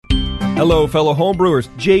Hello, fellow homebrewers.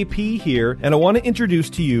 JP here, and I want to introduce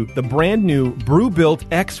to you the brand new Brewbuilt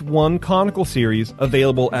X1 Conical Series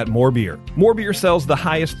available at More Beer. More Beer sells the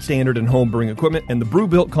highest standard in homebrewing equipment, and the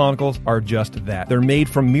Brewbuilt Conicals are just that. They're made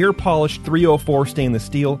from mirror-polished 304 stainless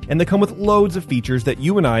steel, and they come with loads of features that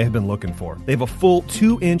you and I have been looking for. They have a full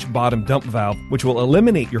 2-inch bottom dump valve, which will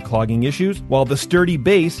eliminate your clogging issues, while the sturdy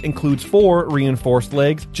base includes 4 reinforced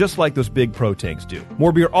legs, just like those big Pro tanks do.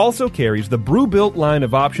 More Beer also carries the Brewbuilt line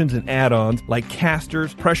of options and add-ons like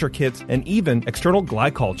casters, pressure kits, and even external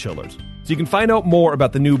glycol chillers. So you can find out more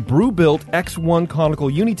about the new Brewbuilt X1 Conical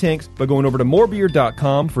Unitanks by going over to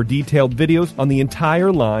morebeer.com for detailed videos on the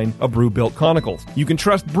entire line of Brewbuilt Conicals. You can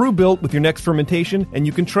trust Brewbuilt with your next fermentation, and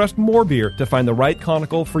you can trust More Beer to find the right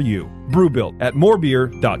conical for you. Brewbuilt at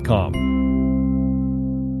morebeer.com.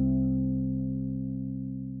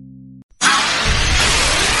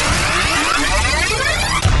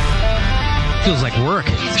 Feels like work.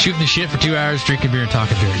 Shooting the shit for 2 hours, drinking beer and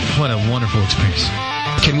talking beer. What a wonderful experience.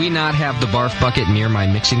 Can we not have the barf bucket near my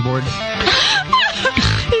mixing board?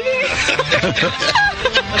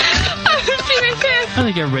 I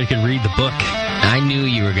think everybody could read the book. I knew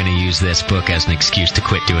you were going to use this book as an excuse to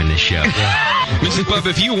quit doing this show. Mrs. Bub,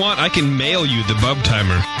 if you want, I can mail you the Bub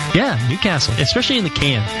Timer. Yeah, Newcastle. Especially in the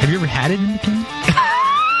can. Have you ever had it in the can?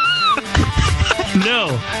 No,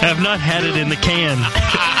 I have not had it in the can.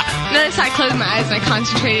 Notice I closed my eyes and I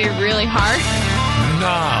concentrated really hard.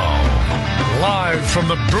 Now, live from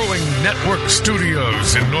the Brewing Network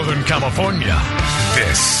studios in Northern California,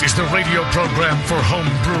 this is the radio program for home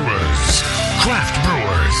brewers, craft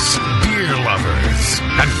brewers, beer lovers,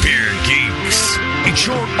 and beer geeks. It's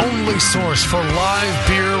your only source for live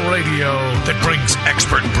beer radio that brings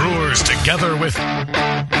expert brewers together with,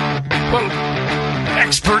 well,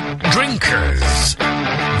 expert drinkers.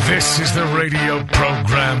 This is the radio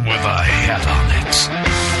program with a head on it.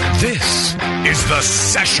 This is The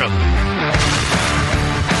Session.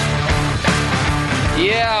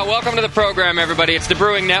 Yeah, welcome to the program, everybody. It's the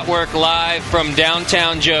Brewing Network live from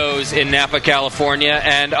Downtown Joe's in Napa, California.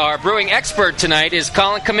 And our brewing expert tonight is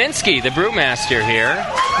Colin Kaminsky, the brewmaster here.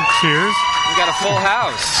 Cheers. We got a full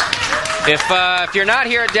house. If you're not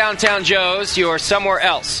here at Downtown Joe's, you're somewhere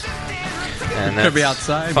else. And that's could be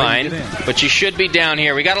outside, fine, but you should be down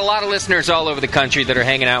here. We got a lot of listeners all over the country that are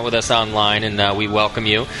hanging out with us online, and we welcome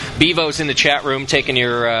you. Bevo's in the chat room taking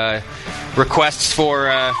your requests for,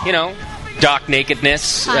 dock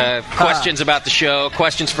nakedness, questions about the show,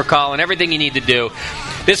 questions for Colin, everything you need to do.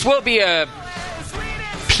 This will be a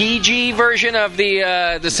PG version of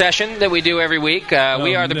the session that we do every week.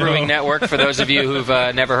 We are the Brewing Network, for those of you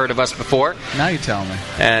who've never heard of us before. Now you tell me.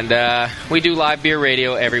 And we do live beer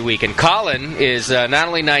radio every week. And Colin is not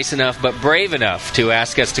only nice enough, but brave enough to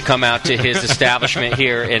ask us to come out to his establishment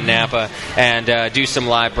here in Napa and do some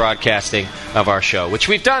live broadcasting of our show, which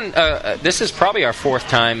we've done. This is probably our 4th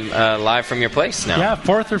time live from your place now. Yeah,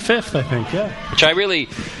 4th or 5th, I think, yeah. Which I really...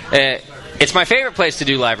 it's my favorite place to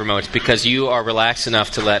do live remotes because you are relaxed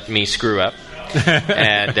enough to let me screw up.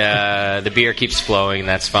 And the beer keeps flowing, and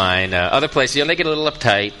that's fine. Other places, they get a little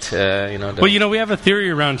uptight. Well, we have a theory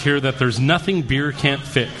around here that there's nothing beer can't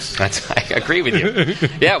fix. I agree with you.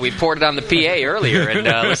 Yeah, we poured it on the PA earlier, and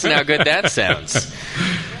listen how good that sounds.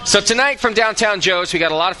 So tonight from Downtown Joe's, we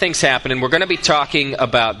got a lot of things happening. We're going to be talking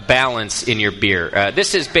about balance in your beer.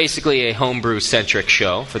 This is basically a homebrew-centric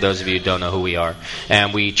show, for those of you who don't know who we are.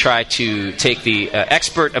 And we try to take the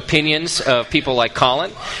expert opinions of people like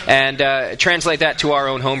Colin and translate that to our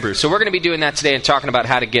own homebrew. So we're going to be doing that today and talking about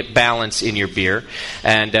how to get balance in your beer.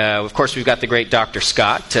 And, of course, we've got the great Dr.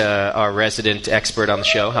 Scott, our resident expert on the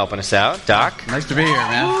show, helping us out. Doc? Nice to be here,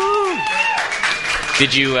 man. Woo!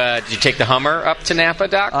 Did you take the Hummer up to Napa,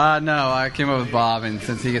 Doc? No, I came up with Bob, and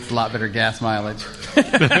since he gets a lot better gas mileage, so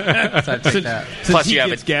I take that. Plus you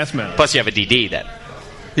have a DD then.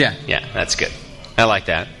 Yeah. Yeah, that's good. I like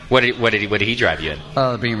that. What did he drive you in?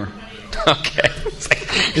 The Beamer. Okay.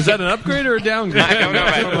 Is that an upgrade or a downgrade? I don't know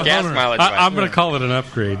about gas mileage. I'm going to call it an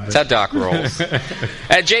upgrade. That's how Doc rolls.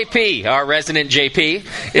 JP, our resident JP,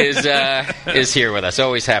 is here with us.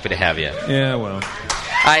 Always happy to have you. Yeah, well.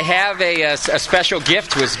 I have a special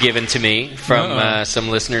gift was given to me from some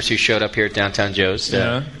listeners who showed up here at Downtown Joe's.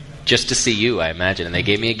 Just to see you, I imagine. And they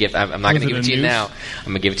gave me a gift. I'm not going to give it to you now. I'm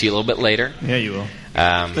going to give it to you a little bit later. Yeah, you will.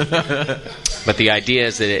 But the idea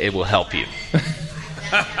is that it will help you.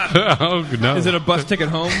 Oh, no. Is it a bus ticket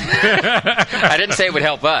home? I didn't say it would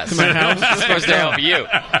help us. It's supposed to help you.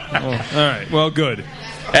 Oh, all right. Well, good.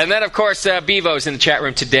 And then, of course, Bevo's in the chat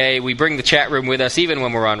room today. We bring the chat room with us even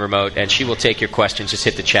when we're on remote, and she will take your questions. Just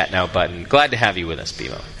hit the chat now button. Glad to have you with us,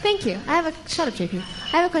 Bevo. Thank you. Shut up, JP.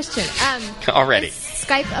 I have a question. Already. Is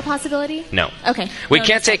Skype a possibility? No. Okay. We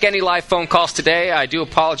can't take any live phone calls today. I do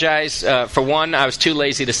apologize. For one, I was too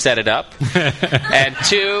lazy to set it up. And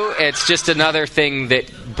two, it's just another thing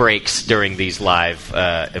that breaks during these live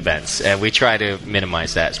events. And we try to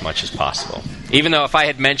minimize that as much as possible. Even though if I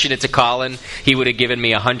had mentioned it to Colin, he would have given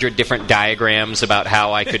me 100 different diagrams about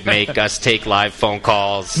how I could make us take live phone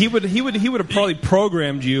calls. He would have probably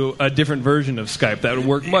programmed you a different version of Skype that would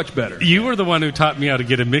work much better. You were the one who taught me how to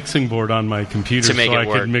get a mixing board on my computer to make so it I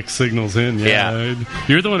work. could mix signals in. Yeah.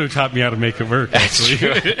 You're the one who taught me how to make it work. That's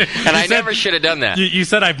true. And I never should have done that. You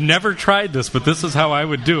said I've never tried this, but this is how I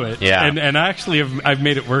would do it. Yeah. And actually, I've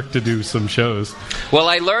made it work to do some shows. Well,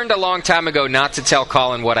 I learned a long time ago not to tell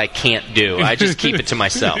Colin what I can't do. I just keep it to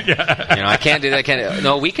myself. Yeah. You know, I can't do that.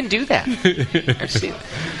 No, we can do that. I've seen it.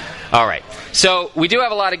 All right. So we do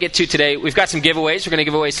have a lot to get to today. We've got some giveaways. We're going to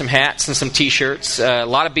give away some hats and some T-shirts. A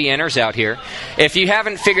lot of BNers out here. If you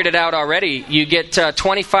haven't figured it out already, you get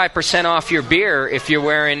 25% off your beer if you're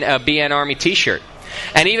wearing a BN Army T-shirt.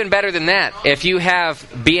 And even better than that, if you have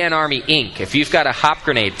BN Army ink, if you've got a hop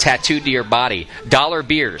grenade tattooed to your body, $1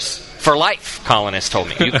 beers. For life, Colin has told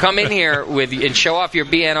me. You come in here and show off your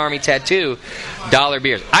BN Army tattoo, $1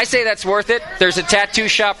 beers. I say that's worth it. There's a tattoo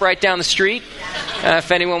shop right down the street. If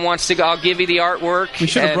anyone wants to go, I'll give you the artwork. We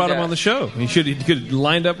should have brought him on the show. He could have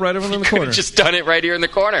lined up right over in the corner. Could have just done it right here in the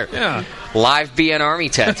corner. Yeah. Live BN Army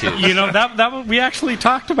tattoo. You know, that we actually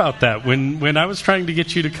talked about that when I was trying to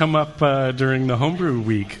get you to come up during the homebrew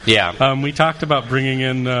week. Yeah. We talked about bringing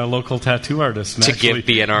in local tattoo artists and to give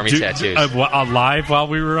BN Army tattoos live while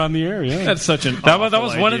we were on the air. Yeah. That's such an that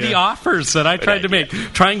was one of the offers that I tried to make,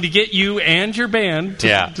 trying to get you and your band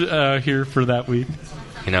here for that week.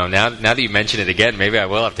 You know, now that you mention it again, maybe I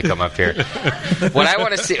will have to come up here. What I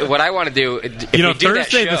want to do, if you know, do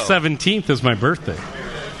Thursday that show, the 17th is my birthday.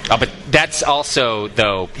 Oh, but that's also,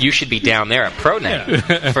 though, you should be down there at Pro Night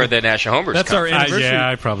for the National Homebrewers That's our anniversary. Yeah,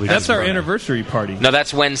 I probably. That's our anniversary party. No,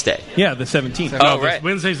 that's Wednesday. Yeah, the 17th. Oh, right.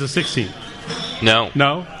 Wednesday's the 16th. No.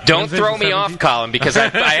 Don't Wednesday's throw the me 17th? off, Colin, because I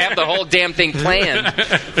have the whole damn thing planned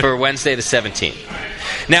for Wednesday the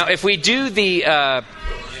 17th. Now, if we do the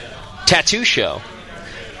tattoo show,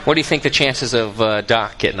 what do you think the chances of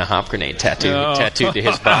Doc getting a hop grenade tattooed to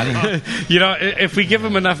his body? You know, if we give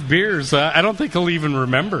him enough beers, I don't think he'll even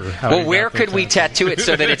remember. Well, where could we tattoo it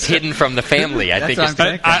so that it's hidden from the family? I think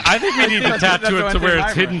we need to tattoo it to where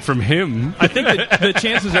it's hidden from him. I think that the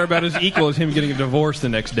chances are about as equal as him getting a divorce the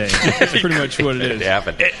next day. That's pretty much what it is.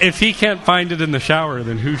 If he can't find it in the shower,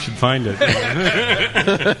 then who should find it?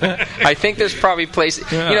 I think there's probably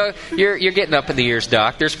places. You know, you're getting up in the years,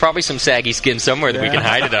 Doc. There's probably some saggy skin somewhere that we can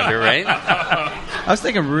hide it under, right? I was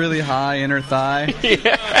thinking really high inner thigh.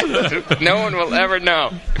 Yeah. No one will ever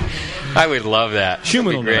know. I would love that.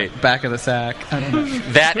 Schumann will great. Back of the sack. I don't know.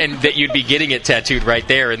 That and that you'd be getting it tattooed right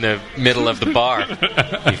there in the middle of the bar.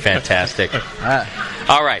 Be fantastic.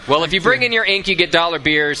 All right. Well, if you bring in your ink, you get $1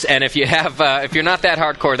 beers, and if you have, if you're not that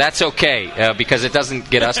hardcore, that's okay because it doesn't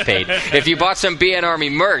get us paid. If you bought some BN Army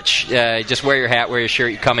merch, just wear your hat, wear your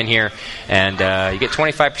shirt, you come in here, and you get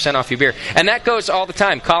 25% off your beer. And that goes all the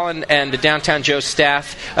time. Colin and the Downtown Joe's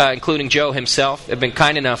staff, including Joe himself, have been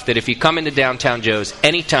kind enough that if you come into Downtown Joe's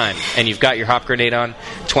anytime and you've got your hop grenade on,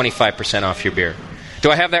 25% off your beer. Do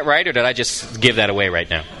I have that right, or did I just give that away right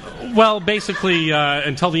now? Well, basically,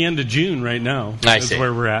 until the end of June right now is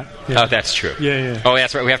where we're at. Yeah. Oh, that's true. Yeah. Oh,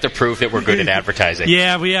 that's right. We have to prove that we're good at advertising.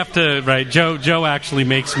 Yeah, we have to, right. Joe actually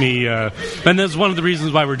makes me, and that's one of the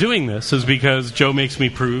reasons why we're doing this, is because Joe makes me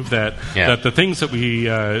prove that the things that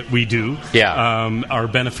we do are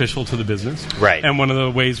beneficial to the business. Right. And one of the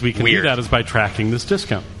ways we can do that is by tracking this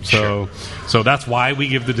discount. So that's why we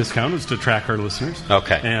give the discount, is to track our listeners.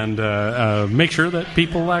 Okay. And make sure that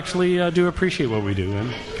people actually do appreciate what we do.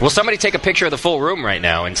 And well, somebody take a picture of the full room right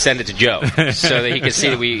now and send it to Joe so that he can see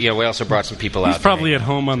that we also brought some people out. He's probably at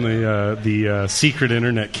home on the secret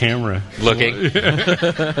internet camera. Looking.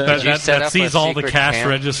 that sees all the cash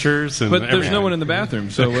registers. But there's no one in the bathroom,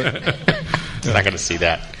 so... I'm not going to see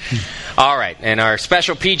that. All right, and our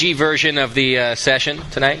special PG version of the session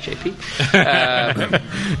tonight, JP.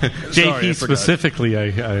 JP specifically,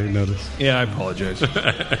 I noticed. Yeah, I apologize. All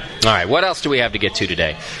right, what else do we have to get to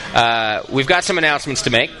today? We've got some announcements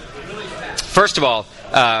to make. First of all,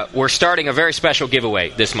 we're starting a very special giveaway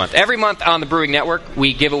this month. Every month on the Brewing Network,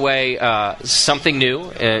 we give away something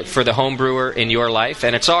new for the home brewer in your life,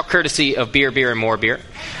 and it's all courtesy of Beer, and More Beer.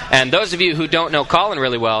 And those of you who don't know Colin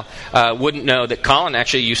really well wouldn't know that Colin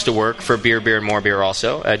actually used to work for Beer, and More Beer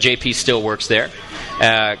also. JP still works there.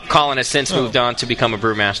 Colin has since moved on to become a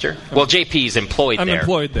brewmaster. Well, JP's employed there. I'm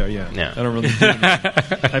employed there, yeah. I don't really do anything.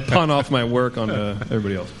 I pawn off my work on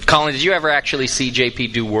everybody else. Colin, did you ever actually see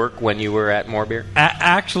JP do work when you were at More Beer?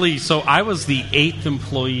 Actually, so I was the 8th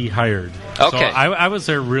employee hired. Okay. So I was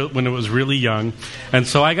there when it was really young, and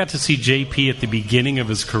so I got to see JP at the beginning of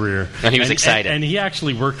his career. And he was excited. And he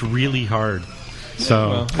actually worked really hard.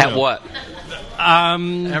 So At what?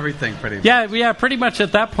 Everything, pretty much. Yeah, pretty much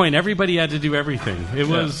at that point, everybody had to do everything. It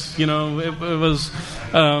was, it was,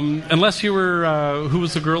 unless you were, who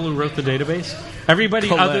was the girl who wrote the database? Everybody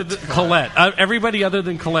other than Colette. Everybody other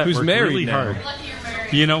than Colette who's worked married really now. hard.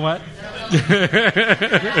 You know what?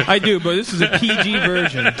 I do, but this is a PG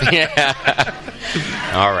version. Yeah.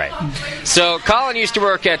 All right. So Colin used to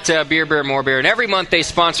work at Beer, More Beer, and every month they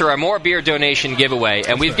sponsor our More Beer donation giveaway,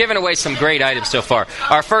 and we've given away some great items so far.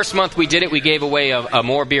 Our first month we did it, we gave away a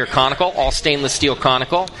More Beer conical, all stainless steel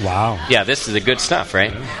conical. Wow. Yeah, this is the good stuff,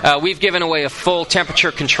 right? We've given away a full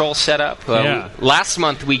temperature control setup. Last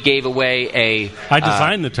month we gave away I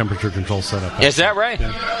designed the temperature control setup. Is that right?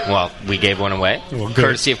 Yeah. Well, we gave one away,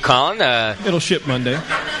 courtesy of Colin. It'll ship Monday.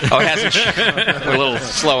 Oh, it hasn't shipped. We're a little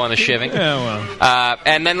slow on the shipping. Yeah, well.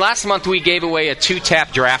 And then last month we gave away a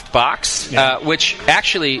 2-tap draft box, which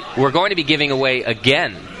actually we're going to be giving away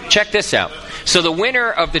again. Check this out. So the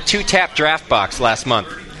winner of the 2-tap draft box last month,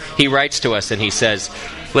 he writes to us and he says,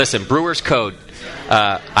 listen, Brewers Code,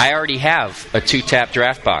 I already have a 2-tap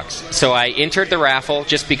draft box. So I entered the raffle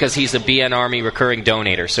just because he's a BN Army recurring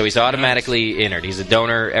donator. So he's automatically entered. He's a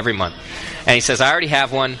donor every month. And he says, I already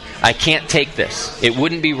have one. I can't take this. It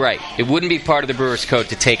wouldn't be right. It wouldn't be part of the Brewers Code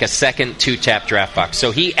to take a second 2-tap draft box. So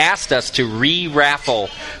he asked us to re-raffle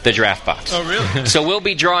the draft box. Oh, really? So we'll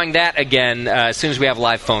be drawing that again as soon as we have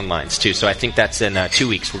live phone lines, too. So I think that's in 2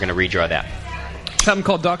 weeks we're going to redraw that. Something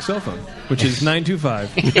called Doc's cell phone, which is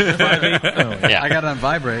 925. Yeah. I got it on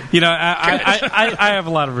vibrate. I have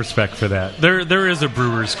a lot of respect for that. There is a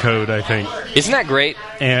Brewer's Code, I think. Isn't that great?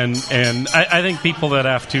 And I think people that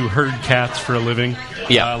have to herd cats for a living,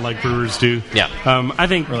 like brewers do, I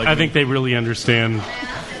think they really understand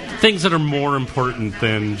things that are more important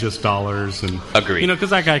than just dollars. And agreed.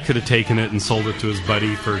 Because that guy could have taken it and sold it to his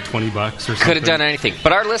buddy for $20 or something. Could have done anything.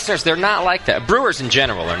 But our listeners, they're not like that. Brewers in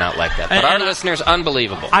general are not like that. But our listeners,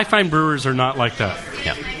 unbelievable. I find brewers are not like that.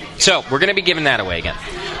 Yeah. So we're going to be giving that away again.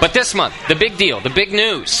 But this month, the big deal, the big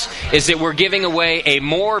news, is that we're giving away a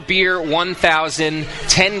More Beer 1000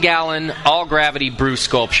 10-gallon all-gravity brew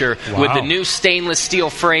sculpture with the new stainless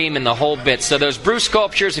steel frame and the whole bit. So those brew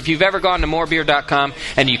sculptures, if you've ever gone to morebeer.com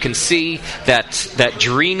and you can see that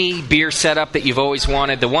dreamy beer setup that you've always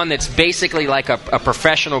wanted, the one that's basically like a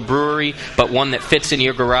professional brewery, but one that fits in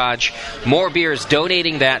your garage, More Beer is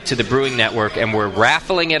donating that to the Brewing Network, and we're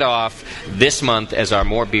raffling it off this month as our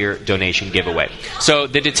More Beer donation giveaway. So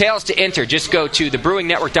the details to enter, just go to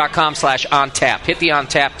thebrewingnetwork.com/ontap. Hit the On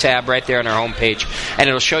Tap tab right there on our homepage, and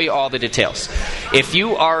it'll show you all the details. If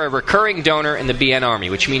you are a recurring donor in the BN Army,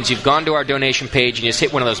 which means you've gone to our donation page and you just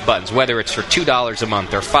hit one of those buttons, whether it's for $2 a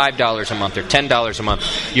month or $5 a month or $10 a month,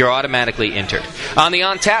 you're automatically entered. On the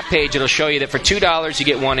On Tap page, it'll show you that for $2 you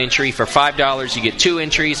get 1 entry, for $5 you get 2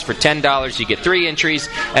 entries, for $10 you get 3 entries,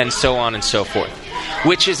 and so on and so forth.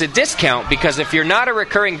 Which is a discount because if you're not a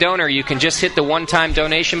recurring donor, you can just hit the one-time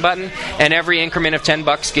donation button, and every increment of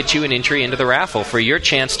 $10 gets you an entry into the raffle for your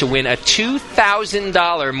chance to win a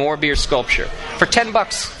 $2,000 More Beer sculpture for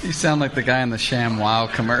 $10. You sound like the guy in the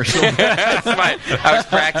ShamWow commercial. I was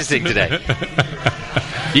practicing today.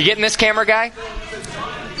 You getting this, camera guy?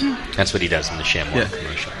 That's what he does in the ShamWow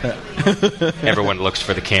commercial. Everyone looks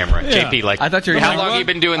for the camera. JP, I thought you were how long have you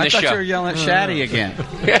been doing this show? I thought you were yelling at Shaddy again.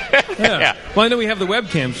 Yeah. Well, I know we have the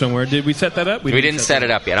webcam somewhere. Did we set that up? We didn't set it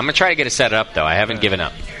up yet. I'm going to try to get it set up, though. I haven't given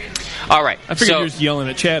up. All right. I figured you were just yelling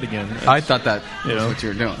at Chad again. I thought that was what you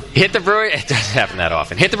were doing. Hit the brewing. It doesn't happen that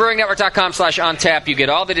often. Hit thebrewingnetwork.com/ontap. You get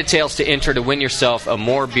all the details to enter to win yourself a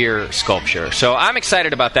More Beer sculpture. So I'm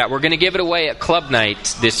excited about that. We're going to give it away at Club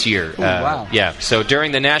Night this year. Ooh, wow. Yeah. So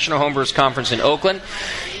during the National Homebrewers Conference in Oakland,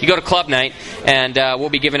 you go to Club Night, and we'll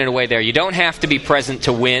be giving it away there. You don't have to be present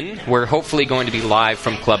to win. We're hopefully going to be live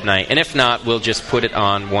from Club Night. And if not, we'll just put it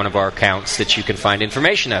on one of our accounts that you can find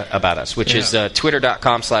information about us, which is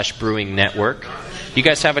twitter.com/brewing network. You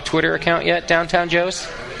guys have a Twitter account yet, Downtown Joe's?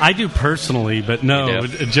 I do personally, but no,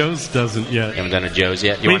 Joe's doesn't yet. You haven't done a Joe's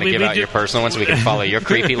yet? You want to give out your personal one so we can follow your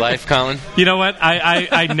creepy life, Colin? You know what?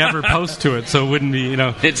 I never post to it, so it wouldn't be,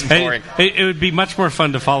 It's boring. It would be much more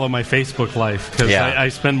fun to follow my Facebook life, because I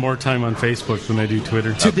spend more time on Facebook than I do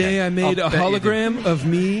Twitter. Today I made a hologram of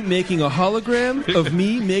me making a hologram of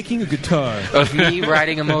me making a guitar. Of me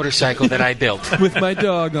riding a motorcycle that I built. With my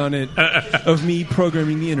dog on it. Of me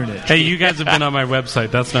programming the internet. Hey, you guys have been on my website.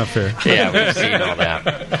 That's not fair. Yeah, we've seen all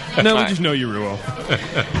that. No, we just know you real well.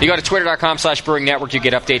 You go to twitter.com/Brewing Network. You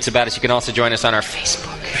get updates about us. You can also join us on our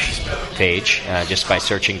Facebook page just by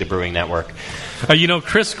searching the Brewing Network.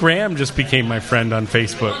 Chris Graham just became my friend on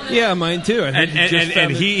Facebook. Yeah, mine too. I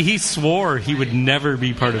think he swore he would never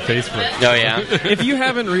be part of Facebook. Oh, yeah? If you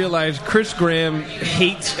haven't realized, Chris Graham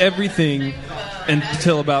hates everything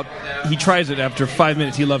until he tries it after 5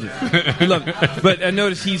 minutes. He loves it. He loves it. But I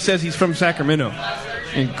noticed he says he's from Sacramento,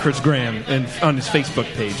 and Chris Graham, and on his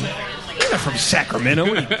Facebook page. He's not from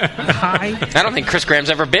Sacramento. Hi. I don't think Chris Graham's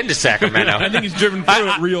ever been to Sacramento. I think he's driven through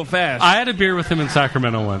it real fast. I had a beer with him in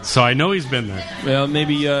Sacramento once, so I know he's been there. Well,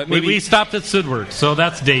 maybe we stopped at Sydward, so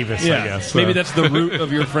that's Davis, I guess. So. Maybe that's the root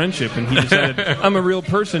of your friendship, and he decided, I'm a real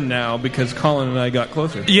person now because Colin and I got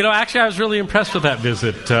closer. Actually, I was really impressed with that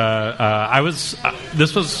visit.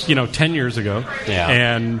 This was 10 years ago,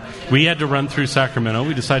 and we had to run through Sacramento.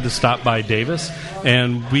 We decided to stop by Davis,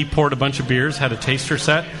 and we poured a bunch of beers, had a taster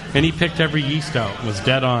set, and he picked every yeast out, was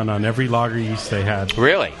dead on every lager yeast they had.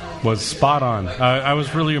 Really? Was spot on. I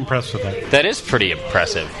was really impressed with that. That is pretty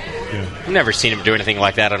impressive. Yeah. I've never seen him do anything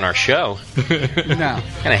like that on our show. No.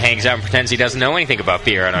 Kind of hangs out and pretends he doesn't know anything about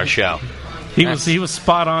beer on our show. He was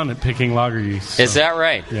spot on at picking lager yeast. So. Is that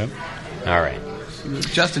right? Yep. All right.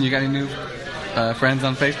 Justin, you got any new friends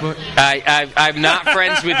on Facebook? I'm not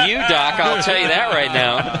friends with you, Doc. I'll tell you that right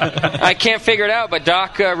now. I can't figure it out, but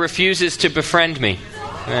Doc refuses to befriend me.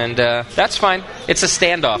 And that's fine. It's a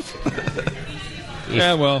standoff.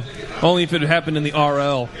 Yeah, well, only if it happened in the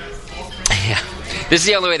RL. Yeah. This is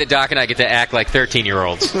the only way that Doc and I get to act like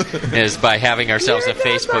 13-year-olds, is by having ourselves a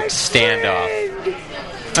Facebook standoff.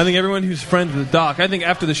 I think everyone who's friends with Doc, I think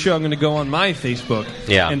after the show I'm going to go on my Facebook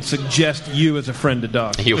and suggest you as a friend to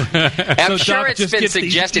Doc. I'm sure it's been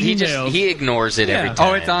suggested. He ignores it every time.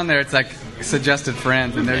 Oh, it's on there. It's like suggested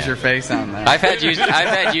friends, and there's your face on there. I've had you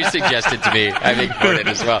suggested to me. I've ignored it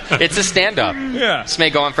as well. It's a standoff. Yeah. This may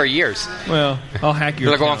go on for years. Well, I'll hack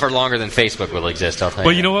your It'll go on for longer than Facebook will exist, I'll tell you.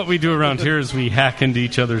 Well, you know what we do around here is we hack into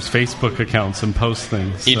each other's Facebook accounts and post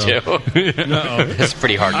things. You do? It's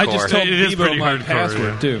pretty hardcore. I just told Bebo my hardcore,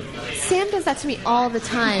 password, too. Sam does that to me all the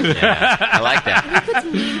time. Yeah, I like that. He puts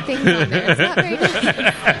mean things on there. It's not very nice.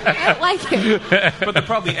 I don't like it. But they're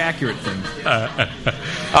probably accurate things.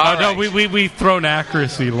 Right. No, we've thrown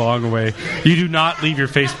accuracy a long way. You do not leave your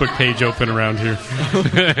Facebook page open around here.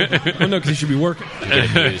 Well, no, because you should be working.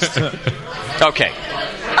 Okay.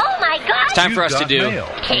 Oh, my God. It's time for us to do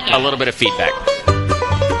a little bit of feedback.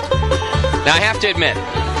 Now, I have to admit,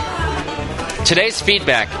 today's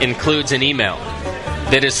feedback includes an email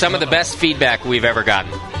that is some of the best feedback we've ever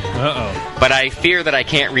gotten. Uh-oh. But I fear that I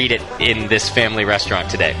can't read it in this family restaurant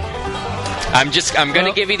today. I'm going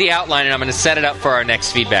to give you the outline, and I'm going to set it up for our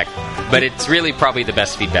next feedback. But it's really probably the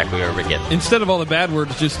best feedback we ever get. Instead of all the bad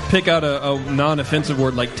words, just pick out a non-offensive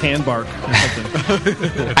word like tan bark or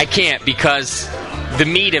something. I can't, because the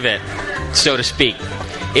meat of it, so to speak,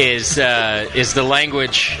 is the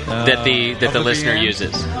language that the listener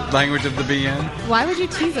uses. Language of the BN. Why would you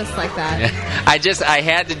tease us like that? I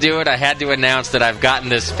had to do it. I had to announce that I've gotten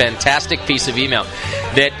this fantastic piece of email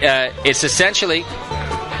that it's essentially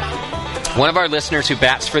one of our listeners who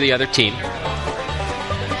bats for the other team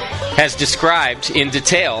has described in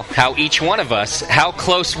detail how each one of us, how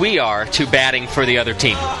close we are to batting for the other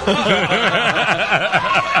team.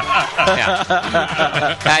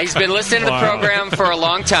 He's been listening to the program for a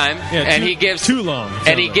long time, and he gives too long.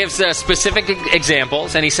 And he gives specific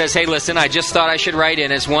examples, and he says, "Hey, listen, I just thought I should write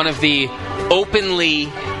in as one of the openly,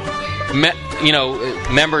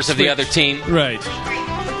 members of the other team. Right.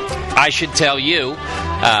 I should tell you."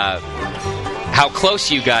 How close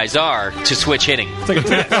you guys are to switch hitting. It's like a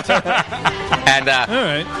test. And all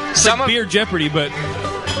right. It's like Beer Jeopardy, but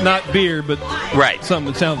not beer, but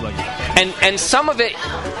something that sounds like it. And some of it,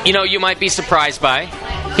 you might be surprised by.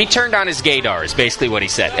 He turned on his gaydar, is basically what he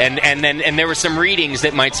said. And there were some readings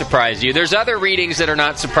that might surprise you. There's other readings that are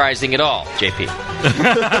not surprising at all, JP.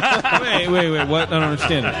 Wait, what? I don't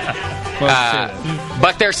understand it.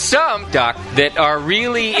 But there's some, Doc, that are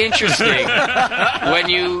really interesting when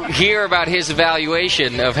you hear about his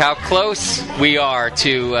evaluation of how close we are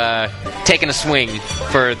to taking a swing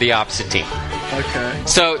for the opposite team. Okay.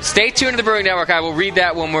 So stay tuned to the Brewing Network. I will read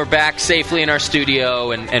that when we're back safely in our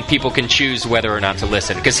studio, and people can choose whether or not to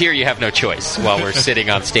listen. Because here you have no choice while we're sitting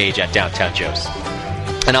on stage at Downtown Joe's.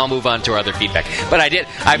 And I'll move on to our other feedback. But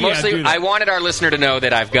I wanted our listener to know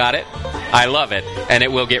that I've got it, I love it, and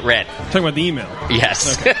it will get read. Talking about the email.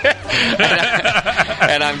 Yes. Okay.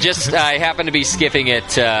 and I happen to be skipping it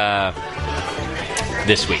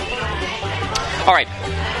this week. All right.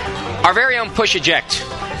 Our very own Push Eject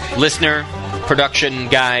listener, production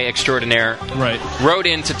guy extraordinaire, wrote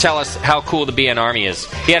in to tell us how cool the BN Army is.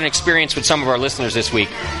 He had an experience with some of our listeners this week.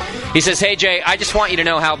 He says, "Hey, Jay, I just want you to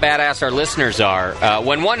know how badass our listeners are.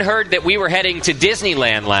 When one heard that we were heading to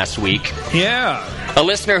Disneyland last week, a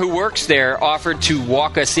listener who works there offered to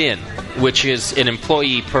walk us in, which is an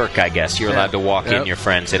employee perk, I guess. You're allowed to walk in your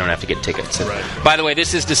friends. They don't have to get tickets. By the way,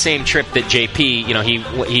 this is the same trip that JP,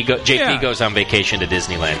 JP goes on vacation to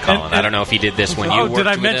Disneyland, Colin. I don't know if he did this when you worked with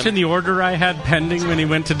him. Did I mention the order I had pending when he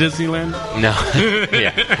went to Disneyland? No.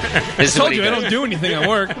 I told you I don't do anything at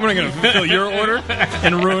work. I'm not going to fulfill your order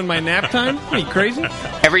and ruin my nap time. Are you crazy?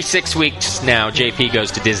 Every 6 weeks now, JP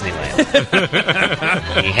goes to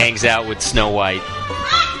Disneyland. He hangs out with Snow White.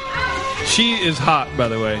 She is hot, by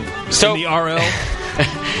the way. So in the RL.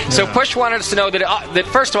 So Push wanted us to know that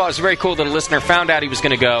first of all, it was very cool that a listener found out he was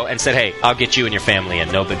going to go and said, "Hey, I'll get you and your family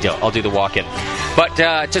in. No big deal. I'll do the walk-in."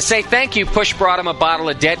 But to say thank you, Push brought him a bottle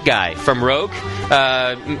of Dead Guy from Rogue.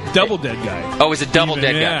 Double Dead Guy. Oh, it was a double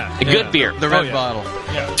Dead Guy. A good beer. The red bottle.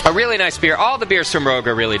 Yeah. A really nice beer. All the beers from Rogue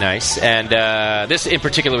are really nice, and this in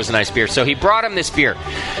particular was a nice beer. So he brought him this beer.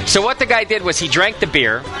 So what the guy did was he drank the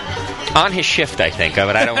beer on his shift, I think.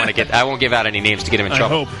 But I won't give out any names to get him in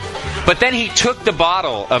trouble. I hope. But then he took the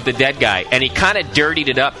bottle of the Dead Guy and he kind of dirtied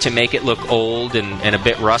it up to make it look old and a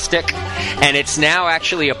bit rustic. And it's now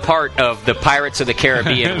actually a part of the Pirates of the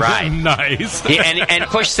Caribbean ride. Nice. And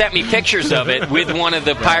Push sent me pictures of it with one of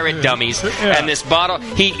the pirate dummies. Yeah. And this bottle,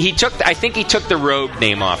 he took, I think he took the Rogue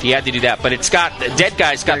name off. He had to do that. But Dead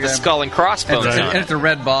Guy's got the skull and crossbones on it. And it's a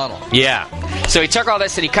red bottle. Yeah. So he took all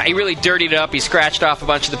this and he really dirtied it up. He scratched off a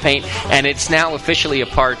bunch of the paint. And it's now officially a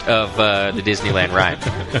part of the Disneyland ride.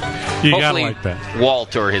 You Hopefully, gotta like that.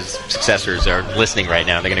 Walt or his successors are listening right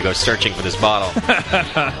now. They're going to go searching for this bottle.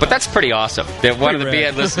 But that's pretty awesome. One of the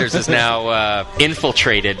BN listeners is now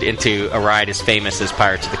infiltrated into a ride as famous as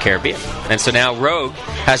Pirates of the Caribbean. And so now Rogue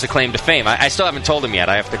has a claim to fame. I still haven't told him yet.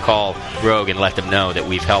 I have to call Rogue and let them know that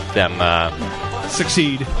we've helped them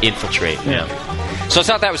succeed. Infiltrate. Yeah. So I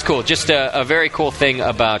thought that was cool. Just a very cool thing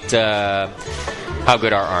about how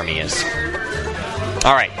good our Army is.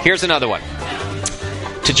 All right, here's another one.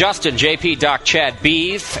 To Justin, JP, Doc, Chad,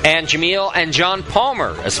 Beef, and Jameel, and John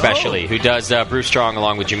Palmer, especially, who does Brew Strong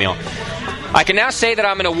along with Jameel. I can now say that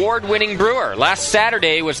I'm an award-winning brewer. Last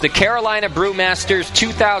Saturday was the Carolina Brewmasters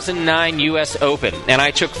 2009 U.S. Open, and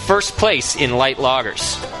I took first place in light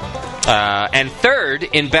lagers and third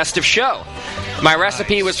in best of show. My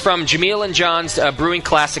recipe was from Jameel and John's Brewing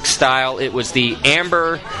Classic style. It was the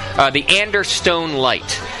Anderstone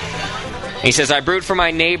Light. He says, I brewed for my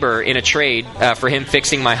neighbor in a trade for him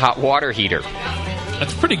fixing my hot water heater.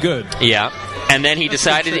 That's pretty good. Yeah. And then he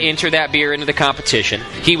decided to enter that beer into the competition.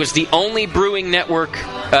 He was the only Brewing Network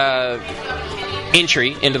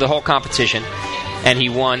entry into the whole competition. And he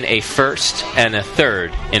won a first and a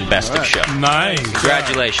third in Best of Show. Nice.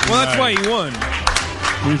 Congratulations. Well, that's why he won.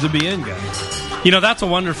 He was a BN guy. You know, that's a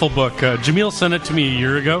wonderful book. Jameel sent it to me a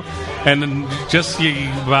year ago, and then just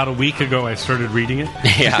about a week ago I started reading it.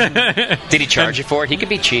 Yeah. Did he charge you for it? He could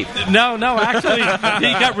be cheap. No, actually,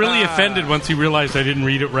 he got really offended once he realized I didn't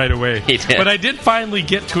read it right away. He did. But I did finally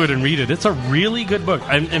get to it and read it. It's a really good book.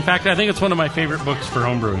 In fact, I think it's one of my favorite books for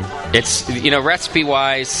homebrewing. It's,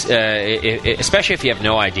 recipe-wise, especially if you have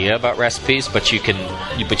no idea about recipes, but you can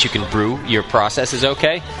brew, your process is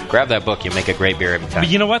okay, grab that book, you make a great beer every time. But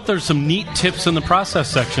you know what? There's some neat tips in the process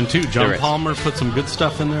section, too. John Palmer put some good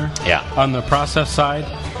stuff in there. Yeah. On the process side.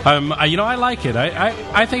 I like it.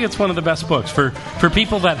 I think it's one of the best books. For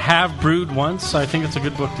people that have brewed once, I think it's a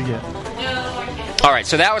good book to get. All right,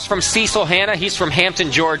 so that was from Cecil Hanna. He's from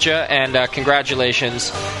Hampton, Georgia, and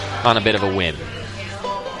congratulations on a bit of a win.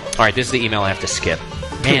 All right, this is the email I have to skip.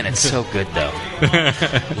 Man, it's so good, though.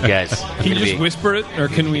 You guys. Can you just whisper it, or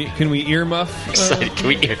can we earmuff?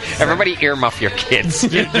 Everybody earmuff your kids.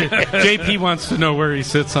 JP wants to know where he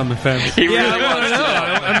sits on the fence. He really I want to know.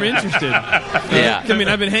 I'm interested. Yeah. I mean,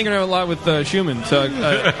 I've been hanging out a lot with Schumann, so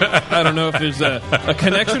I don't know if there's a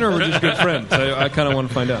connection or we're just good friends. I kind of want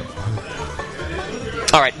to find out.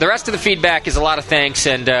 All right, the rest of the feedback is a lot of thanks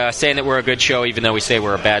and saying that we're a good show even though we say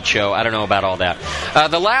we're a bad show. I don't know about all that.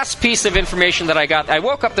 The last piece of information that I got, I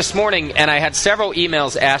woke up this morning and I had several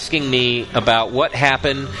emails asking me about what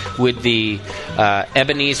happened with the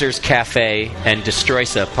Ebenezer's Cafe and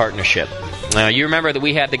Destroysa partnership. You remember that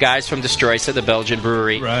we had the guys from Destroysa, the Belgian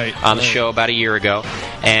brewery, on the show about a year ago,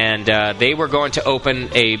 and they were going to open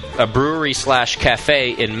a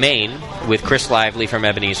brewery/cafe in Maine with Chris Lively from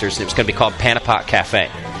Ebenezer's. It was going to be called Panapot Cafe.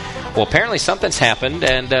 Well, apparently something's happened,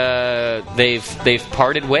 and they've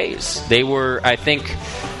parted ways. They were, I think,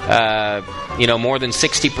 more than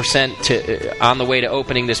 60% on the way to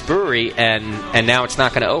opening this brewery, and now it's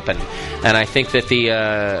not going to open. And I think that the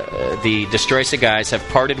Destroysa guys have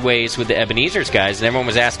parted ways with the Ebenezer's guys, and everyone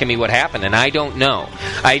was asking me what happened, and I don't know.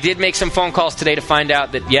 I did make some phone calls today to find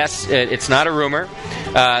out that, yes, it's not a rumor.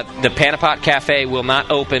 The Panapot Cafe will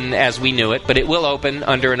not open as we knew it, but it will open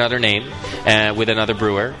under another name with another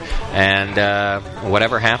brewer. And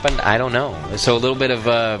whatever happened, I don't know. So a little bit of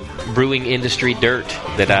brewing industry dirt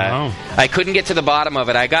that I couldn't get to the bottom of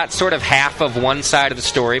it. I got sort of half of one side of the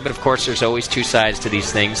story, but of course there's always two sides to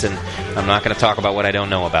these things, and I'm not going to talk about what I don't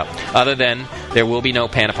know about. Other than there will be no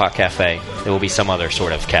Panapot Cafe. There will be some other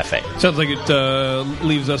sort of cafe. Sounds like it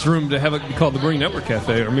leaves us room to have it be called the Brewing Network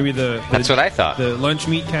Cafe, or maybe That's what I thought. The Lunch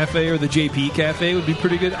Meat Cafe or the JP Cafe would be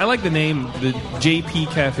pretty good. I like the name, the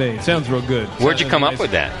JP Cafe. It sounds real good. Where'd you come up with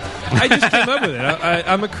that? I just came up with it.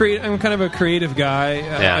 I'm kind of a creative guy.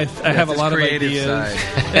 Yeah. I have a lot of ideas,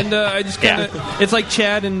 and I just kind of. It's like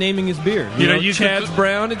Chad and naming his beer. You know, Chad's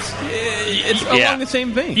Brown. It's along the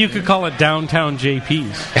same vein. You could call it Downtown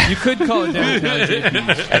JP's. You could call it Downtown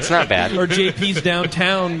JP's. That's not bad. Or JP's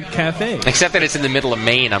Downtown Cafe. Except that it's in the middle of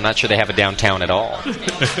Maine. I'm not sure they have a downtown at all.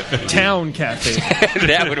 Town Cafe.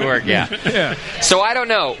 That would work. Yeah. So I don't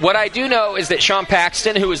know. What I do know is that Sean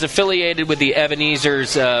Paxton, who is affiliated with the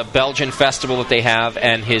Ebenezer's Belgian festival that they have,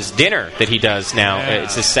 and his dinner that he does now,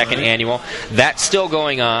 it's his second annual, that's still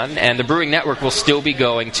going on, and the Brewing Network will still be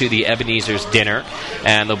going to the Ebenezer's dinner,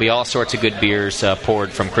 and there'll be all sorts of good beers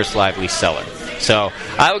poured from Chris Lively's cellar. So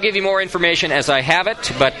I will give you more information as I have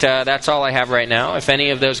it, but that's all I have right now. If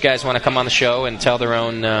any of those guys want to come on the show and tell their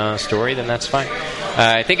own story, then that's fine.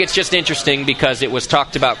 I think it's just interesting because it was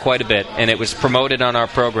talked about quite a bit, and it was promoted on our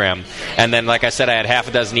program. And then, like I said, I had half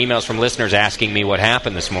a dozen emails from listeners asking me what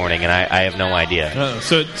happened this morning, and I have no idea.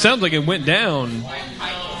 So it sounds like it went down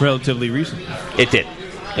relatively recently. It did.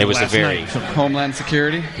 It was Last a very... night from Homeland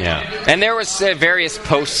Security? Yeah. And there was various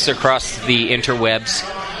posts across the interwebs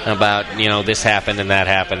about, this happened and that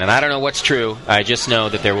happened. And I don't know what's true. I just know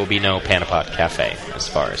that there will be no Panapot Cafe as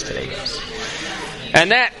far as today goes.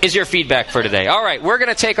 And that is your feedback for today. All right, we're going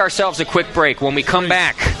to take ourselves a quick break. When we come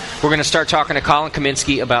back, we're going to start talking to Colin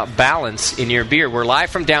Kaminsky about balance in your beer. We're live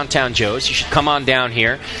from Downtown Joe's. You should come on down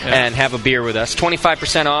here and have a beer with us.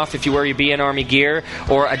 25% off if you wear your BN Army gear,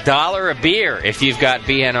 or $1 a beer if you've got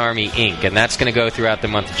BN Army ink. And that's going to go throughout the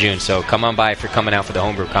month of June. So come on by if you're coming out for the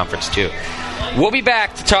Homebrew Conference, too. We'll be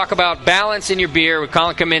back to talk about balance in your beer with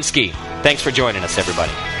Colin Kaminsky. Thanks for joining us,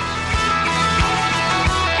 everybody.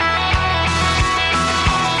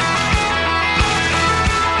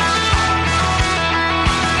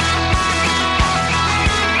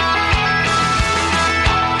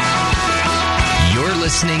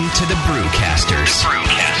 Listening to the Brewcasters.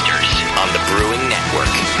 On the Brewing Network.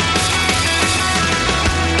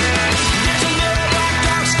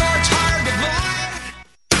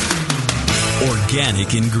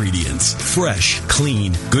 Organic ingredients. Fresh,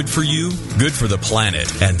 clean, good for you, good for the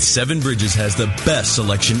planet. And Seven Bridges has the best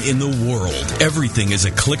selection in the world. Everything is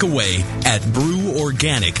a click away at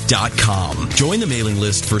breworganic.com. Join the mailing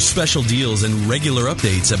list for special deals and regular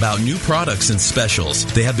updates about new products and specials.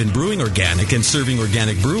 They have been brewing organic and serving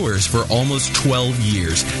organic brewers for almost 12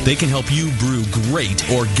 years. They can help you brew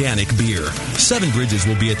great organic beer. Seven Bridges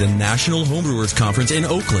will be at the National Homebrewers Conference in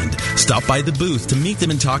Oakland. Stop by the booth to meet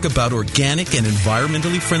them and talk about organic and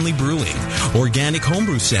environmentally friendly brewing. Organic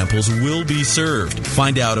homebrew samples will be served.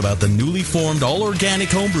 Find out about the newly formed all-organic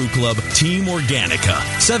homebrew club, Team Organica.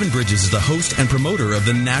 Seven Bridges is the host and promoter of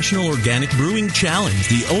the National Organic Brewing Challenge,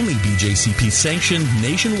 the only BJCP-sanctioned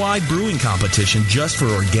nationwide brewing competition just for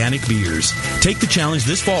organic beers. Take the challenge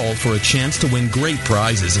this fall for a chance to win great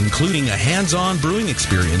prizes, including a hands-on brewing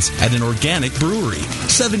experience at an organic brewery.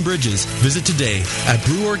 Seven Bridges. Visit today at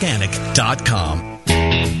breworganic.com.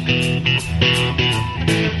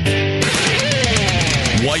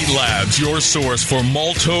 White Labs, your source for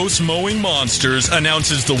maltose mowing monsters,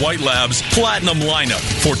 announces the White Labs Platinum lineup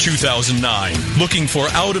for 2009. Looking for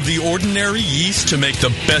out-of-the-ordinary yeast to make the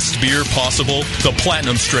best beer possible? The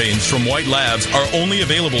Platinum strains from White Labs are only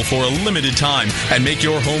available for a limited time and make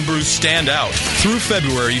your homebrews stand out. Through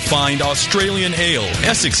February, find Australian Ale,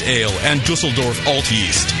 Essex Ale, and Dusseldorf Alt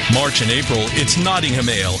Yeast. March and April, it's Nottingham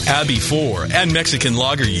Ale, Abbey 4, and Mexican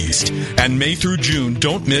Lager Yeast. And May through June,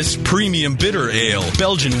 don't miss Premium Bitter Ale,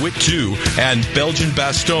 Belgian Wit 2, and Belgian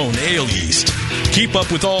Bastogne Ale Yeast. Keep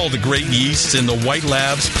up with all the great yeasts in the White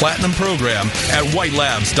Labs Platinum program at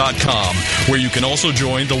whitelabs.com, where you can also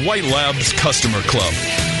join the White Labs Customer Club.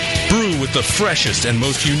 Brew with the freshest and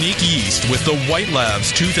most unique yeast with the White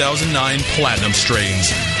Labs 2009 Platinum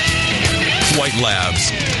strains. White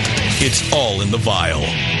Labs. It's all in the vial.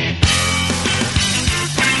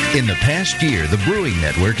 In the past year, the Brewing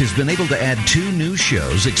Network has been able to add 2 new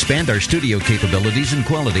shows, expand our studio capabilities and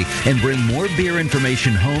quality, and bring more beer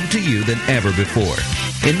information home to you than ever before.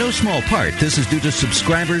 In no small part, this is due to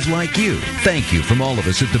subscribers like you. Thank you from all of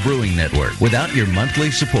us at the Brewing Network. Without your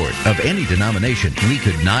monthly support of any denomination, we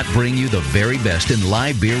could not bring you the very best in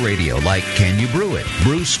live beer radio like Can You Brew It,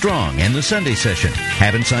 Brew Strong, and the Sunday Session.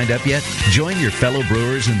 Haven't signed up yet? Join your fellow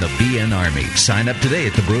brewers in the BN Army. Sign up today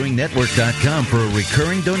at thebrewingnetwork.com for a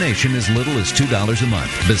recurring donation as little as $2 a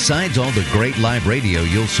month. Besides all the great live radio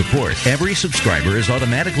you'll support, every subscriber is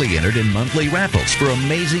automatically entered in monthly raffles for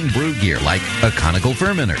amazing brew gear like a conical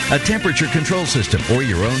fermenter, a temperature control system, or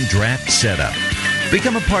your own draft setup.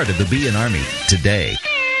 Become a part of the BN Army today.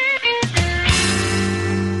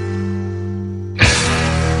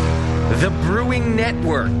 The Brewing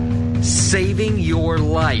Network, saving your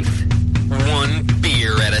life. One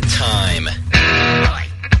beer at a time.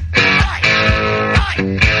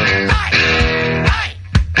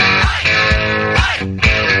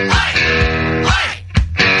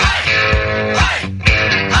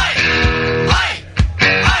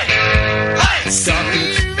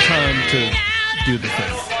 Do the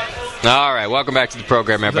thing. All right, welcome back to the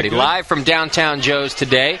program, everybody. Live from Downtown Joe's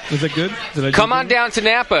today. Was that good? Come on down to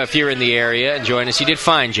Napa if you're in the area and join us. You did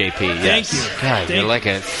fine, JP. Thank you. God, you're like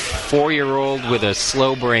a 4-year-old with a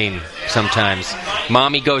slow brain sometimes.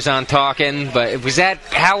 Mommy goes on talking, but was that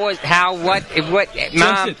what?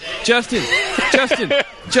 Mom? Justin.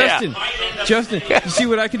 You see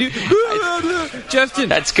what I can do? Justin.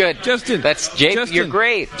 That's good. Justin. That's JP. Justin. You're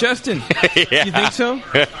great. Justin. Yeah. You think so?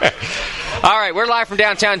 All right, we're live from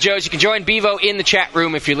Downtown Joe's. You can join Bevo in the chat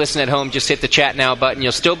room if you're listening at home. Just hit the chat now button.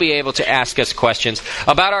 You'll still be able to ask us questions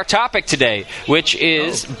about our topic today, which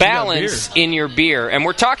is balance in your beer. And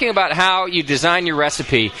we're talking about how you design your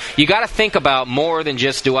recipe. You got to think about more than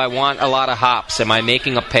just, do I want a lot of hops? Am I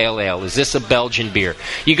making a pale ale? Is this a Belgian beer?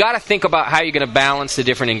 You got to think about how you're going to balance the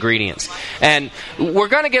different ingredients. And we're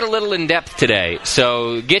going to get a little in-depth today,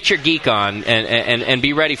 so get your geek on and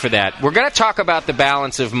be ready for that. We're going to talk about the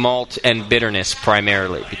balance of malt and bitterness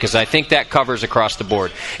primarily, because I think that covers across the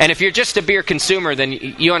board. And if you're just a beer consumer, then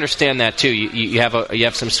you understand that too. You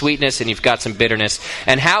have some sweetness and you've got some bitterness,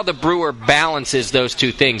 and how the brewer balances those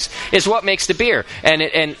two things is what makes the beer.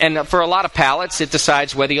 And for a lot of palates, it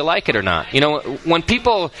decides whether you like it or not. You know, when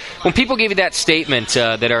people give you that statement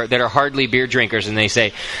that are hardly beer drinkers, and they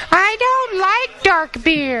say, I don't like dark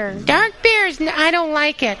beer. Dark beer I don't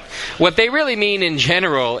like it. What they really mean in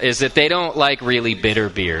general is that they don't like really bitter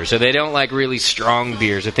beers, or they don't like really strong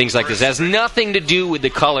beers, or things like this. It has nothing to do with the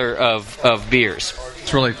color of beers.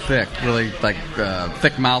 It's really thick, really like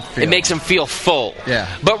thick mouthfeel. It makes them feel full. Yeah.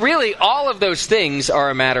 But really, all of those things are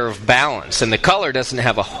a matter of balance, and the color doesn't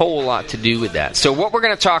have a whole lot to do with that. So what we're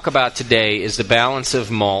going to talk about today is the balance of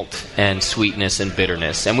malt and sweetness and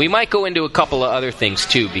bitterness. And we might go into a couple of other things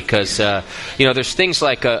too, because there's things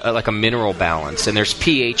like a mineral balance, and there's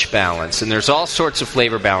pH balance, and there's all sorts of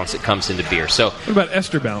flavor balance that comes into beer. So what about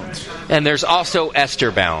ester balance? And there's also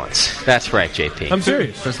ester balance. That's right, JP. I'm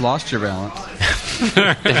serious. Just lost your balance.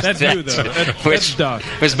 That's you, though. That's Doc.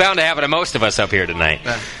 Was bound to happen to most of us up here tonight.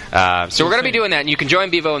 So we're going to be doing that, and you can join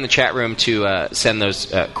Bevo in the chat room to send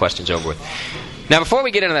those questions over with. Now, before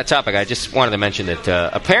we get into that topic, I just wanted to mention that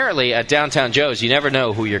apparently at Downtown Joe's, you never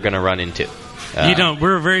know who you're going to run into. You don't.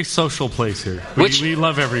 We're a very social place here. We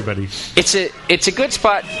love everybody. It's a good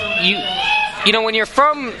spot. You know, when you're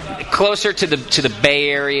from closer to the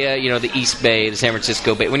Bay Area, the East Bay, the San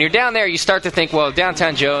Francisco Bay, when you're down there, you start to think, well,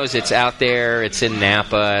 Downtown Joe's, it's out there, it's in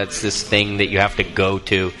Napa, it's this thing that you have to go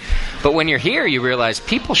to. But when you're here, you realize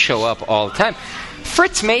people show up all the time.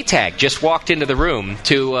 Fritz Maytag just walked into the room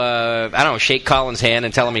to, shake Colin's hand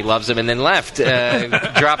and tell him he loves him, and then left.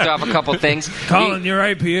 Dropped off a couple things. Colin, your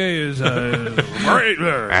IPA is great.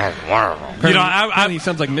 He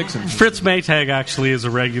sounds like Nixon. Fritz Maytag actually is a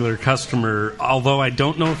regular customer, although I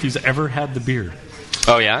don't know if he's ever had the beer.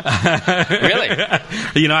 Oh yeah, really?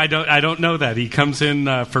 I don't know that. He comes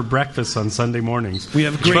in for breakfast on Sunday mornings. We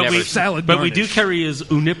have great salad, but we do carry his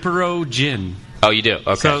Unipero gin. Oh, you do?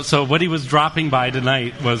 Okay. So what he was dropping by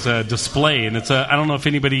tonight was a display, and I don't know if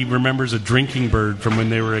anybody remembers a drinking bird from when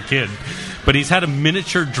they were a kid, but he's had a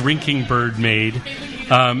miniature drinking bird made,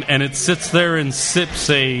 and it sits there and sips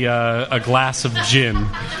a glass of gin.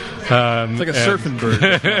 It's like a surfing bird.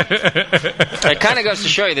 It kind of goes to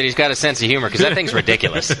show you that he's got a sense of humor, because that thing's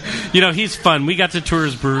ridiculous. He's fun. We got to tour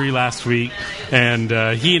his brewery last week, and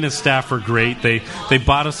he and his staff were great. They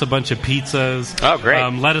bought us a bunch of pizzas. Oh, great.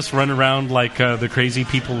 Let us run around like the crazy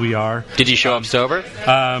people we are. Did you show up sober?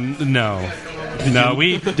 No. No,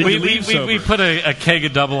 we put a keg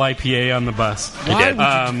of double IPA on the bus. You did.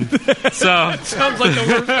 So sounds like the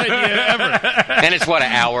worst idea ever. And it's an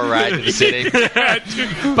hour ride to the city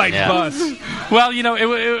by bus. Well,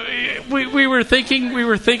 we were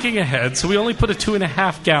thinking ahead, so we only put a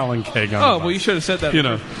 2.5 gallon keg on. Oh, well, you should have said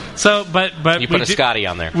that. So but you put a Scotty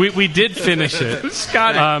on there. We did finish it,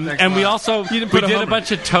 Scotty, and we also did a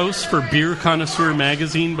bunch of toasts for Beer Connoisseur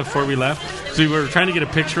magazine before we left. So we were trying to get a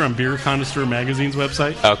picture on Beer Connoisseur magazine's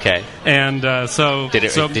website. Okay. And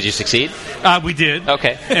did you succeed? We did.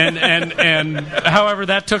 Okay. And however,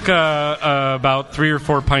 that took about 3 or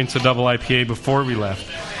 4 pints of double IPA before we left.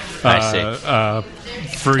 I see.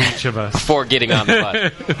 For each of us before getting on the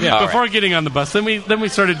bus. Getting on the bus, then we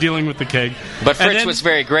started dealing with the keg. But Fritz was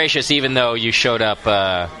very gracious, even though you showed up.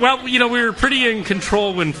 Well, we were pretty in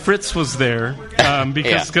control when Fritz was there,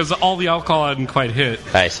 because all the alcohol hadn't quite hit.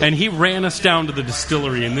 I see. And he ran us down to the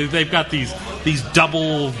distillery, and they've got these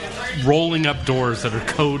double rolling up doors that are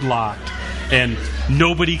code locked. And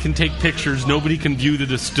nobody can take pictures. Nobody can view the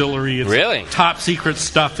distillery. It's really top secret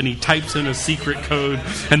stuff. And he types in a secret code,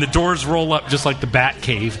 and the doors roll up just like the Bat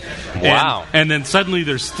Cave. Wow! And then suddenly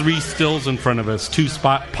there's 3 stills in front of us, 2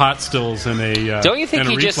 pot stills and a. Don't you think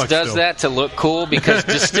he just does still. That to look cool? Because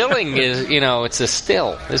distilling is, it's a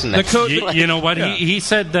still, isn't it? You know what? Yeah. He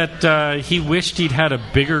said that he wished he'd had a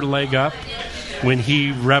bigger leg up when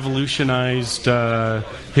he revolutionized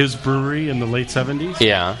his brewery in the late 70s.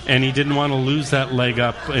 Yeah. And he didn't want to lose that leg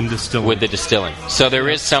up in distilling. With the distilling. So there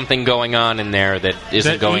is something going on in there that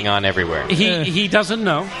isn't going on everywhere. He doesn't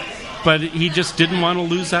know, but he just didn't want to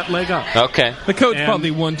lose that leg up. Okay. The code's probably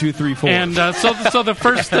 1, 2, 3, 4. And so the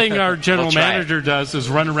first thing our general manager does is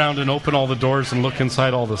run around and open all the doors and look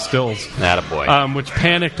inside all the stills. Attaboy. Which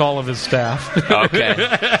panicked all of his staff. Okay.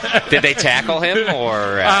 Did they tackle him,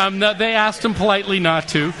 or...? No, they asked him politely not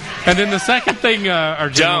to. And then the second thing our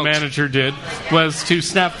general manager did was to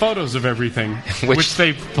snap photos of everything, which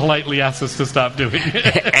they politely asked us to stop doing.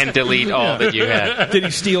 And delete all that you had. Did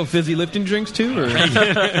he steal fizzy lifting drinks, too? Or?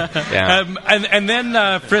 Yeah. And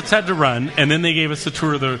then Fritz had to run, and then they gave us a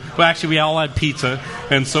tour of the... Well, actually, we all had pizza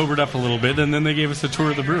and sobered up a little bit, and then they gave us a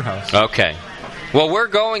tour of the brew house. Okay. Well, we're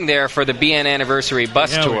going there for the BN Anniversary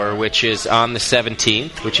Bus Tour, which is on the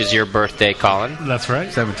 17th, which is your birthday, Colin. That's right.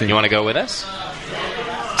 17th. You want to go with us?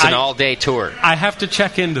 It's an all-day tour. I have to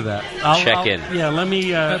check into that. Check in. Yeah, let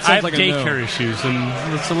me... I have daycare issues,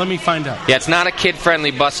 and so let me find out. Yeah, it's not a kid-friendly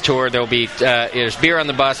bus tour. There'll be there's beer on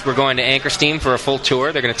the bus. We're going to Anchorsteam for a full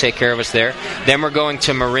tour. They're going to take care of us there. Then we're going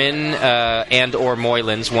to Marin and or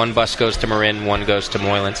Moylan's. One bus goes to Marin, one goes to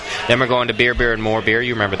Moylan's. Then we're going to Beer, and More Beer.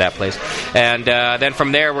 You remember that place. And then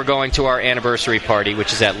from there, we're going to our anniversary party,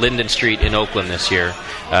 which is at Linden Street in Oakland this year,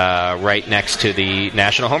 right next to the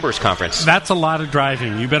National Homebrewers Conference. That's a lot of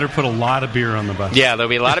driving. You better put a lot of beer on the bus. Yeah, there'll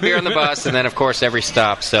be a lot of beer on the bus, and then, of course, every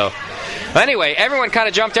stop. So, anyway, everyone kind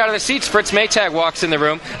of jumped out of the seats. Fritz Maytag walks in the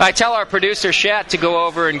room. I tell our producer, Shat, to go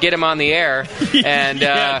over and get him on the air. And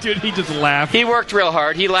dude, he just laughed. He worked real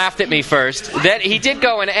hard. He laughed at me first. Then he did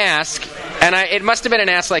go and ask, and it must have been an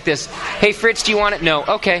ask like this. Hey, Fritz, do you want it? No.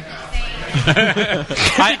 Okay.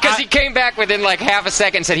 Because he came back within like half a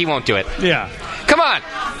second and said he won't do it. Yeah. Come on.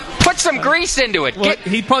 Put some grease into it. Well,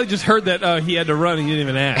 he probably just heard that he had to run and he didn't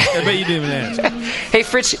even ask. I bet you didn't even ask. Hey,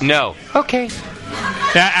 Fritz. No. Okay.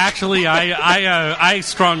 Yeah, actually, I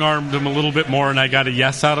strong-armed him a little bit more, and I got a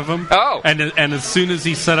yes out of him. Oh. And as soon as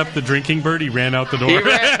he set up the drinking bird, he ran out the door.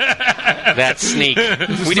 That sneak.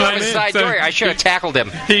 We do have a side door. I should have tackled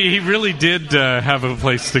him. He really did have a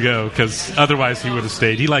place to go, because otherwise he would have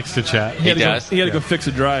stayed. He likes to chat. He does? He had to go fix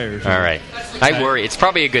a dryer. All right. I worry. It's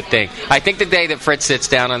probably a good thing. I think the day that Fritz sits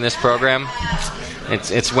down on this program,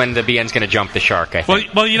 It's when the BN's going to jump the shark, I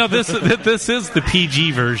think. Well, this is the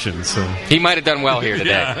PG version, so he might have done well here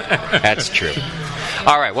today. Yeah. That's true.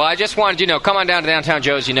 All right. Well, I just wanted come on down to Downtown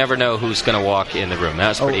Joe's. You never know who's going to walk in the room. That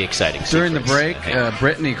was pretty exciting. During the break,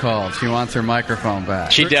 Brittany called. She wants her microphone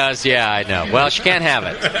back. She does. Yeah, I know. Well, she can't have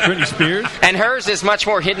it. Britney Spears. And hers is much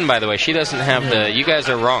more hidden, by the way. She doesn't have the. You guys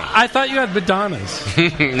are wrong. I thought you had Madonna's.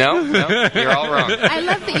 No, you're all wrong. I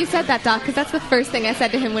love that you said that, Doc, because that's the first thing I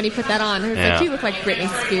said to him when he put that on. I was like, you look like Britney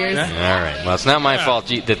Spears. All right. Well, it's not my fault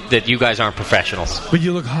that you guys aren't professionals. But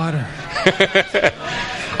you look hotter.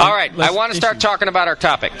 All right. I want to start talking about our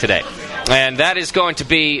topic today. And that is going to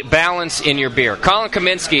be balance in your beer. Colin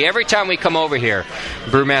Kaminsky, every time we come over here,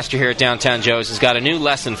 brewmaster here at Downtown Joe's, has got a new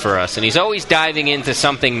lesson for us. And he's always diving into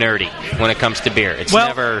something nerdy when it comes to beer. It's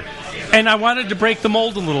never... And I wanted to break the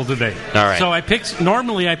mold a little today. All right. So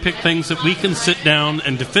normally I pick things that we can sit down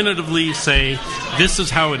and definitively say, this is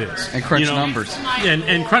how it is. And crunch numbers.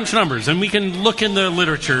 And crunch numbers. And we can look in the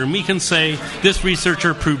literature and we can say, this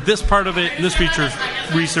researcher proved this part of it, and this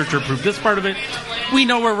researcher proved this part of it. We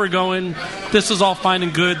know where we're going. This is all fine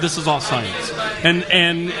and good. This is all science. And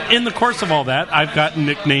in the course of all that, I've gotten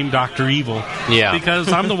nicknamed Dr. Evil. Yeah.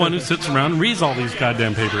 Because I'm the one who sits around and reads all these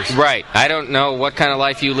goddamn papers. Right. I don't know what kind of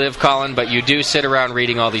life you live, Colin, but you do sit around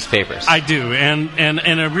reading all these papers. I do, and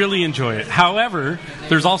I really enjoy it. However,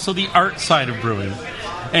 there's also the art side of brewing.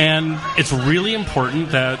 And it's really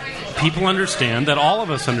important that people understand, that all of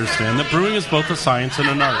us understand, that brewing is both a science and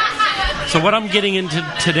an art. So what I'm getting into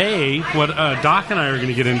today, what Doc and I are going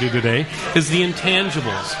to get into today, is the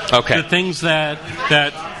intangibles. Okay. The things that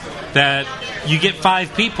you get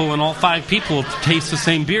 5 people, and all 5 people taste the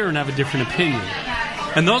same beer and have a different opinion.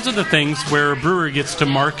 And those are the things where a brewer gets to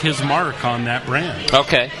mark his mark on that brand.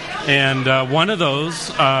 Okay. And one of those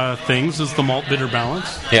things is the malt bitter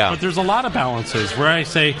balance. Yeah. But there's a lot of balances where I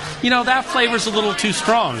say, that flavor's a little too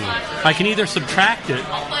strong. I can either subtract it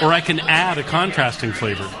or I can add a contrasting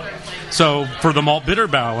flavor. So for the malt bitter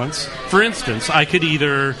balance, for instance, I could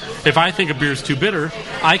either, if I think a beer's too bitter,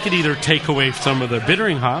 I could either take away some of the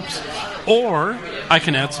bittering hops or I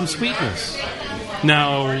can add some sweetness.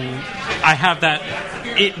 Now, I have that.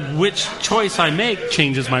 Which choice I make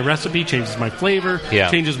changes my recipe, changes my flavor,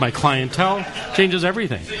 changes my clientele, changes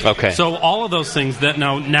everything. Okay. So all of those things that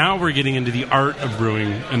now we're getting into the art of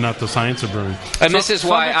brewing and not the science of brewing. And this is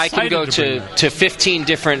why I can go to 15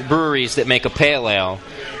 different breweries that make a pale ale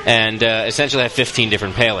and essentially have 15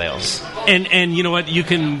 different pale ales. And you know what? You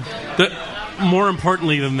can... more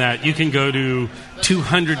importantly than that, you can go to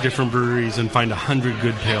 200 different breweries and find 100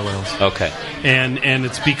 good pale ales. Okay. And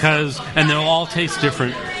it's because... And they'll all taste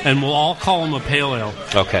different, and we'll all call them a pale ale.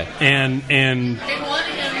 Okay. And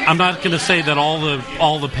I'm not going to say that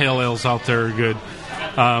all the pale ales out there are good.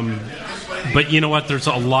 But you know what? There's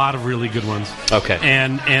a lot of really good ones. Okay.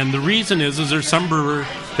 And the reason is there's some brewer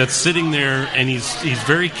that's sitting there and he's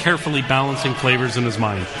very carefully balancing flavors in his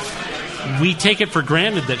mind. We take it for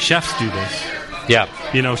granted that chefs do this.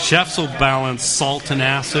 Yeah. Chefs will balance salt and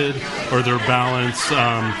acid, or they'll balance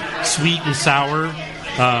sweet and sour,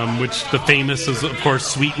 which the famous is, of course,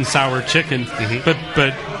 sweet and sour chicken,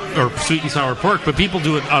 or sweet and sour pork. But people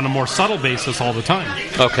do it on a more subtle basis all the time.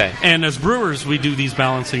 Okay. And as brewers, we do these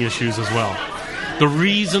balancing issues as well.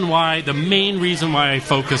 The main reason why I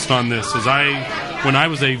focused on this is when I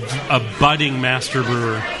was a budding master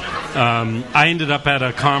brewer, I ended up at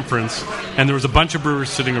a conference, and there was a bunch of brewers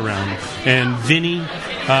sitting around. And Vinny,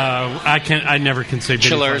 I never can say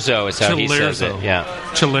Vinny. Cilerzo is how he says it. Yeah.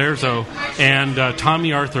 Cilerzo and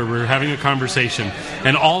Tommy Arthur were having a conversation,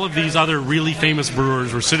 and all of these other really famous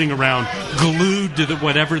brewers were sitting around, glued to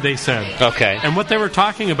whatever they said. Okay. And what they were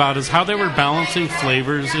talking about is how they were balancing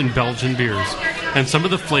flavors in Belgian beers, and some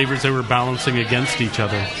of the flavors they were balancing against each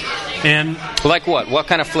other. And like what? What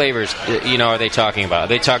kind of flavors, are they talking about? Are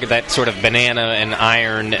they talking that sort of banana and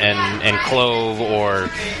iron and clove, or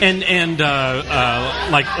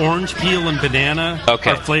like orange peel and banana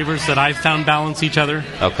are flavors that I've found balance each other.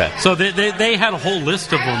 Okay. So they had a whole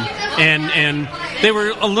list of them, and they were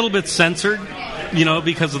a little bit censored.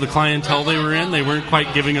 Because of the clientele they were in. They weren't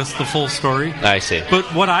quite giving us the full story. I see. But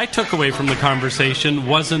what I took away from the conversation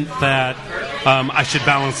wasn't that I should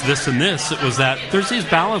balance this and this. It was that there's these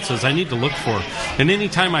balances I need to look for. And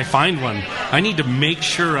anytime I find one, I need to make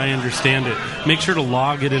sure I understand it. Make sure to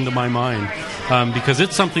log it into my mind. Because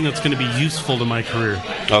it's something that's going to be useful to my career.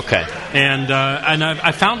 Okay. And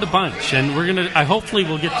I found a bunch, and I hopefully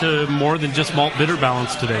we'll get to more than just malt bitter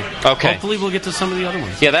balance today. Okay. Hopefully we'll get to some of the other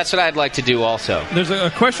ones. Yeah, that's what I'd like to do also. There's a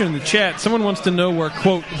question in the chat. Someone wants to know where,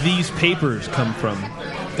 quote, these papers come from.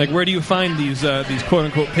 Like, where do you find these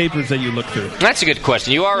quote-unquote papers that you look through? That's a good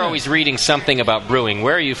question. You are always reading something about brewing.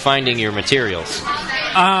 Where are you finding your materials?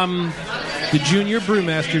 The Junior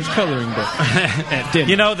Brewmaster's coloring book at dinner.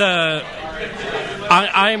 You know,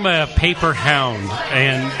 I'm a paper hound,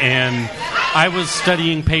 and I was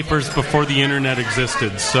studying papers before the internet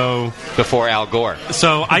existed. So before Al Gore.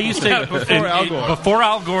 So I used to before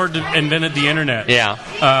Al Gore invented the internet. Yeah.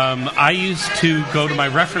 I used to go to my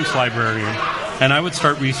reference librarian, and I would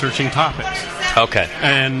start researching topics. Okay.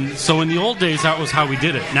 And so in the old days, that was how we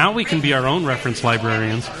did it. Now we can be our own reference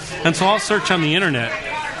librarians, and so I'll search on the internet.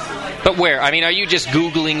 But where? I mean, are you just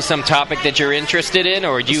Googling some topic that you're interested in,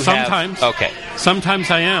 or do you Sometimes. Okay. Sometimes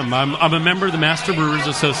I am. I'm a member of the Master Brewers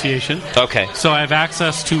Association. Okay. So I have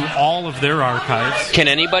access to all of their archives. Can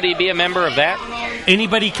anybody be a member of that?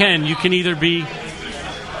 Anybody can. You can either be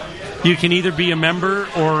a member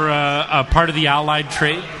or a part of the allied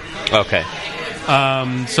trade. Okay.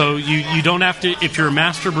 So you don't have to. If you're a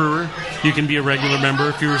master brewer, you can be a regular member.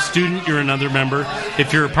 If you're a student, you're another member.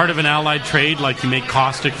 If you're a part of an allied trade, like you make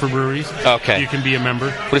caustic for breweries, you can be a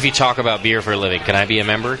member. What if you talk about beer for a living? Can I be a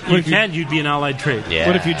member? You can. You'd be an allied trade. Yeah.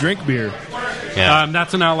 What if you drink beer? Yeah.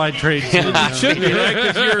 That's an allied trade. It should be, right?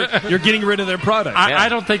 Because you're getting rid of their product. I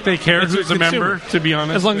don't think they care who's a member, to be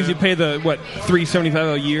honest. As long as you pay the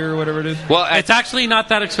 $3.75 a year or whatever it is. Well, it's actually not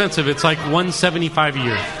that expensive. It's like $175 a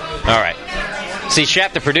year. All right. See,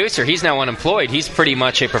 Shep, the producer, he's now unemployed. He's pretty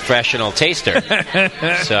much a professional taster.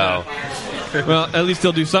 So, well, at least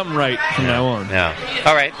he'll do something right from now on. Yeah.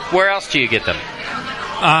 All right. Where else do you get them?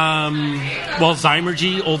 Well,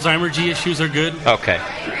 Zymergy, old Zymergy issues are good. Okay.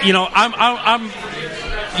 You know, I'm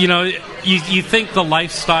you know, you think the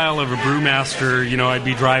lifestyle of a brewmaster, you know, I'd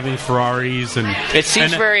be driving Ferraris and it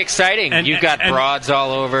seems very exciting. You've got broads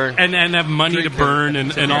all over and have money to burn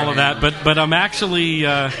and all of that. But I'm actually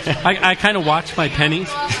I kind of watch my pennies.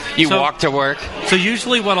 You walk to work. So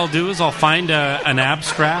usually what I'll do is I'll find an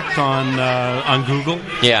abstract on Google.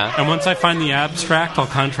 Yeah. And once I find the abstract, I'll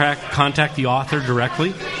contact the author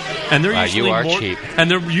directly. And they're usually cheap. And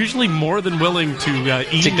they're usually more than willing to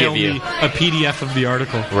email me a PDF of the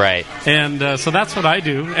article. Right. And so that's what I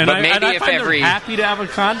do. And but maybe I if find every they're happy to have a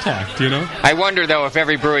contact, you know. I wonder though if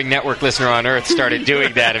every Brewing Network listener on Earth started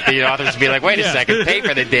doing that, if the authors would be like, "Wait a second, pay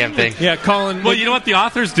for the damn thing." Yeah, Colin. Well, you know what? The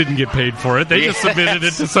authors didn't get paid for it. They just submitted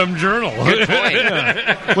it to some journal. Good point.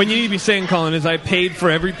 Yeah. What you need to be saying, Colin, is I paid for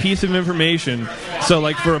every piece of information. So,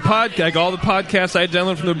 like for a podcast, like all the podcasts I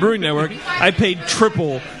download from the Brewing Network, I paid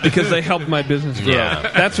triple because they helped my business grow.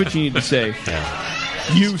 Yeah. That's what you need to say. Yeah.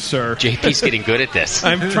 You, sir. JP's getting good at this.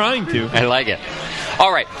 I'm trying to. I like it.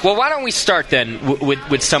 All right. Well, why don't we start then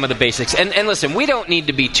with some of the basics? And listen, we don't need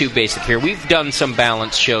to be too basic here. We've done some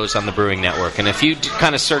balanced shows on the Brewing Network, and if you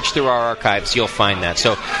kind of search through our archives, you'll find that.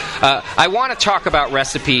 So I want to talk about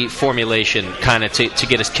recipe formulation kind of to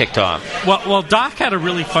get us kicked off. Well, Doc had a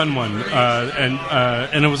really fun one,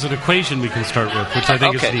 and it was an equation we can start with, which I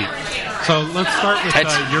think is neat. So let's start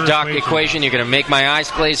with your Doc equation. You're going to make my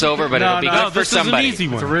eyes glaze over, but it'll be good for somebody. Is an easy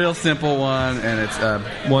one. It's a real simple one, and it's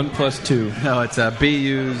 1 + 2. No, it's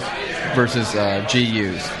BUs versus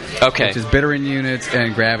GUs. Okay. Which is bittering units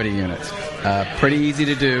and gravity units. Pretty easy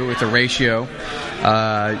to do. It's a ratio.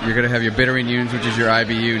 You're going to have your bittering units, which is your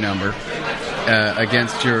IBU number,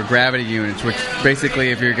 against your gravity units, which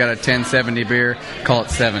basically, if you've got a 1070 beer, call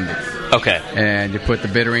it 70. Okay. And you put the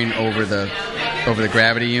bittering over the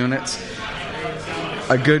gravity units.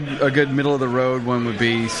 A good middle of the road one would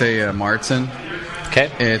be, say, a Martzen.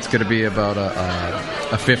 Okay. It's going to be about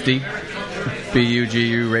a 50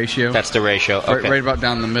 BU-GU ratio. That's the ratio. Okay. Right about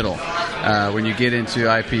down the middle. When you get into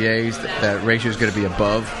IPAs, that ratio is going to be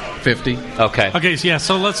above 50. Okay. Okay,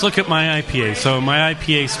 so let's look at my IPA. So my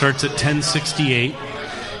IPA starts at 1068,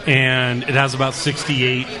 and it has about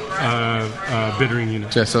 68 bittering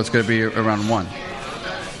units. Yeah, so it's going to be around 1.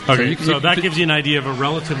 Okay, so that gives you an idea of a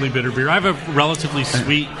relatively bitter beer. I have a relatively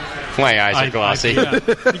sweet... My eyes are glossy.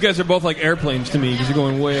 You guys are both like airplanes to me because you're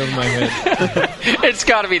going way over my head. It's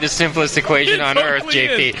got to be the simplest equation on Earth,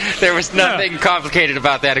 JP. There was nothing complicated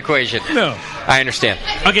about that equation. No. I understand.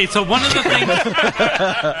 Okay, so one of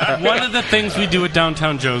the things we do at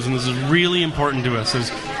Downtown Joe's, and this is really important to us, is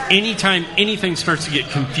anytime anything starts to get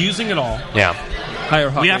confusing at all, we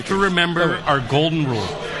have to remember our golden rule.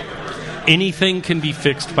 Anything can be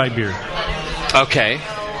fixed by beer. Okay.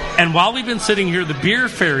 And while we've been sitting here, the beer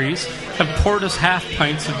fairies have poured us half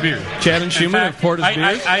pints of beer. Chad and Schumann have poured us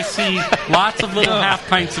beers? I see lots of little half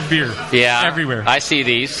pints of beer everywhere. I see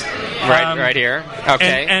these right here.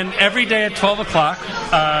 Okay. And every day at 12 o'clock,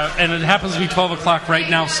 and it happens to be 12 o'clock right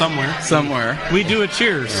now somewhere, we do a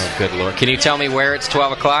cheers. Oh, good Lord. Can you tell me where it's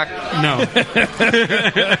 12 o'clock? No.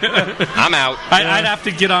 I'm out. I'd have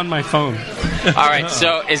to get on my phone. All right,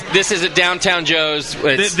 so this is at Downtown Joe's.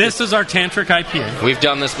 This is our Tantric IPA. We've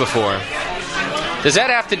done this before. Does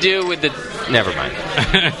that have to do with the... Never mind.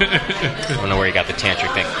 I don't know where you got the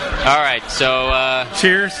tantric thing. All right, so...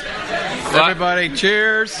 cheers. Everybody,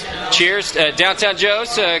 cheers. Cheers. Downtown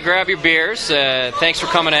Joe's, grab your beers. Thanks for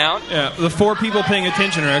coming out. Yeah, the 4 people paying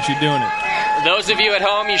attention are actually doing it. Those of you at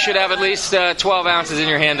home, you should have at least 12 ounces in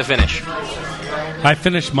your hand to finish. I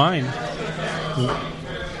finished mine.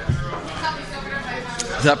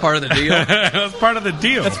 Is that part of the deal? That's part of the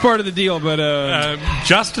deal. That's part of the deal, but...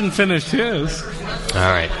 Justin finished his. All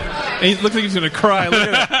right. He looks like he's going to cry. Look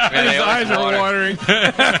at that. His eyes are watering.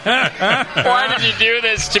 Why did you do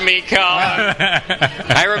this to me, Colin?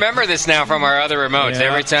 I remember this now from our other remotes. Yeah.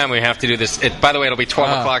 Every time we have to do this. By the way, it'll be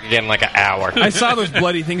 12 o'clock again in like an hour. I saw those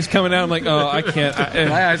bloody things coming out. I'm like, oh, I can't.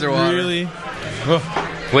 My eyes are watering. Really?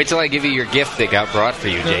 Wait till I give you your gift that got brought for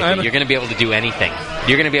you, JP. You're going to be able to do anything.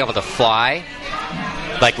 You're going to be able to fly.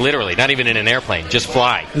 Like literally, not even in an airplane, just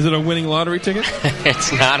fly. Is it a winning lottery ticket?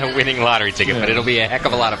 It's not a winning lottery ticket, but it'll be a heck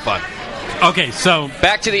of a lot of fun. Okay, so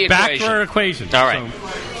back to the equation. Back to our equation. All right.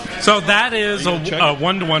 So that is a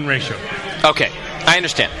 1-to-1 ratio. Okay, I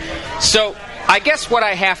understand. So I guess what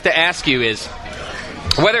I have to ask you is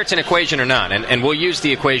whether it's an equation or not, and we'll use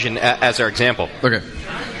the equation as our example. Okay.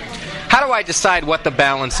 How do I decide what the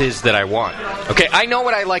balance is that I want? Okay, I know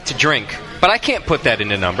what I like to drink. But I can't put that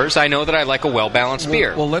into numbers. I know that I like a well-balanced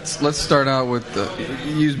beer. Well, let's start out with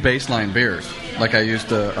use baseline beers. Like I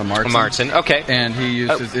used a Martzen. A Martzen, okay. And he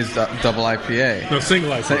used his double IPA. No, single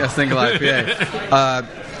IPA. A single IPA.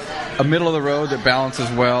 A middle of the road that balances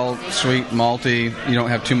well, sweet, malty. You don't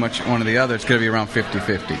have too much one or the other. It's going to be around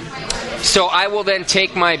 50-50. So I will then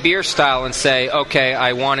take my beer style and say, okay,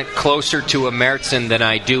 I want it closer to a Märzen than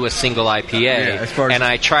I do a single IPA, and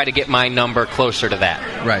I try to get my number closer to that.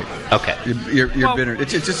 Right. Okay. Your bitter.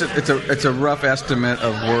 It's just it's a rough estimate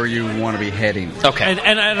of where you want to be heading. Okay.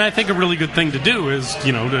 And I think a really good thing to do is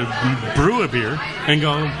to brew a beer and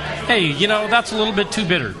go, hey, that's a little bit too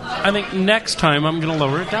bitter. I think next time I'm going to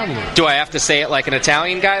lower it down a little. Do I have to say it like an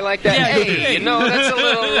Italian guy like that? Yeah, hey, that's a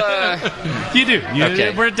little. You do.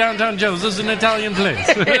 Okay. We're at Downtown Joe's. This is an Italian place.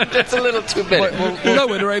 That's a little too bitter.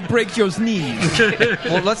 Lower it or I break your knees.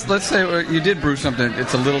 Well, let's say you did brew something.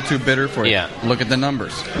 It's a little too bitter for you. Yeah. Look at the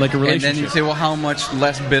numbers. Like a relationship. And then you say, well, how much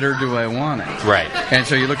less bitter do I want it? Right. And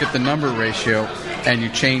so you look at the number ratio, and you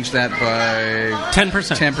change that by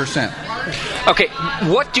 10%. Okay,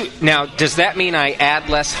 now? Does that mean I add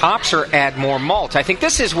less hops or add more malt? I think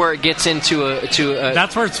this is where it gets into a.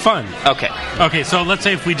 That's where it's fun. Okay. Okay, so let's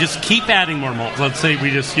say if we just keep adding more malt. Let's say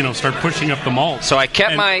we just start pushing up the malt. So I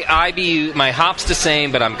kept my IBU, my hops the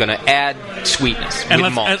same, but I'm going to add sweetness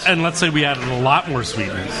with malt. And let's say we added a lot more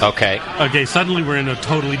sweetness. Okay. Okay, suddenly we're in a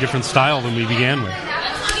totally different style than we began with.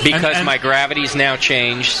 Because my gravity's now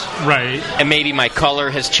changed. Right. And maybe my color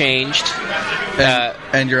has changed.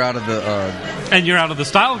 And you're out of the... and you're out of the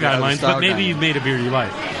style guidelines, but maybe you've made a beer you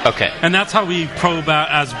like. Okay. And that's how we probe out,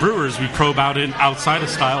 as brewers, we probe out outside of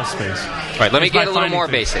style space. All right, let me get a little more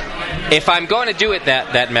basic. If I'm going to do it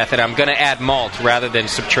that method, I'm going to add malt rather than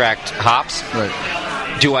subtract hops. Right.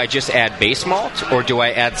 Do I just add base malt, or do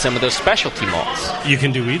I add some of those specialty malts? You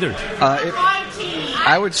can do either.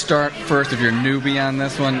 I would start first, if you're a newbie on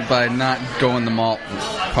this one, by not going the malt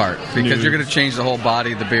part, because you're going to change the whole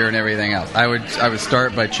body of the beer and everything else. I would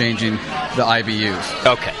start by changing the IBUs.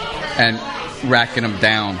 Okay. And racking them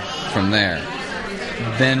down from there.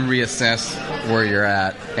 Then reassess where you're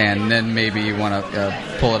at, and then maybe you want to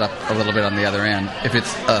pull it up a little bit on the other end. If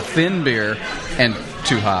it's a thin beer and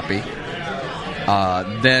too hoppy,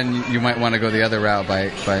 then you might want to go the other route by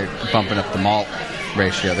bumping up the malt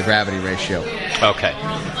ratio, the gravity ratio. Okay.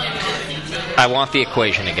 I want the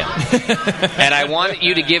equation again. And I want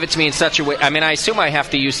you to give it to me in such a way. I mean, I assume I have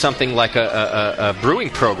to use something like a brewing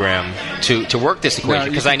program to work this equation,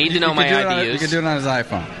 because I need to know my IBUs. You can do it on his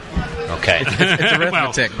iPhone. Okay. It's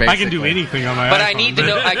arithmetic, basically. I can do anything on my But iPhone. I need to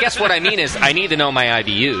know, I guess what I mean is I need to know my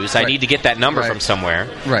IBUs. I need to get that number from somewhere.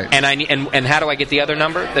 Right. And and how do I get the other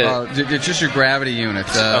number? It's just your gravity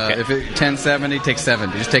units. Okay. If it's 1070, take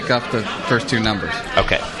 70. Just take off the first two numbers.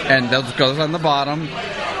 Okay. And that goes on the bottom.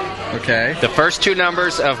 Okay. The first two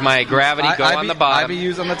numbers of my gravity go on the bottom.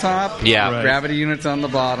 IBUs on the top. Yeah. Right. Gravity units on the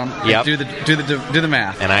bottom. Yep. Do the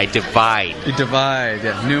math. And I divide. You divide.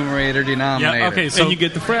 Yeah. Numerator, denominator. Yeah. Okay. So you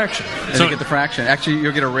get the fraction. You get the fraction. Actually,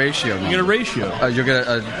 you'll get a ratio number. You get a ratio.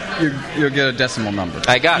 You'll get a decimal number.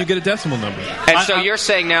 I got it. You get a decimal number. And so you're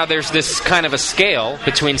saying now there's this kind of a scale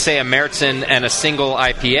between, say, a Märzen and a single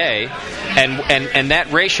IPA, and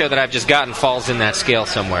that ratio that I've just gotten falls in that scale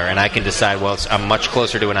somewhere, and I can decide, well, I'm much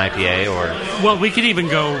closer to an IPA, or... Well, we could even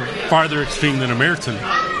go farther extreme than a Märzen.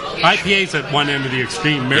 IPA's at one end of the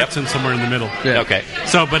extreme, Märzen somewhere in the middle. Yeah. Okay.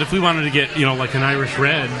 So, but if we wanted to get, like an Irish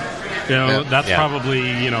red... that's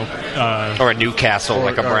probably, or a Newcastle,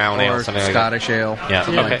 like a brown ale, or something like Scottish ale,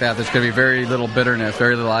 something like that. There's going to be very little bitterness,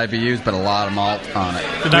 very little IBUs, but a lot of malt on it.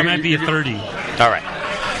 So that might be a 30. All right.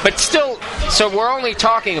 But still, so we're only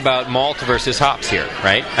talking about malt versus hops here,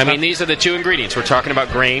 right? I mean, these are the two ingredients. We're talking about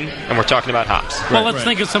grain, and we're talking about hops. Well, let's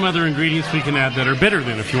think of some other ingredients we can add that are bitter,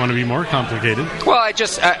 then, if you want to be more complicated. Well,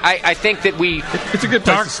 I think that we... It's a good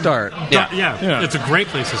place to start. Yeah, it's a great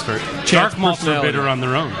place to start. Dark malts are bitter on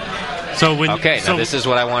their own. So now this is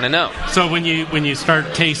what I want to know. So when you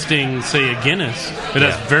start tasting, say, a Guinness, it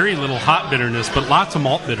has very little hop bitterness, but lots of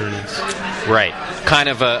malt bitterness. Right. Kind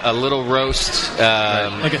of a little roast.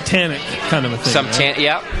 Like a tannic kind of a thing.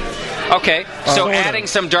 Yeah. Okay. So adding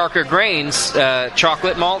some darker grains,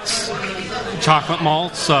 chocolate malts,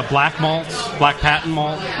 black patent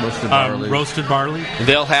malt, roasted barley.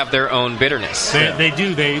 They'll have their own bitterness. They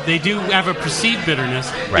do. They do have a perceived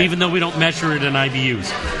bitterness, even though we don't measure it in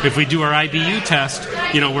IBUs. If we do our IBU test,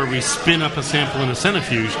 where we spin up a sample in a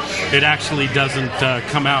centrifuge, it actually doesn't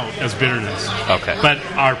come out as bitterness. Okay. But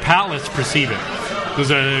our palates perceive it.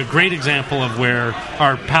 There's a great example of where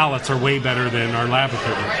our palates are way better than our lab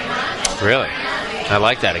equipment. Really? I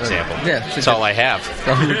like that example. That's all I have.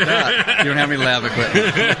 You don't have any lab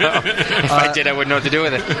equipment. If I did, I wouldn't know what to do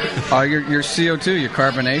with it. Your CO2, your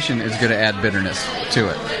carbonation, is going to add bitterness to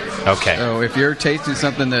it. Okay. So if you're tasting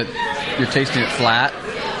something that you're tasting it flat,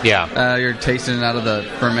 you're tasting it out of the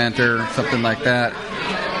fermenter, something like that,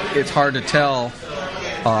 it's hard to tell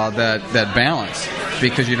that balance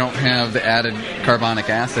because you don't have the added carbonic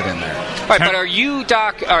acid in there. All right, but are you,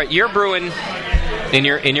 Doc? All right, you're brewing in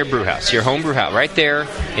your brew house, your home brew house, right there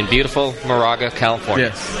in beautiful Moraga, California.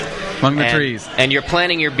 Yes, among the trees. And you're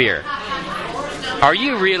planning your beer. Are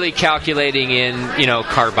you really calculating in,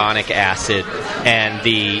 carbonic acid and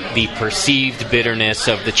the perceived bitterness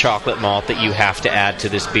of the chocolate malt that you have to add to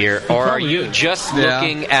this beer? Or are you just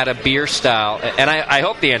looking at a beer style? And I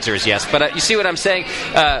hope the answer is yes, but you see what I'm saying?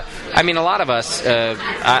 A lot of us,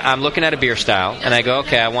 I'm looking at a beer style, and I go,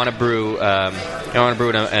 okay, I want to brew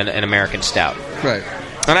an American stout. Right.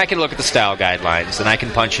 And I can look at the style guidelines, and I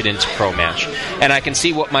can punch it into ProMatch, and I can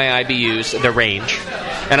see what my IBUs, the range,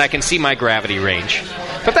 and I can see my gravity range.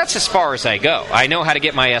 But that's as far as I go. I know how to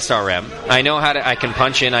get my SRM. I know I can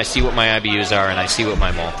punch in, I see what my IBUs are, and I see what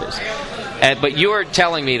my malt is. But you're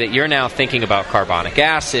telling me that you're now thinking about carbonic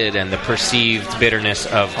acid and the perceived bitterness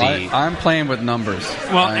of the... I'm playing with numbers.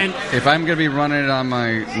 Well, if I'm going to be running it on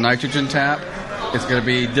my nitrogen tap, it's going to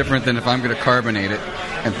be different than if I'm going to carbonate it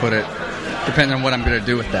and put it... depending on what I'm going to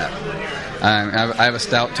do with that. I have a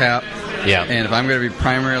stout tap, and if I'm going to be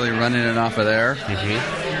primarily running it off of there,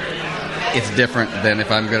 it's different than if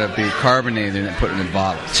I'm going to be carbonating and putting it in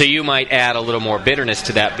bottles. So you might add a little more bitterness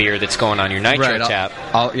to that beer that's going on your nitro tap.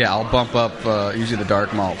 I'll bump up usually the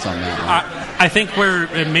dark malts on that one. I think where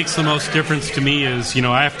it makes the most difference to me is,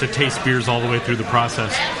 I have to taste beers all the way through the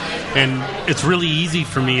process. And it's really easy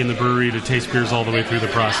for me in the brewery to taste beers all the way through the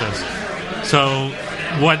process. So...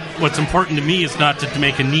 What's important to me is not to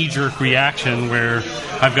make a knee-jerk reaction where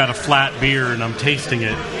I've got a flat beer and I'm tasting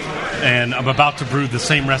it and I'm about to brew the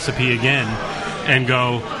same recipe again and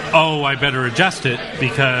go, oh, I better adjust it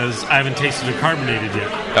because I haven't tasted it carbonated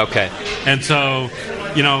yet. Okay. And so,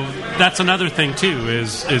 that's another thing too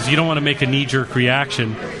is you don't want to make a knee-jerk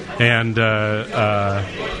reaction and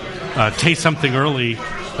taste something early,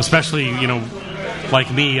 especially,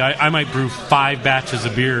 like me, I might brew 5 batches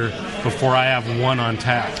of beer before I have one on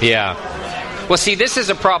tap. Yeah. Well, see, this is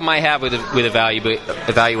a problem I have with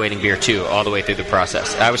evaluating beer, too, all the way through the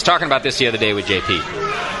process. I was talking about this the other day with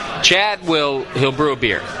JP. Chad he'll brew a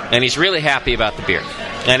beer, and he's really happy about the beer.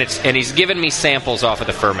 And he's given me samples off of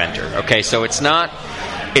the fermenter. Okay, so it's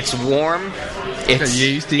warm,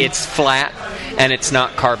 it's flat, and it's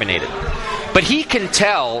not carbonated. But he can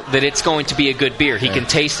tell that it's going to be a good beer. He can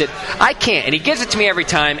taste it. I can't. And he gives it to me every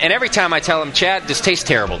time. And every time I tell him, Chad, this tastes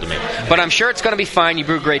terrible to me. But I'm sure it's going to be fine. You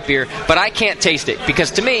brew great beer. But I can't taste it.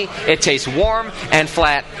 Because to me, it tastes warm and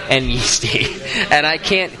flat and yeasty. And I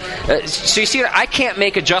can't... so you see, I can't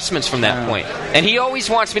make adjustments from that point. And he always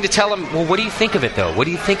wants me to tell him, well, what do you think of it, though? What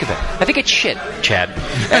do you think of it? I think it's shit, Chad.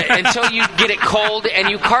 Until you get it cold and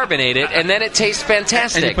you carbonate it, and then it tastes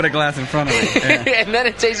fantastic. And you put a glass in front of it. Yeah. And then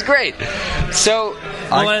it tastes great. So...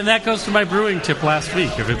 and that goes to my brewing tip last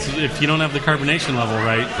week. If you don't have the carbonation level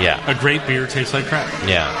right, a great beer tastes like crap.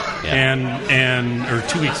 Or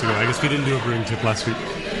 2 weeks ago. I guess we didn't do a brewing tip last week.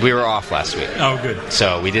 We were off last week. Oh, good.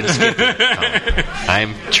 So we didn't skip it.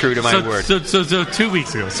 I'm true to my word. So 2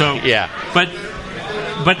 weeks ago. So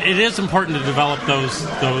But it is important to develop those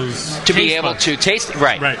to be able to taste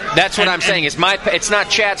right. That's what I'm saying. It's not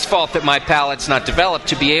Chad's fault that my palate's not developed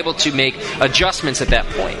to be able to make adjustments at that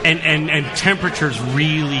point. And temperature's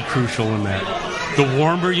really crucial in that. The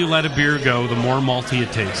warmer you let a beer go, the more malty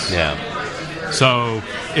it tastes. Yeah. So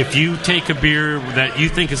if you take a beer that you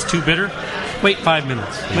think is too bitter, wait 5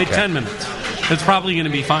 minutes. Wait 10 minutes. It's probably going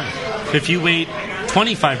to be fine. If you wait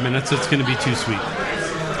 25 minutes, it's going to be too sweet.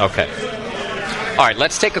 Okay. All right,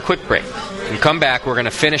 let's take a quick break. When we come back, we're going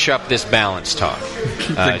to finish up this balance talk.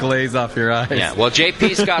 Keep the glaze off your eyes. Yeah, well,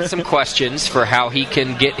 JP's got some questions for how he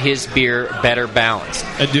can get his beer better balanced.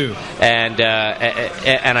 I do. And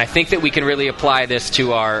I think that we can really apply this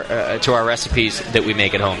to our recipes that we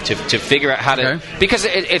make at home to figure out how to... Because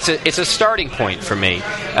it's a starting point for me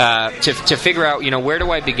to figure out, where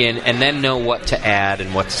do I begin and then know what to add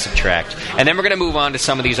and what to subtract. And then we're going to move on to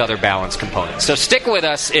some of these other balance components. So stick with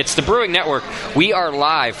us. It's the Brewing Network. We are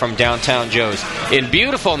live from downtown Joe's in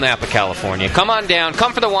beautiful Napa, California. Come on down.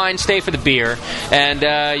 Come for the wine, stay for the beer. And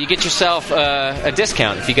you get yourself a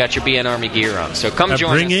discount if you got your BN Army gear on. So come join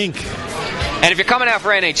us. Bring ink. And if you're coming out for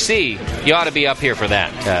NHC, you ought to be up here for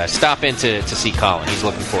that. Stop in to see Colin. He's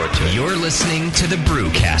looking forward to it. You're listening to the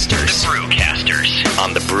Brewcasters. The Brewcasters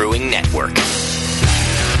on the Brewing Network.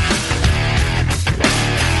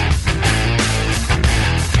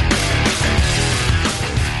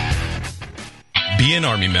 BN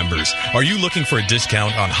Army members, are you looking for a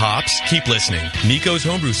discount on hops? Keep listening. Nico's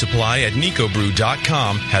Homebrew Supply at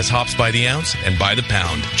nicobrew.com has hops by the ounce and by the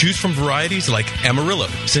pound. Choose from varieties like Amarillo,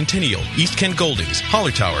 Centennial, East Kent Goldings,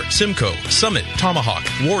 Hallertauer, Simcoe, Summit, Tomahawk,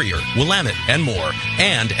 Warrior, Willamette, and more.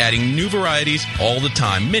 And adding new varieties all the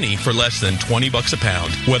time. Many for less than $20 a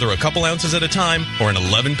pound. Whether a couple ounces at a time or an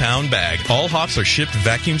 11-pound bag. All hops are shipped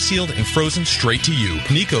vacuum sealed and frozen straight to you.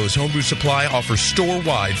 Nico's Homebrew Supply offers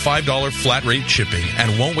store-wide $5 flat rate shipping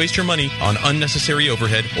and won't waste your money on unnecessary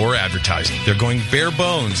overhead or advertising. They're going bare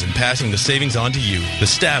bones and passing the savings on to you. The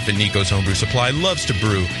staff at Nico's Homebrew Supply loves to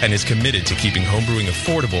brew and is committed to keeping homebrewing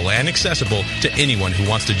affordable and accessible to anyone who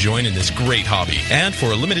wants to join in this great hobby. And for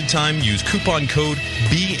a limited time, use coupon code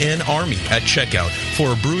BNARMY at checkout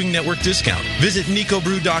for a Brewing Network discount. Visit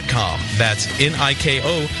nicobrew.com. That's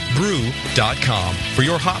N-I-K-O brew.com for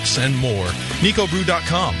your hops and more.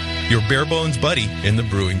 nicobrew.com, your bare bones buddy in the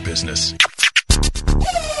brewing business.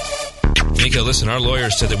 Nico, listen, our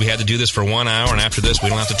lawyers said that we had to do this for 1 hour, and after this, we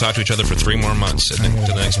don't have to talk to each other for 3 more months to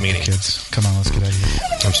the next meeting. Kids, come on, let's get out of here.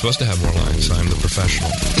 I'm supposed to have more lines. I'm the professional.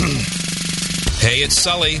 Hey, it's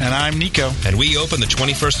Sully. And I'm Nico. And we opened the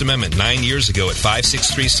 21st Amendment 9 years ago at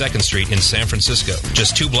 563 2nd Street in San Francisco,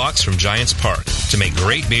 just 2 blocks from Giants Park, to make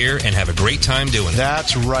great beer and have a great time doing it.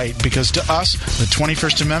 That's right, because to us, the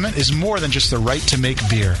 21st Amendment is more than just the right to make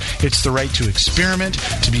beer. It's the right to experiment,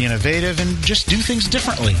 to be innovative, and just do things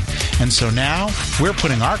differently. And so now, we're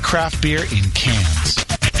putting our craft beer in cans.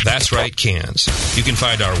 That's right, cans. You can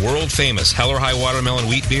find our world-famous Hell or High Watermelon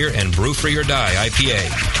Wheat Beer and Brew Free or Die IPA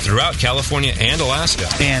throughout California and Alaska.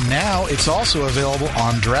 And now it's also available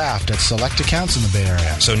on draft at select accounts in the Bay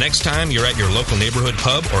Area. So next time you're at your local neighborhood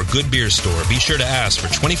pub or good beer store, be sure to ask for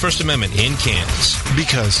 21st Amendment in cans.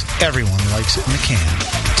 Because everyone likes it in a can.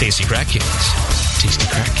 Tasty crack cans. Tasty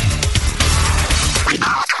crack cans.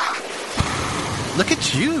 Look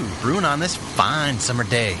at you, brewing on this fine summer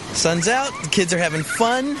day. Sun's out, the kids are having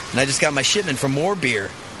fun, and I just got my shipment for more beer.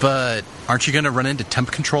 But aren't you going to run into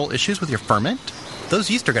temp control issues with your ferment? Those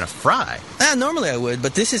yeast are going to fry. Normally I would,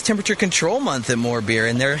 but this is temperature control month at More Beer,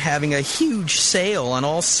 and they're having a huge sale on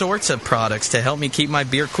all sorts of products to help me keep my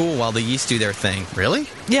beer cool while the yeast do their thing. Really?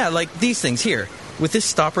 Yeah, like these things here. With this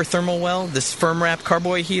stopper thermal well, this firm wrap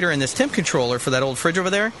carboy heater, and this temp controller for that old fridge over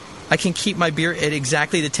there, I can keep my beer at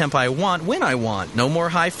exactly the temp I want when I want. No more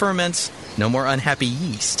high ferments, no more unhappy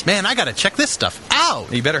yeast. Man, I gotta check this stuff out.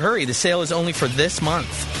 You better hurry. The sale is only for this month.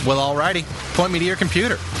 Well, alrighty. Point me to your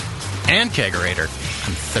computer. And kegerator.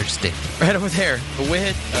 I'm thirsty. Right over there.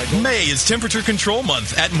 May is Temperature Control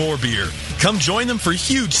Month at More Beer. Come join them for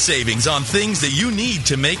huge savings on things that you need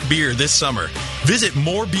to make beer this summer. Visit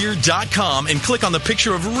morebeer.com and click on the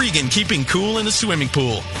picture of Regan keeping cool in a swimming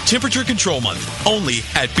pool. Temperature Control Month, only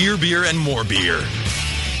at Beer Beer and More Beer.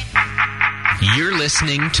 You're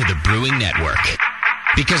listening to the Brewing Network.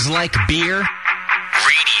 Because like beer,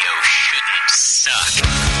 radio shouldn't suck.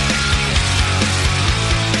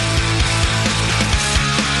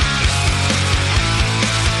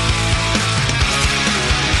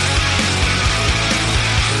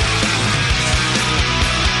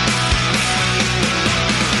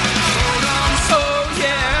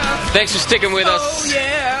 Thanks for sticking with us.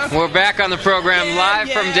 We're back on the program live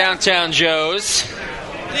from Downtown Joe's.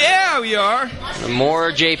 Yeah, we are. The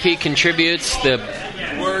more JP contributes, the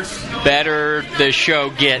better the show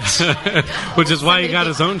gets. Which is why he got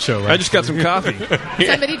his own show, right? I just got some coffee.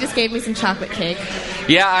 Somebody just gave me some chocolate cake.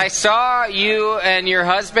 Yeah, I saw you and your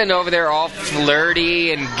husband over there all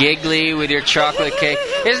flirty and giggly with your chocolate cake.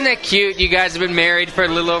 Isn't it cute? You guys have been married for a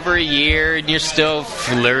little over a year, and you're still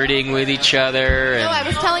flirting with each other. And... No, I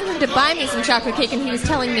was telling him to buy me some chocolate cake, and he was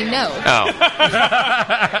telling me no. Oh.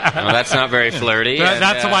 Well, that's not very flirty.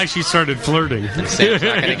 That's why she started flirting. Sam's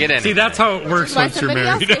not going to get any. See, that's how it works once you're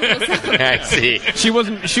married. I see. She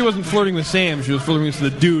wasn't flirting with Sam. She was flirting with the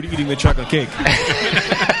dude eating the chocolate cake.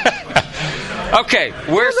 Okay,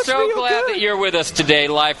 we're so glad that you're with us today,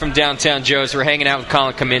 live from Downtown Joe's. We're hanging out with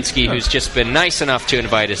Colin Kaminsky, who's just been nice enough to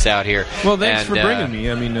invite us out here. Well, thanks for bringing me.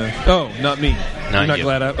 I mean, not me. Not You're not you.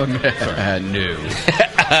 glad I... Okay, sorry. No.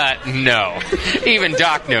 No. Even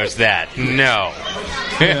Doc knows that. No.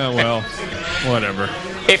 Yeah, well, whatever.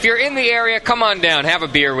 If you're in the area, come on down. Have a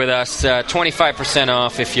beer with us. 25%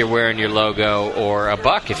 off if you're wearing your logo, or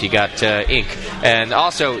 $1 if you got ink. And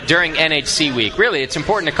also, during NHC week, really, it's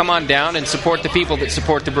important to come on down and support the people that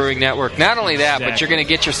support the Brewing Network. Not only that, but you're going to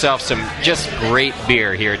get yourself some just great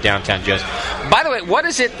beer here at Downtown Joe's. By the way, what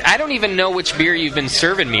is it? I don't even know which beer you've been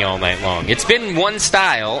serving me all night long. It's been one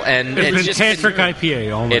style, and it's been just Tantric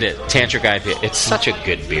IPA all night. It is. Tantric IPA. It's such a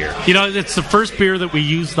good beer. You know, it's the first beer that we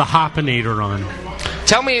use the Hopinator on.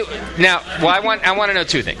 Tell me now. Well, I want to know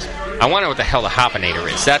two things. I want to know what the hell the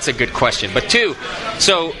Hopinator is. That's a good question. But two,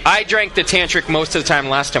 so I drank the Tantric most of the time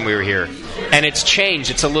last time we were here, and it's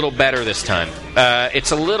changed. It's a little better this time.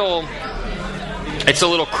 It's a little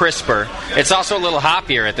crisper. It's also a little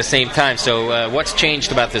hoppier at the same time. So what's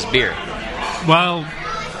changed about this beer? Well,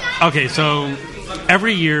 okay, so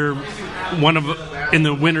every year, in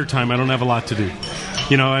the wintertime, I don't have a lot to do.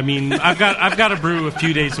 You know, I mean, I've got to brew a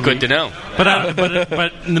few days a week. Good to know.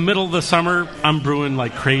 But in the middle of the summer, I'm brewing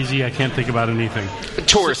like crazy. I can't think about anything.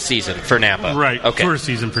 Tourist season for Napa. Right. Okay. Tourist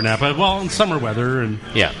season for Napa. Well, in summer weather and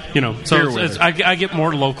so I get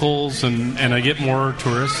more locals and I get more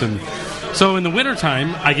tourists, and so in the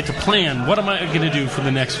wintertime I get to plan what am I going to do for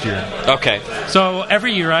the next year. Okay. So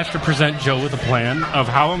every year I have to present Joe with a plan of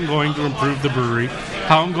how I'm going to improve the brewery,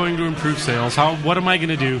 how I'm going to improve sales, what am I going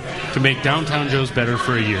to do to make Downtown Joe's better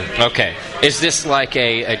for a year. Okay. Is this like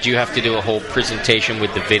do you have to do a whole presentation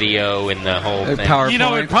with the video and the whole thing? You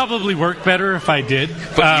know, it'd probably work better if I did.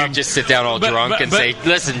 But you just sit down all drunk and say,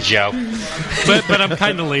 listen, Joe. But I'm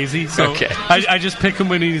kind of lazy, so okay. I just pick him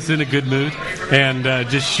when he's in a good mood and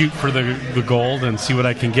just shoot for the gold and see what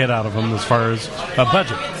I can get out of him as far as a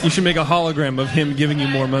budget. You should make a hologram of him giving you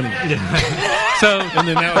more money. And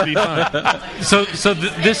then that would be fine. So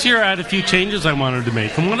this year I had a few changes I wanted to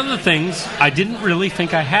make. And one of the things I didn't really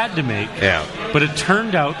think I had to make, but it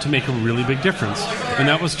turned out to make a really big difference. And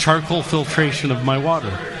that was charcoal filtration of my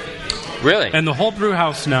water. Really? And the whole brew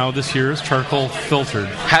house now this year is charcoal filtered.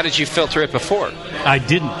 How did you filter it before? I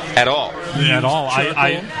didn't. At all? At all.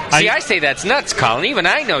 I say that's nuts, Colin. Even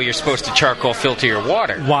I know you're supposed to charcoal filter your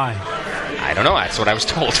water. Why? I don't know. That's what I was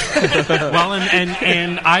told. Well,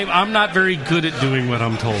 and I'm not very good at doing what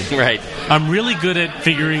I'm told. Right. I'm really good at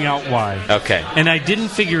figuring out why. Okay. And I didn't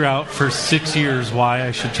figure out for 6 years why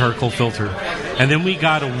I should charcoal filter. And then we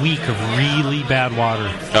got a week of really bad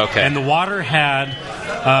water. Okay. And the water had...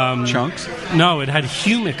 chunks? No, it had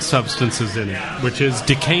humic substances in it, which is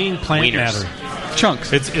decaying plant matter.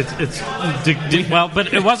 Chunks. But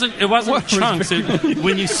it wasn't chunks.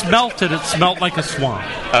 When you smelt it, it smelt like a swamp.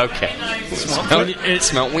 Okay. It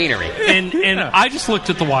smelled wienery. And I just looked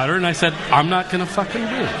at the water and I said, I'm not going to fucking do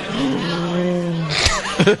it.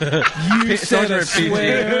 You said I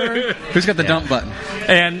swear. Who's got the dump button?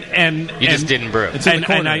 And you just didn't brew.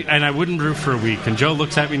 And I wouldn't brew for a week. And Joe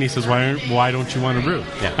looks at me and he says, "Why don't you want to brew?"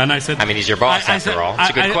 Yeah. And I said, I mean, he's your boss after all. It's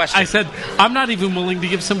a good question. I said, I'm not even willing to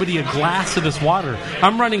give somebody a glass of this water.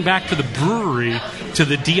 I'm running back to the brewery to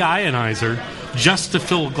the deionizer just to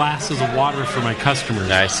fill glasses of water for my customers.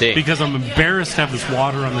 I see. Because I'm embarrassed to have this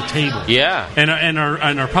water on the table. Yeah. And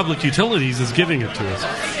our public utilities is giving it to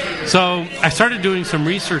us. So I started doing some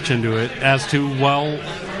research into it as to, well,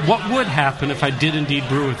 what would happen if I did indeed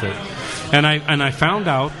brew with it? And I found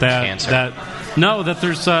out that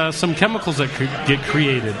there's some chemicals that could get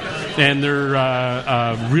created, and they're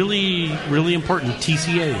really, really important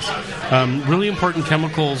TCAs, really important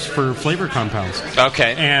chemicals for flavor compounds.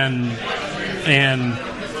 Okay. And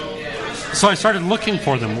so I started looking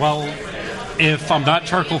for them. Well, if I'm not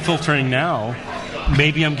charcoal filtering now,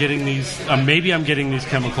 maybe I'm getting these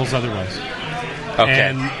chemicals otherwise.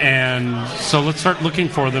 Okay. And so let's start looking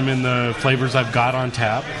for them in the flavors I've got on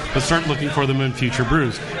tap. Let's start looking for them in future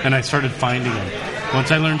brews. And I started finding them.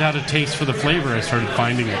 Once I learned how to taste for the flavor, I started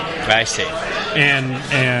finding it. I see.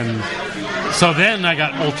 And so then I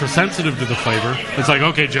got ultra sensitive to the flavor. It's like,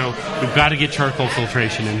 okay, Joe, we've got to get charcoal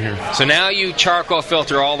filtration in here. So now you charcoal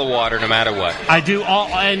filter all the water no matter what. I do all,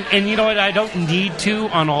 and you know what? I don't need to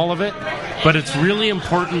on all of it, but it's really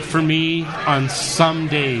important for me on some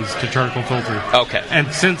days to charcoal filter. Okay.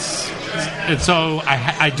 And so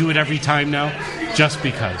I do it every time now, just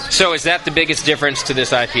because. So is that the biggest difference to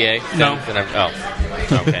this IPA? No.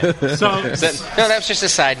 Okay. So that's just a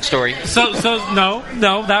side story. So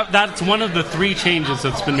that's one of the 3 changes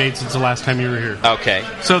that's been made since the last time you were here. Okay.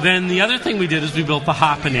 So then the other thing we did is we built the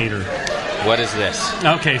Hopinator. What is this?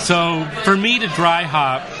 Okay, so for me to dry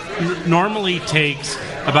hop normally takes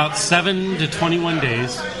about 7 to 21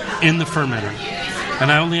 days in the fermenter.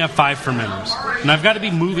 And I only have 5 fermenters. And I've got to be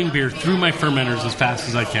moving beer through my fermenters as fast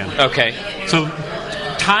as I can. Okay. So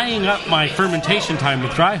tying up my fermentation time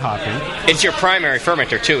with dry hopping. It's your primary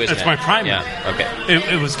fermenter too, isn't it? It's my primary. Yeah.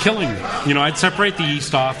 Okay. It was killing me. You know, I'd separate the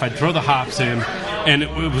yeast off, I'd throw the hops in, and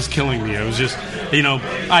it was killing me. It was just, you know,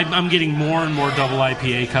 I'm getting more and more double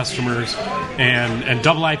IPA customers, and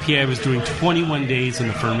double IPA I was doing 21 days in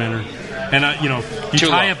the fermenter. And, you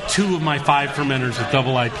tie up 2 of my 5 fermenters with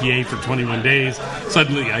double IPA for 21 days,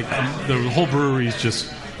 suddenly the whole brewery is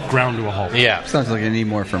just ground to a halt. Yeah. Sounds like I need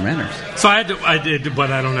more fermenters. So I did,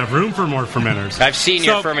 but I don't have room for more fermenters. I've seen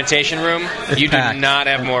your fermentation room. You do not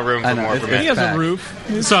have more room for more fermenters. He has a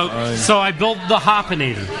roof. So I built the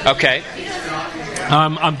Hopinator. Okay.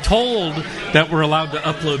 I'm told that we're allowed to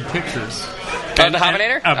upload pictures. Of the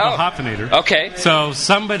Hopinator? Of the Hopinator. Okay. So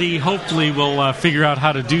somebody hopefully will figure out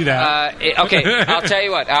how to do that. Okay, I'll tell you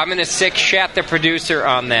what. I'm going to shat the producer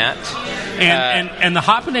on that. And the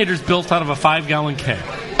Hopinator's built out of a 5-gallon keg.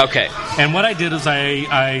 Okay. And what I did is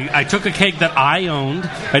I took a keg that I owned.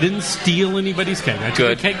 I didn't steal anybody's keg. I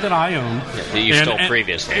took a keg that I owned. That you stole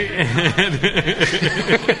previously.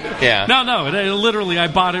 Yeah. No. Literally, I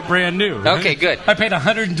bought it brand new. Right? Okay, good. I paid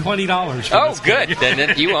 $120 for this good. keg.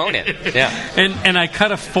 Then you own it. Yeah. And I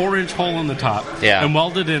cut a 4-inch hole in the top. Yeah. And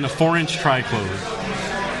welded in a 4-inch triclover.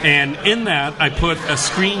 And in that, I put a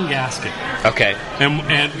screen gasket. Okay.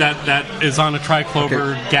 And that is on a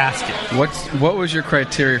triclover gasket. What was your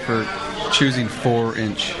criteria for choosing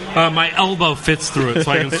 4-inch? My elbow fits through it,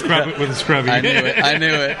 so I can scrub it with a scrubby. I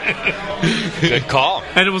knew it. Good call.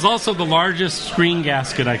 And it was also the largest screen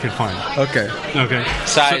gasket I could find. Okay.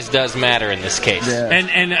 Size does matter in this case. Yeah.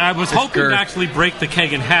 And I was hoping to actually break the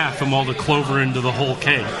keg in half and weld a clover into the whole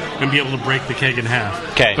keg and be able to break the keg in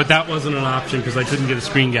half. Okay. But that wasn't an option because I couldn't get a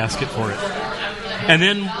screen gasket for it. And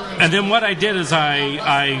then what I did is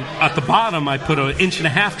I at the bottom I put an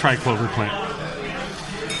 1.5-inch triclover clamp.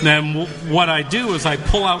 Then what I do is I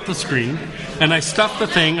pull out the screen and I stuff the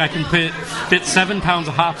thing. I can fit 7 pounds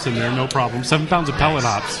of hops in there, no problem. 7 pounds of pellet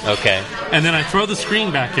hops. Okay. And then I throw the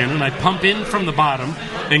screen back in and I pump in from the bottom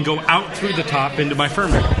and go out through the top into my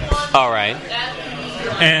fermenter. All right.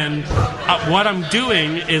 And what I'm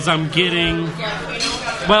doing is I'm getting,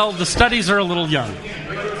 well, the studies are a little young.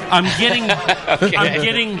 I'm getting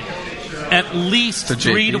at least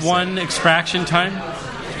 3 to 1 extraction time.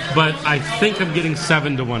 But I think I'm getting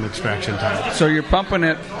 7 to 1 extraction time. So you're pumping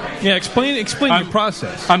it. Yeah, explain your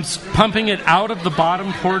process. I'm pumping it out of the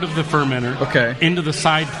bottom port of the fermenter, into the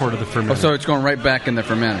side port of the fermenter. Oh, so it's going right back in the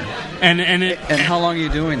fermenter. And how long are you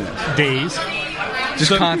doing this? Days.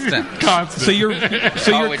 Just constant. So you're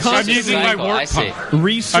I'm using my warp pump.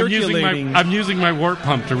 Recirculating. I'm using my warp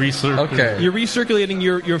pump to recirculate. Okay. You're recirculating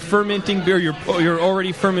your fermenting beer. Your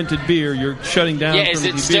already fermented beer. You're shutting down. Yeah. Is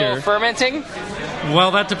it still fermenting?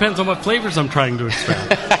 Well, that depends on what flavors I'm trying to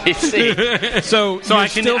extract. I see. So you're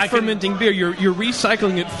still fermenting beer. You're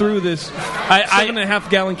recycling it through this 7.5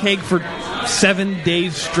 gallon keg for 7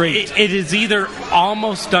 days straight. It is either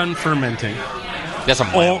almost done fermenting. That's a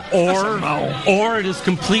mile. Or it is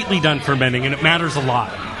completely done fermenting, and it matters a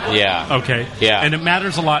lot. Yeah. Okay. Yeah. And it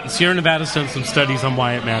matters a lot. And Sierra Nevada's done some studies on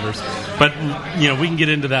why it matters, but we can get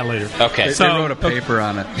into that later. Okay. They wrote a paper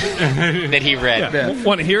on it that he read. Yeah.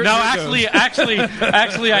 Want to hear it? No, actually,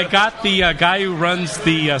 I got the guy who runs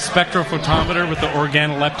the spectrophotometer with the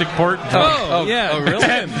organoleptic port. Oh, really?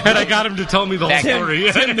 And I got him to tell me the whole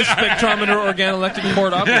story. Tim, the spectrometer organoleptic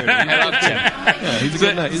port operator. I love Tim. Yeah, he's a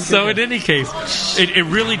good guy. So in any case, it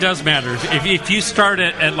really does matter. If you start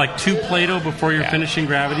at like 2 Plato before you're finishing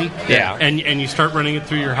gravity, and you start running it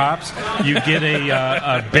through your hops, you get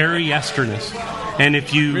a berry esterness. And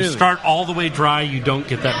if you start all the way dry, you don't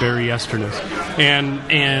get that berry esterness.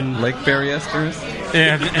 And Lake berry esterness?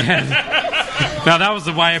 And now that was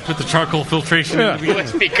why I put the charcoal filtration in the beginning.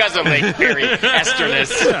 It's because of Lake Berry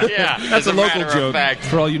esterness. Yeah, that's a local joke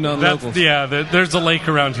for all you non-locals. There's a lake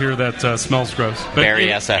around here that smells gross. But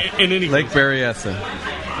Berryessa. In any Lake Berryessa.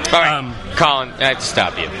 All right, Colin, I have to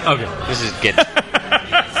stop you. Okay. This is getting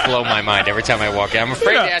blow my mind every time I walk in. I'm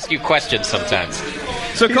afraid to ask you questions sometimes.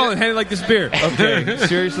 So, Colin, how do you like this beer? Okay,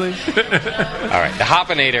 seriously? All right, the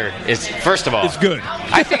Hopinator is, first of all, it's good.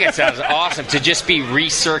 I think it sounds awesome to just be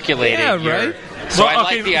recirculating. Yeah, right? So I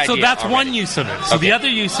like the idea. So that's already. one use of it. So the other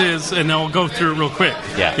use is, and I'll go through it real quick.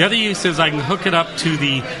 Yeah. The other use is I can hook it up to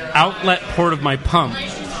the outlet port of my pump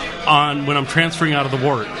on when I'm transferring out of the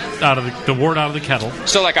wort, out of the kettle.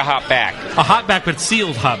 So like a hot back. A hot back, but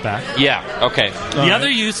sealed hot back. Yeah. Okay. The other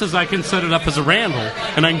use is I can set it up as a Randall,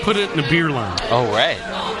 and I can put it in a beer line. Oh, right.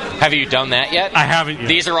 Have you done that yet? I haven't yet.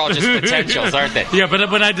 These are all just potentials, aren't they? Yeah,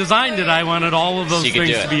 but when I designed it, I wanted all of those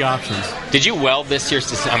things to be options. Did you weld this year?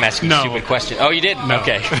 I'm asking a stupid question. Oh, you did? No.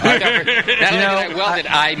 Okay. Not only did I weld it,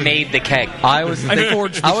 I made the keg. I was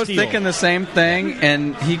thinking the same thing,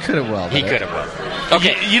 and he could have welded He could have welded.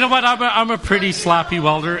 Okay. You know what? I'm a pretty sloppy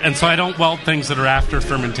welder, and so I don't weld things that are after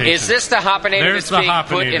fermentation. Is this the Hopinator that's being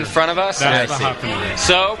put in front of us? That's the Hopinator.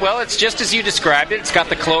 So, well, it's just as you described it. It's got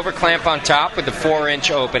the clover clamp on top with the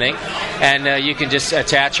 4-inch opening, and you can just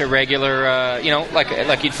attach a regular,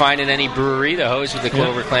 like you'd find in any brewery, the hose with the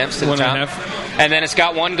clover clamps to the top. And then it's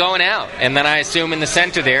got one going out. And then I assume in the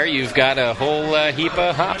center there, you've got a whole heap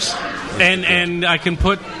of hops. And I can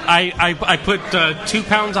put I put 2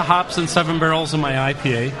 pounds of hops in 7 barrels in my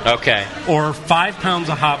IPA. Okay. Or 5 pounds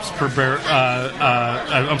of hops per barrel.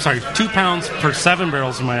 2 pounds per 7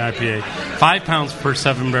 barrels in my IPA. 5 pounds per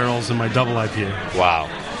 7 barrels in my double IPA. Wow.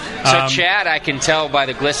 So Chad, I can tell by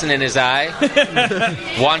the glisten in his eye,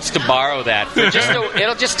 wants to borrow that.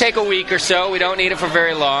 It'll just take a week or so. We don't need it for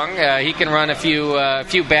very long. He can run a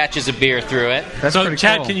few batches of beer through it. That's so, pretty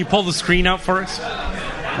Chad, cool. Can you pull the screen out for us?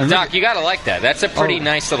 Doc, you got to like that. That's a pretty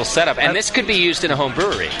nice little setup. And this could be used in a home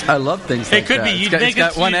brewery. I love things like that. It could be. You'd make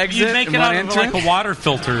it out of like a water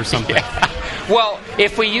filter or something. Yeah. Well,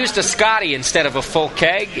 if we used a Scotty instead of a full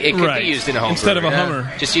keg, it could be used in a home instead brewery. of a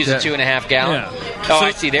Hummer. Just use a 2.5 gallon. Yeah. Oh,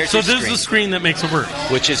 I see. There's so this is the screen that makes it work.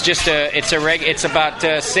 Which is just it's about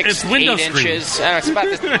 6-8 inches.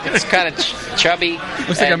 It's kind of chubby.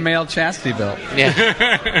 Looks like a male chastity belt. Yeah.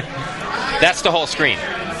 That's the whole screen.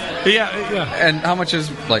 Yeah. And how much is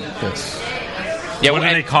like this? Yeah, what do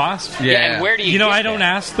they cost? Yeah. And where do you get I don't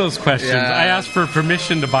that? ask those questions. Yeah. I ask for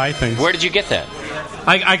permission to buy things. Where did you get that?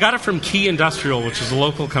 I got it from Key Industrial, which is a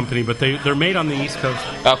local company, but they're made on the East Coast.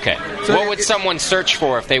 Okay. So what would someone search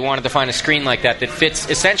for if they wanted to find a screen like that fits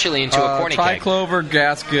essentially into a corny keg? Triclover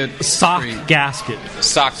gasket. Sock gasket.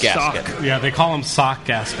 Sock gasket. Yeah, they call them sock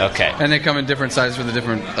gasket. Okay. And they come in different sizes for the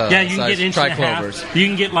different you can get inch and a half. You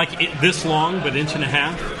can get like this long, but inch and a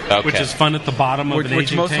half, which is fun at the bottom of an aging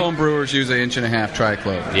Which most tank. home brewers use an inch and a half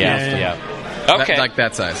triclover. Yeah. Okay. Like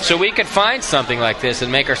that size. So we could find something like this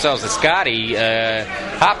and make ourselves a Scotty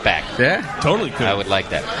hopback. Yeah, totally could. I would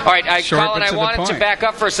like that. All right, Colin, I wanted to back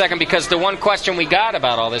up for a second because the one question we got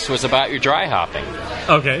about all this was about your dry hopping.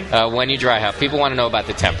 Okay. When you dry hop, people want to know about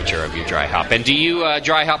the temperature of your dry hop. And do you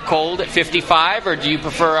dry hop cold at 55, or do you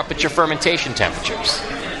prefer up at your fermentation temperatures?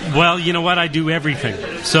 Well, you know what? I do everything.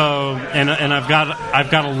 So, and I've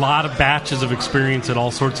got a lot of batches of experience at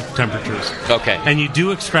all sorts of temperatures. Okay. And you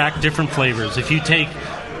do extract different flavors. If you take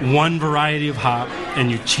one variety of hop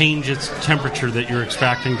and you change its temperature that you're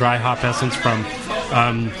extracting dry hop essence from,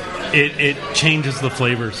 it changes the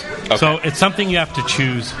flavors. Okay. So it's something you have to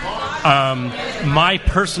choose. My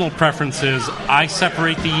personal preference is I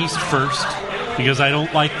separate the yeast first because I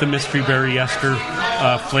don't like the mystery berry ester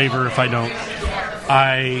flavor if I don't.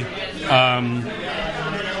 I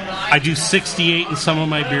do 68 in some of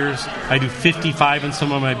my beers. I do 55 in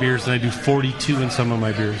some of my beers, and I do 42 in some of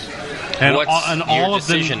my beers. And what's your all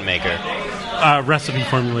decision of them, maker? Recipe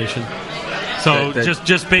formulation. So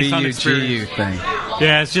just based on experience. thing.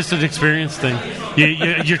 Yeah, it's just an experience thing.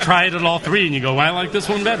 You try it at all three, and you go, well, I like this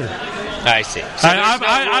one better. I see. So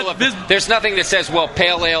there's nothing that says, well,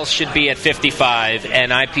 pale ale should be at 55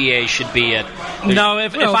 and IPA should be at... No,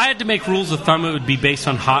 if I had to make rules of thumb, it would be based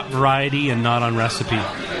on hop variety and not on recipe.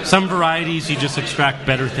 Some varieties, you just extract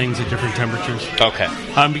better things at different temperatures. Okay.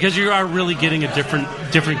 Because you are really getting a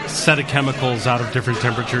different set of chemicals out of different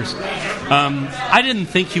temperatures. I didn't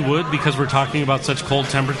think you would because we're talking about such cold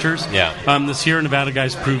temperatures. Yeah. The Sierra Nevada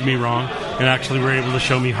guys proved me wrong and actually were able to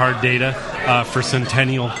show me hard data for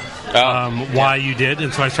Centennial. Why you did,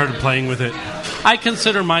 and so I started playing with it. I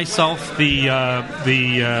consider myself the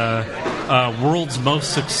world's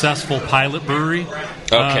most successful pilot brewery.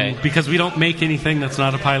 Okay. Because we don't make anything that's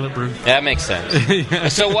not a pilot brew. That makes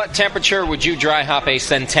sense. So what temperature would you dry hop a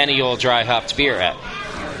Centennial dry hopped beer at?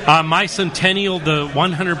 My Centennial, the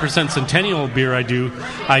 100% Centennial beer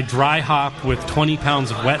I dry hop with 20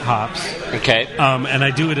 pounds of wet hops. Okay. And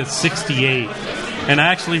I do it at 68. And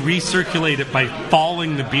I actually recirculate it by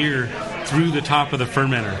falling the beer through the top of the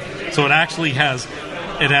fermenter. So it actually has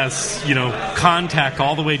contact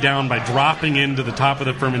all the way down by dropping into the top of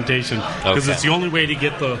the fermentation because it's the only way to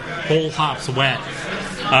get the whole hops wet.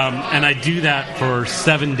 And I do that for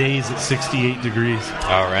 7 days at 68 degrees.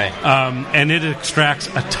 All right. And it extracts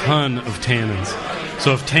a ton of tannins.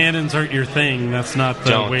 So if tannins aren't your thing, that's not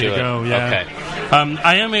the way to go. Yeah. Okay.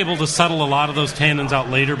 I am able to settle a lot of those tannins out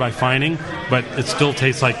later by fining, but it still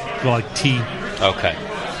tastes like tea. Okay.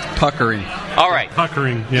 Puckering. All right.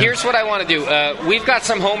 Puckering. Yeah. Here's what I want to do. We've got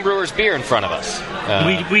some homebrewers beer in front of us.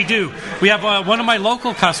 We do. We have one of my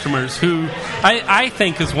local customers who I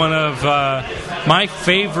think is one of my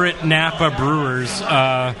favorite Napa brewers,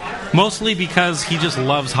 mostly because he just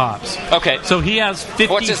loves hops. Okay. So he has 50...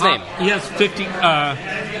 What's his name? He has 50...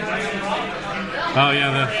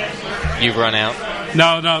 You've run out?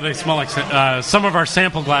 No, they smell like... some of our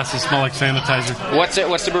sample glasses smell like sanitizer.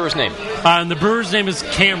 What's the brewer's name? The brewer's name is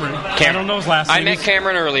Cameron. I don't know his last name. I met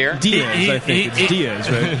Cameron earlier. Diaz, I think. It's Diaz,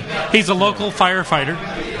 right? He's a local firefighter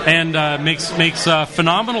and makes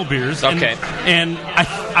phenomenal beers. Okay. And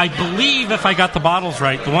I believe, if I got the bottles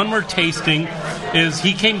right, the one we're tasting is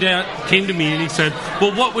he came to me and he said,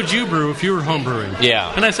 well, what would you brew if you were home brewing?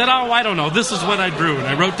 Yeah. And I said, oh, I don't know. This is what I'd brew. And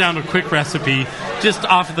I wrote down a quick recipe just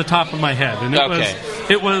off the top of my head. And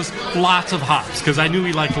it was lots of hops because I knew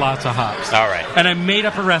he liked lots of hops. All right. And I made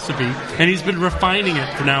up a recipe, and he's been refining it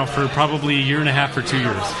for probably a year and a half or 2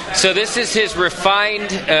 years. So this is his refined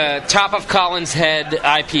Top of Collins Head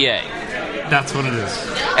IPA. That's what it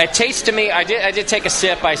is. It tastes to me. I did take a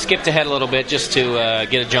sip. I skipped ahead a little bit just to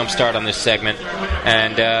get a jump start on this segment,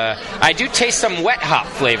 and I do taste some wet hop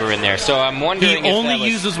flavor in there. So I'm wondering. He only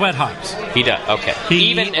uses wet hops. He does. Okay.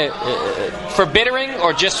 Even for bittering,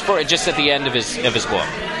 or just at the end of his book.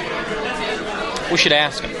 We should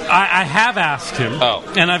ask him. I have asked him. Oh.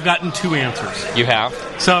 And I've gotten 2 answers. You have?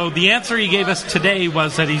 So the answer he gave us today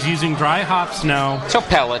was that he's using dry hops now. So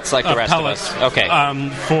pellets, like the rest of us. Okay.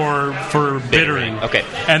 For bittering. Okay.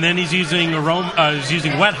 And then he's using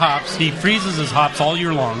wet hops. He freezes his hops all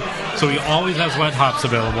year long, so he always has wet hops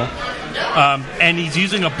available. And he's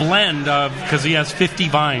using a blend of, because he has 50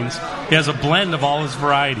 vines, he has a blend of all his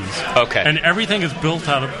varieties. Okay. And everything is built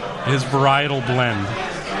out of his varietal blend.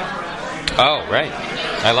 Oh, right.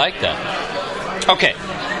 I like that. Okay.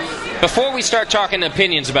 Before we start talking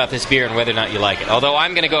opinions about this beer and whether or not you like it, although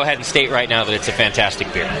I'm going to go ahead and state right now that it's a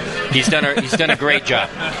fantastic beer. He's done a great job.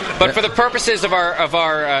 But for the purposes of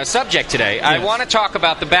our subject today, yes. I want to talk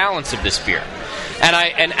about the balance of this beer. And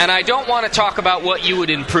I don't want to talk about what you would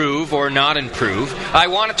improve or not improve. I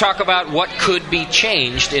want to talk about what could be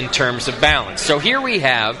changed in terms of balance. So here we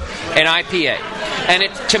have an IPA. And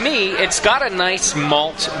to me, it's got a nice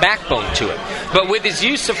malt backbone to it. But with his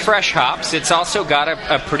use of fresh hops, it's also got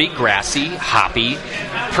a pretty grassy, hoppy,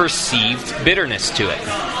 perceived bitterness to it.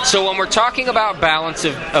 So when we're talking about balance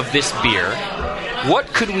of this beer,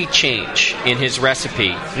 what could we change in his recipe?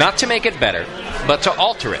 Not to make it better, but to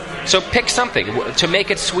alter it. So pick something to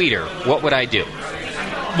make it sweeter. What would I do?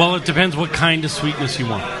 Well, it depends what kind of sweetness you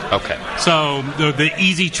want. Okay. So the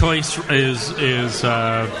easy choice is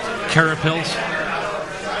Carapils.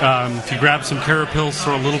 If you grab some Carapils,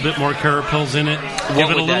 throw a little bit more Carapils in it, give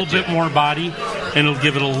it a little bit more body, and it'll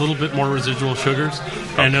give it a little bit more residual sugars,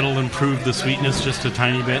 and it'll improve the sweetness just a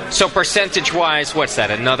tiny bit. So percentage-wise, what's that?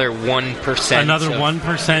 Another 1%? Another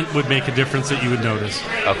 1% would make a difference that you would notice.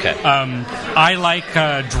 Okay. I like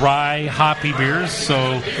dry, hoppy beers, so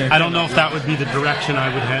I don't know if that would be the direction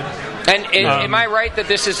I would head. And am I right that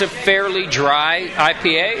this is a fairly dry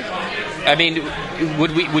IPA? I mean,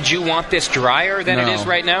 would you want this drier than it is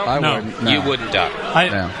right now? I wouldn't. No. You wouldn't, Doc.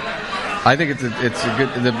 I think it's a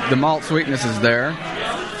good. The malt sweetness is there.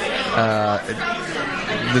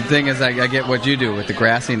 The thing is, I get what you do with the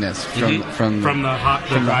grassiness from the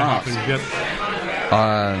hops.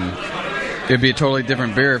 It'd be a totally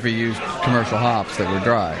different beer if we used commercial hops that were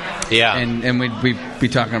dry. Yeah, and we'd be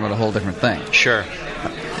talking about a whole different thing. Sure,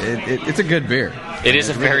 it's a good beer. It is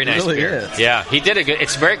a very nice really beer. Is. Yeah, he did a good.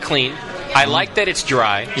 It's very clean. I like that it's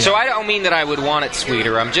dry. Yeah. So I don't mean that I would want it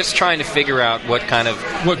sweeter. I'm just trying to figure out what kind of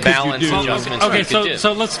balance adjustments we could do.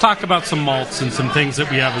 So let's talk about some malts and some things that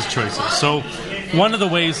we have as choices. So one of the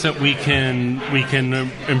ways that we can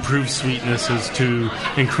improve sweetness is to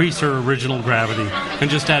increase our original gravity and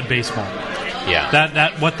just add base malt. Yeah.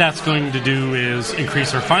 That what that's going to do is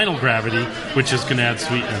increase our final gravity, which is going to add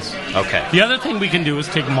sweetness. Okay. The other thing we can do is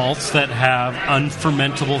take malts that have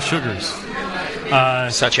unfermentable sugars.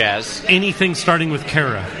 Such as? Anything starting with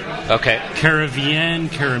Cara. Okay. Cara Vienne,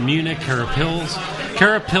 Cara Munich, Cara Pils.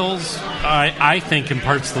 Cara Pils, I think,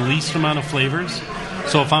 imparts the least amount of flavors.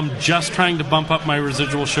 So if I'm just trying to bump up my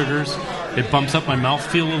residual sugars, it bumps up my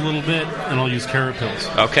mouthfeel a little bit, and I'll use Cara Pils.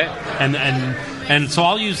 Okay. And so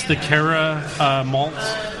I'll use the Cara malts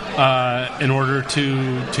in order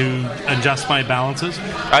to adjust my balances.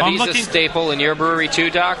 Are these a staple in your brewery too,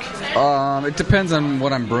 Doc? It depends on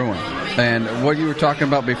what I'm brewing. And what you were talking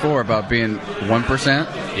about before about being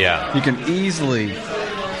 1%, yeah, you can easily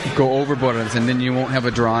go overboard on this, and then you won't have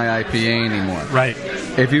a dry IPA anymore. Right.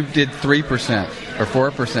 If you did 3% or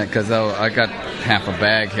 4%, because I got half a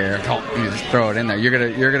bag here, you just throw it in there.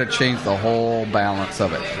 You're gonna change the whole balance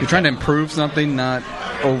of it. You're trying to improve something, not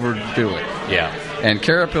overdo it. Yeah. And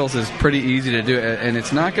Cara Pils is pretty easy to do, and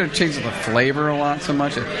it's not going to change the flavor a lot so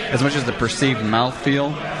much as the perceived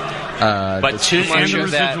mouthfeel. But too much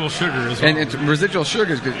of that. Residual sugar as well. And it's residual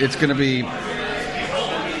sugar. It's going to be.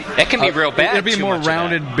 It can be real bad. It'll be more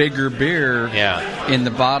rounded, bigger beer. Yeah. In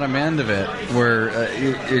the bottom end of it, where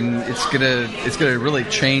it's gonna really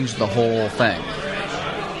change the whole thing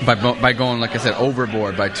by going, like I said,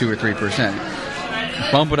 overboard by 2 or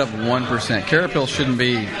 3%. Bump it up 1%. Cara Pils shouldn't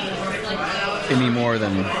be any more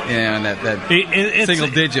than that single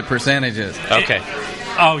digit percentages. Okay.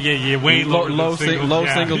 Way low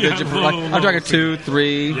single digit. I'm talking 2,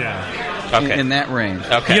 3. Yeah. Okay. In that range.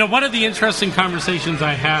 Okay. One of the interesting conversations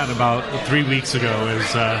I had about 3 weeks ago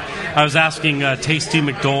is I was asking Tasty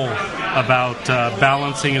McDole about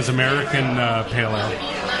balancing his American Pale Ale,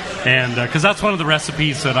 and because that's one of the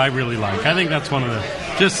recipes that I really like. I think that's one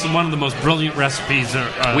of the most brilliant recipes.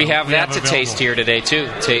 We have that to available. taste here today too.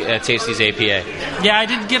 Tasty's APA. Yeah, I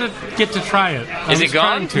didn't get to try it. Is it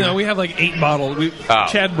gone? No, we have like 8 bottles.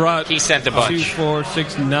 Chad brought. He sent a bunch. 2, 4,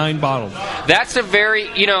 6, 9 bottles. That's a very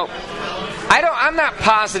I'm not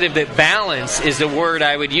positive that balance is the word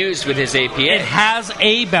I would use with his APA. It has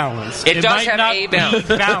a balance. It does have a balance.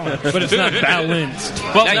 But it's not balanced.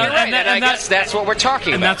 Well, you're right, and I guess that's what we're talking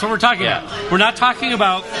about. And that's what we're talking about. We're not talking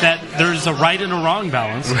about that there's a right and a wrong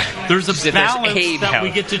balance. There's a balance that we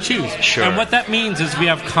get to choose. Sure. And what that means is we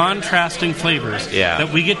have contrasting flavors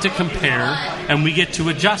that we get to compare and we get to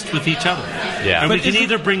adjust with each other. Yeah. And we can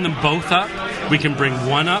either bring them both up, we can bring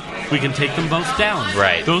one up, we can take them both down.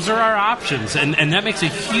 Right. Those are our options, and that makes a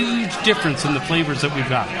huge difference in the flavors that we've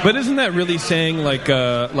got. But isn't that really saying like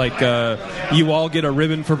you all get a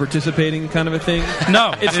ribbon for participating kind of a thing?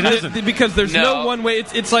 No, it isn't, because there's no one way.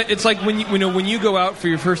 It's like when you go out for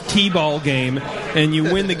your first T-ball game and you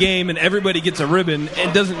win the game and everybody gets a ribbon.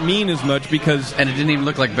 It doesn't mean as much because it didn't even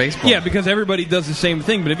look like baseball. Yeah, because everybody does the same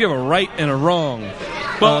thing. But if you have a right and a wrong.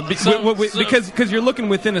 Well, because you're looking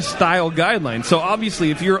within a style guideline. So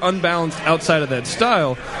obviously, if you're unbalanced outside of that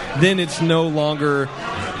style, then it's no longer.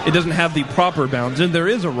 It doesn't have the proper balance, and there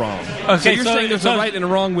is a wrong. Okay, so you're saying there's a right and a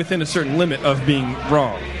wrong within a certain limit of being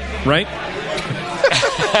wrong, right?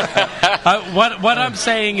 What I'm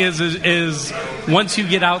saying is once you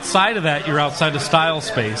get outside of that, you're outside of style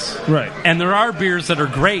space, right? And there are beers that are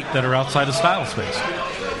great that are outside of style space.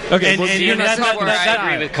 Okay, I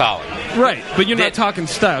agree with Colin. Right, but you're not talking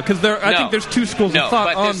style, because I think there's 2 schools of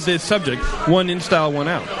thought on this subject. One in style, one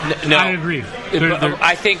out. No, I agree.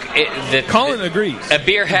 I think that Colin agrees. A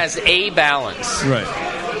beer has a balance. Right.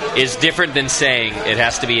 Is different than saying it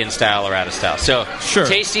has to be in style or out of style. So, sure.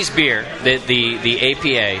 Tasty's beer, the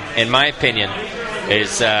APA, in my opinion,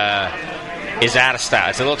 is out of style.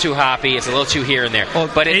 It's a little too hoppy. It's a little too here and there.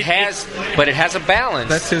 But it has a balance.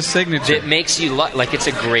 That's his signature. That makes you like it's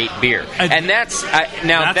a great beer. And that's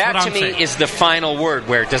that to me is the final word.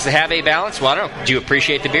 Where does it have a balance? Well, I don't know. Do you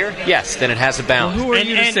appreciate the beer? Yes. Then it has a balance. Well, who are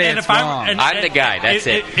you to say it's wrong? I'm the guy. That's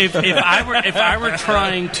it. If I were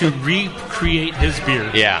trying to recreate recreate his beer,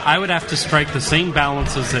 I would have to strike the same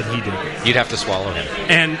balances that he did. You'd have to swallow him.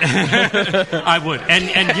 And I would.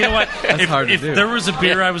 And you know what? If there was a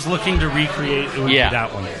beer I was looking to recreate, it would be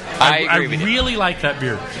that one. I really like that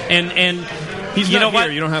beer. And he's you not know here.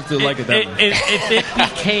 what? You don't have to like it that much. If it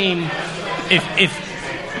became... If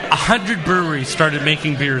 100 breweries started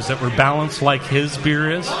making beers that were balanced like his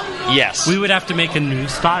beer is, yes, we would have to make a new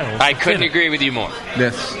style. I couldn't agree with you more.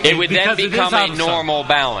 Yes. It would then become a normal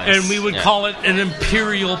balance, and we would call it an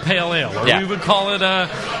imperial pale ale, or we would call it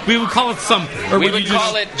something. Or we would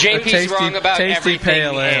call it JP's wrong about tasty everything.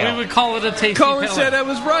 Pale ale. We would call it a tasty Colin pale said ale. I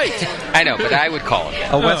was right. I know, but I would call it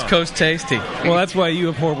that. A West Coast tasty. Well, that's why you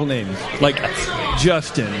have horrible names, like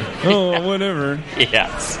Justin. Oh, whatever.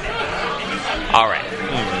 Yes. All right.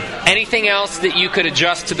 Anything else that you could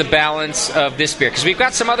adjust to the balance of this beer? Because we've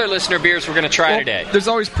got some other listener beers we're going to try today. There's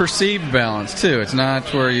always perceived balance, too. It's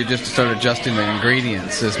not where you just start adjusting the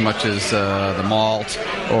ingredients as much as the malt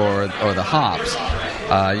or the hops.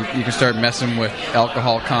 You can start messing with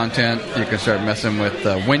alcohol content. You can start messing with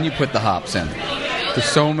when you put the hops in. There's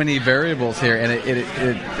so many variables here, and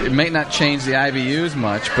it may not change the IBUs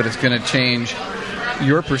much, but it's going to change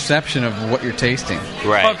your perception of what you're tasting.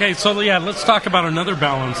 Right. Okay, so let's talk about another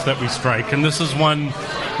balance that we strike, and this is one.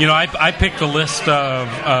 I picked a list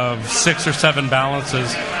of 6 or 7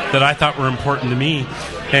 balances that I thought were important to me,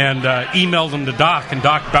 and emailed them to Doc, and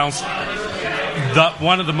Doc bounced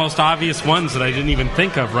one of the most obvious ones that I didn't even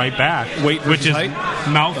think of right back, which is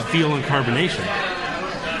mouthfeel and carbonation.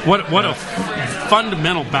 What a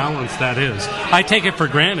fundamental balance that is. I take it for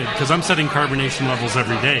granted because I'm setting carbonation levels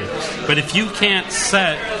every day. But if you can't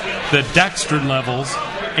set the dextrin levels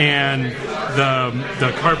and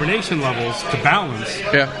the carbonation levels to balance,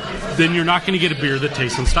 then you're not going to get a beer that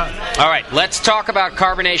tastes in style. All right, let's talk about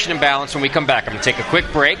carbonation and balance when we come back. I'm going to take a quick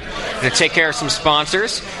break. I'm going to take care of some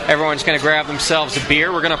sponsors. Everyone's going to grab themselves a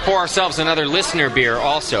beer. We're going to pour ourselves another listener beer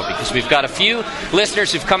also because we've got a few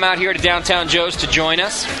listeners who've come out here to Downtown Joe's to join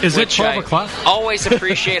us. Is it 12 o'clock? Always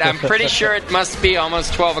appreciate. I'm pretty sure it must be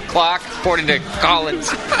almost 12 o'clock according to Colin's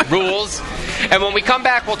rules. And when we come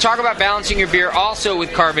back, we'll talk about balancing your beer also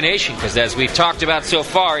with carbonation because as we've talked about so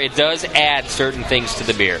far, it does add certain things to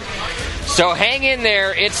the beer. So hang in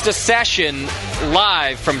there. It's The Session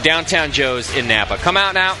live from Downtown Joe's in Napa. Come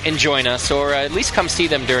out now and join us, or at least come see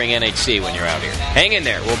them during NHC when you're out here. Hang in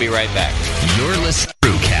there. We'll be right back. You're listening to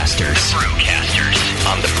Brewcasters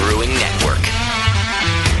on the Brewing Network.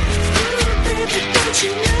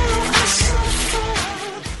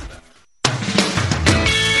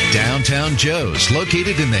 Downtown Joe's,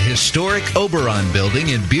 located in the historic Oberon building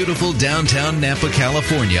in beautiful downtown Napa,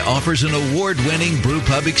 California, offers an award-winning brew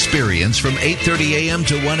pub experience from 8:30 a.m.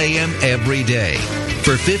 to 1 a.m. every day.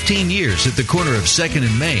 For 15 years at the corner of 2nd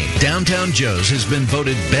and Main, Downtown Joe's has been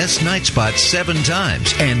voted Best Night Spot 7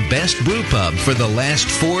 times and Best Brew Pub for the last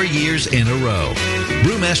 4 years in a row.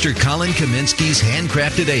 Brewmaster Colin Kaminsky's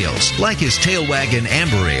handcrafted ales, like his Tail Wagon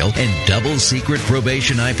Amber Ale and Double Secret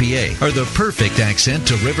Probation IPA, are the perfect accent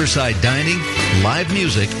to riverside dining, live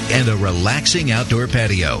music, and a relaxing outdoor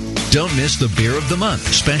patio. Don't miss the Beer of the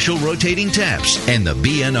Month, special rotating taps, and the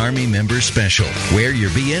BN Army Member Special. Wear your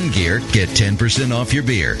BN gear, get 10% off your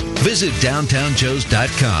beer. Visit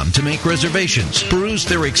downtownjoes.com to make reservations, peruse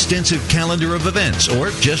their extensive calendar of events, or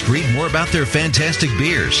just read more about their fantastic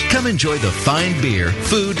beers. Come enjoy the fine beer,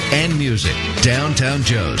 food, and music. Downtown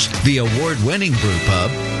Joe's, the award-winning brew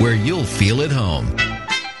pub where you'll feel at home.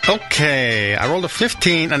 Okay, I rolled a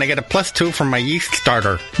 15 and I get a +2 from my yeast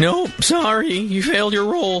starter. Nope, sorry. You failed your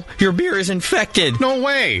roll. Your beer is infected. No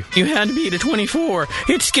way. You had to beat a 24.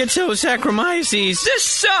 It's Schizosaccharomyces. This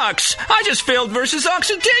sucks. I just failed versus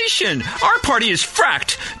oxidation. Our party is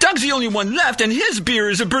fracked. Doug's the only one left and his beer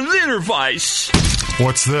is a Berliner Weiss.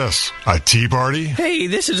 What's this? A tea party? Hey,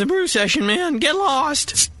 this is a brew session, man. Get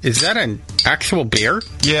lost. Is that an actual beer?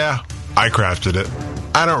 Yeah, I crafted it.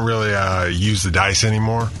 I don't really use the dice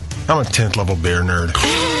anymore. I'm a 10th level beer nerd.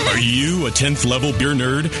 Are you a 10th level beer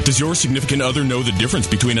nerd? Does your significant other know the difference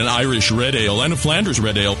between an Irish red ale and a Flanders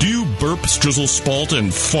red ale? Do you burp, strizzle, spalt,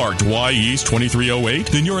 and fart Y Yeast 2308?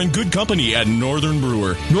 Then you're in good company at Northern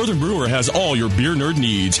Brewer. Northern Brewer has all your beer nerd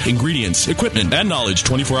needs, ingredients, equipment, and knowledge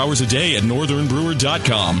 24 hours a day at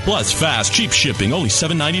northernbrewer.com. Plus fast, cheap shipping, only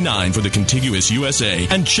 $7.99 for the contiguous USA.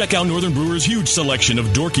 And check out Northern Brewer's huge selection of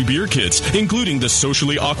dorky beer kits, including the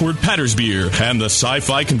socially awkward Patter's beer and the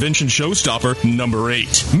sci-fi convention showstopper number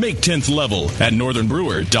 8. Make 10th level at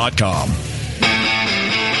northernbrewer.com.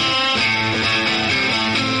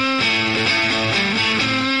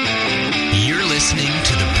 You're listening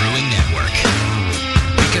to the Brewing Network.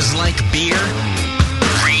 Because like beer,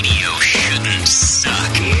 radio shouldn't suck.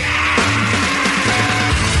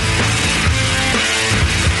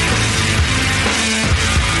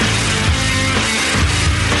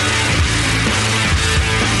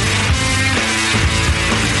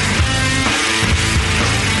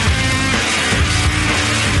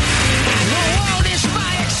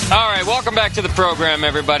 Welcome back to the program,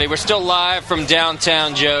 everybody. We're still live from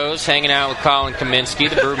Downtown Joe's, hanging out with Colin Kaminsky,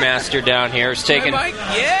 the brewmaster down here. Is taking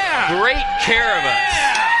great care of us.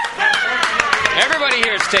 Everybody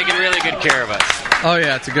here is taking really good care of us. Oh,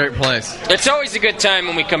 yeah, it's a great place. It's always a good time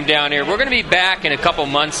when we come down here. We're going to be back in a couple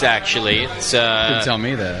months, actually. It's, Didn't tell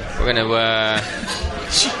me that. We're going to...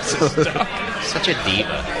 Jesus, such a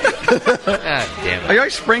diva. God damn it. You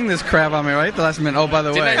always spring this crap on me, right? The last minute. Oh, by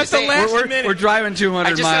the way, we're driving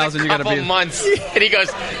 200 miles, and you got to be. Months, and he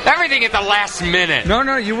goes, everything at the last minute.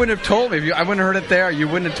 No, you wouldn't have told me. I wouldn't have heard it there. You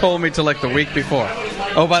wouldn't have told me till like the week before.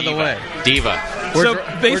 Oh, by the way, diva.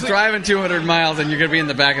 We're driving 200 miles, and you're going to be in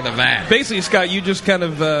the back of the van. Basically, Scott, you just kind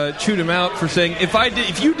of chewed him out for saying,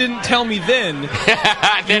 if you didn't tell me then, you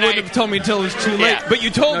wouldn't have told me until it was too late. Yeah. But you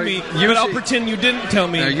told me, but I'll pretend you didn't tell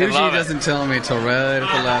me. No, usually he doesn't tell me until right at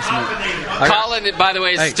the last minute. Colin, by the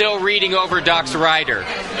way, is still reading over Doc's rider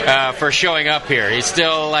for showing up here. He's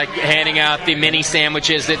still like handing out the mini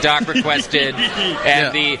sandwiches that Doc requested,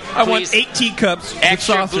 and I want 8 teacups,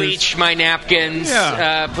 extra bleach my napkins.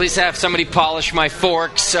 Yeah. Please have somebody polish my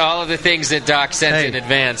forks. All of the things that Doc sent in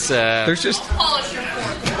advance. There's just polish your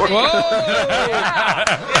forks.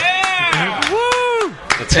 Woo!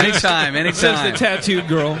 Anytime. Says the tattooed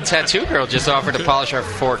girl. The tattooed girl just offered to polish our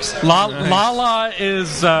forks. Lala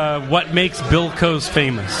is what makes Bilko's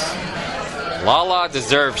famous. Lala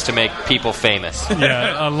deserves to make people famous.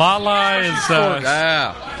 Yeah, Lala is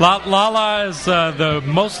the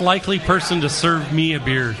most likely person to serve me a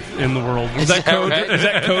beer in the world. Is that code? Is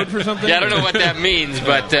that code for something? Yeah, I don't know what that means,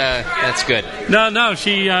 but that's good. No,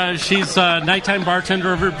 she's a nighttime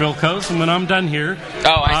bartender over at Bilko's, and when I'm done here,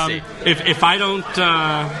 I see. If I don't,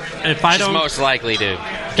 She's most likely to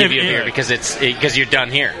give you a beer because you're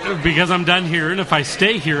done here. Because I'm done here, and if I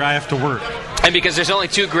stay here, I have to work. And because there's only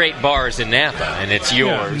 2 great bars in Napa, and it's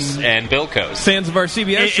yours and Bilko's. Fans of our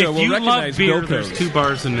CBS show will recognize Bilko's. There's 2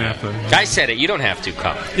 bars in Napa. I said it. You don't have to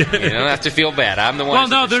come. You don't have to feel bad. I'm the one. Well,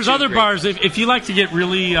 no, there's other bars. If you like to get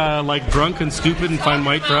really drunk and stupid and find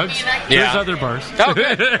white drugs, there's other bars. Oh,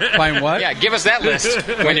 good. Find what? Yeah, give us that list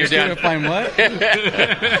when you're done. Find what?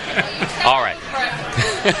 All right.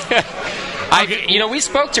 We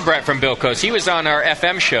spoke to Brett from Bilko's. He was on our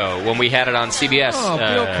FM show when we had it on CBS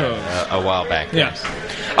a while back. Yes.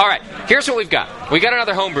 All right, here's what we've got. We got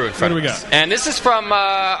another homebrew in front of us. And this is from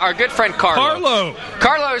our good friend Carlo.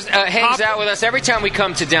 Carlo hangs out with us every time we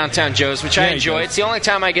come to Downtown Joe's, which I enjoy. It's the only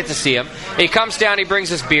time I get to see him. He comes down, he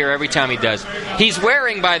brings us beer every time he does. He's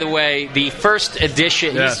wearing, by the way, the first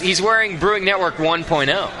edition. Yes. He's wearing Brewing Network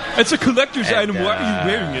 1.0. It's a collector's item. Why are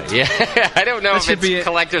you wearing it? Yeah, I don't know if it's a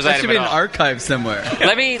collector's item. That should be an archive somewhere.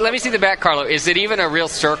 Let me see the back, Carlo. Is it even a real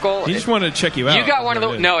circle? He just wanted to check you out. You got one of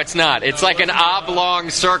the... No, it's not. It's like an oblong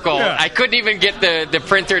circle. Yeah. I couldn't even get the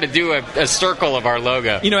printer to do a circle of our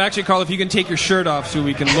logo. Actually, Carl, if you can take your shirt off so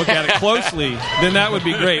we can look at it closely, then that would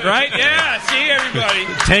be great, right? Yeah, see, everybody.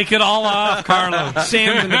 Take it all off, Carlo.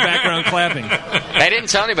 Sam's in the background clapping. I didn't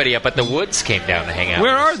tell anybody yet, but the Woods came down to hang out.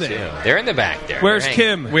 Where are they? Too. They're in the back there. Where's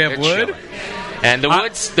Kim? We have Wood? Chilling. And the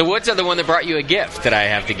Woods are the one that brought you a gift that I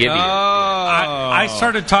have to give you. I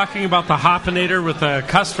started talking about the Hoppinator with a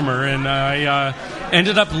customer, and I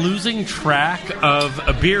ended up losing track of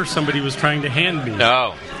a beer somebody was trying to hand me.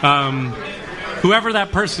 Oh. Whoever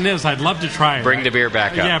that person is, I'd love to try it. Bring the beer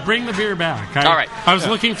back up. Yeah, bring the beer back. All right. I was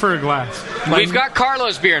looking for a glass. We've got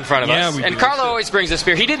Carlo's beer in front of us. And Carlo always brings us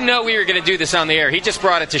beer. He didn't know we were going to do this on the air. He just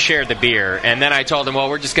brought it to share the beer. And then I told him, well,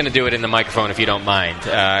 we're just going to do it in the microphone if you don't mind.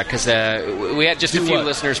 Because we had just a few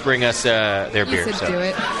listeners bring us their beer. You said do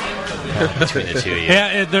it. Between the two of you.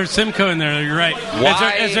 Yeah, there's Simcoe in there. You're right.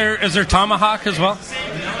 Why? Is there Tomahawk as well?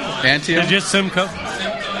 Antioch? Just Simcoe?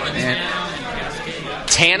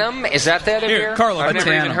 Tannum? Is that the other beer? Carlo, I've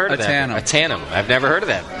never even heard of that. A Tannum. I've never heard of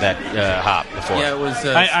that hop before. Yeah, it was...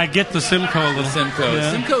 I get the Simcoe a little. Simcoe.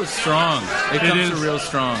 Yeah. Simcoe's strong. It comes to real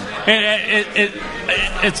strong.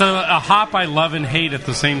 It's a hop I love and hate at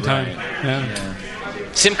the same time. Right. Yeah.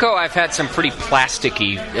 Simcoe, I've had some pretty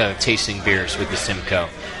plasticky tasting beers with the Simcoe.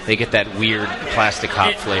 They get that weird plastic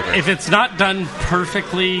hop flavor. If it's not done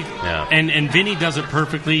perfectly, and Vinny does it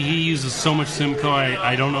perfectly, he uses so much Simcoe,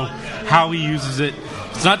 I don't know how he uses it.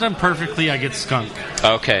 If it's not done perfectly, I get skunk.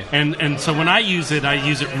 Okay. And so when I use it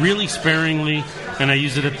really sparingly, and I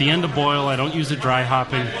use it at the end of boil. I don't use it dry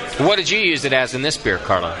hopping. What did you use it as in this beer,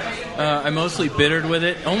 Carlo? I mostly bittered with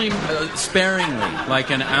it, only sparingly,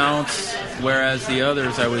 like an ounce, whereas the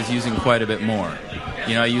others I was using quite a bit more.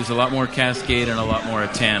 I use a lot more Cascade and a lot more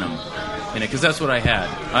Tannum. in it because that's what I had.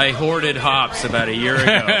 I hoarded hops about a year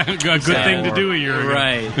ago. A good thing to do a year ago.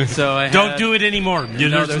 Right. So don't do it anymore.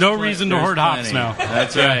 There's no reason to hoard hops now.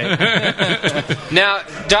 That's right. Now,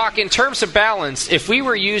 Doc, in terms of balance, if we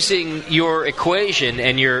were using your equation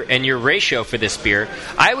and your ratio for this beer,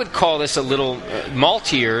 I would call this a little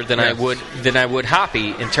maltier than I would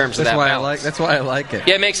hoppy in terms of that balance. That's why I like it.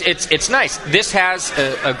 Yeah, it's nice. This has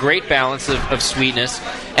a great balance of sweetness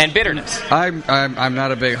and bitterness. I'm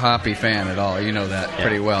not a big hoppy fan at all. You know that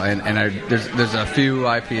pretty well. And there's a few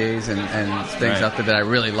IPAs and things out there that I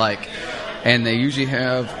really like, and they usually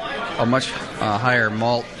have a much higher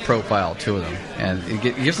malt profile to them, and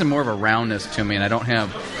it gives them more of a roundness to me. And I don't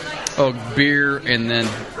have beer and then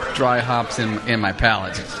dry hops in my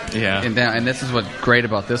palate. Yeah. And this is what's great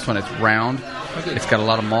about this one. It's round. It's got a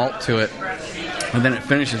lot of malt to it, and then it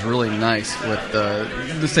finishes really nice with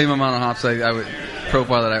the same amount of hops I would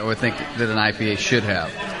profile that I would think that an IPA should have.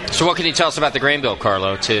 So what can you tell us about the grain bill,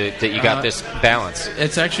 Carlo, that you got this balance?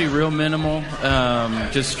 It's actually real minimal,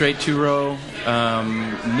 just straight 2-row,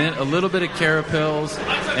 a little bit of Carapils,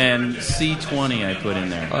 and C20 I put in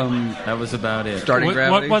there. That was about it.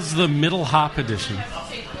 What was the middle hop edition?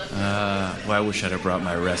 Well, I wish I'd have brought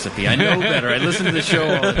my recipe. I know better. I listen to the show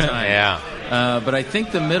all the time. Yeah. But I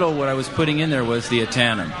think the middle, what I was putting in there was the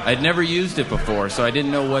Atanum. I'd never used it before, so I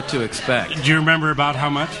didn't know what to expect. Do you remember about how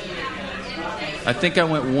much? I think I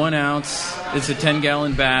went 1 ounce. It's a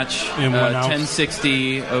 10-gallon batch,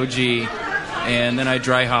 1060 OG, and then I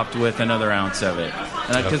dry hopped with another ounce of it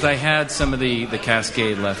because I had some of the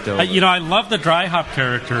Cascade left over. I love the dry hop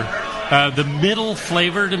character. The middle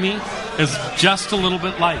flavor to me is just a little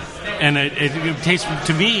bit light, and it tastes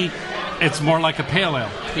to me. It's more like a pale ale.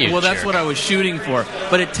 That's what I was shooting for.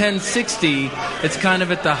 But at 1060, it's kind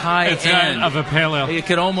of at the high end of a pale ale. It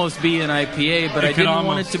could almost be an IPA, but I didn't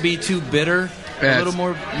want it to be too bitter. A little bit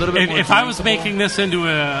more. If I was making this into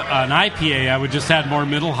an IPA, I would just add more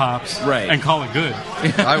middle hops and call it good.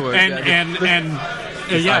 I would. IPA.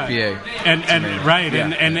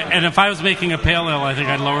 And if I was making a pale ale, I think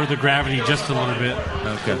I'd lower the gravity just a little bit.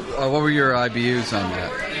 Okay. What were your IBUs on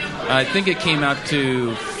that? I think it came out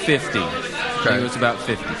to 50. Okay. I think it was about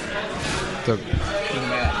 50.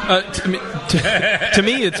 To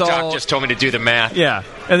me, it's Doc all. Just told me to do the math. Yeah,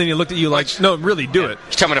 and then he looked at you like, "No, really, do it."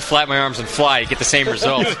 You tell me to flap my arms and fly, you get the same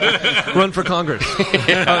result. Run for Congress.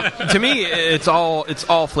 To me, it's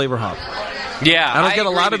all flavor hop. Yeah, I don't get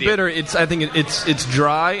a lot of bitter. I think it's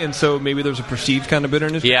dry, and so maybe there's a perceived kind of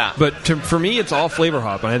bitterness. Yeah, but for me, it's all flavor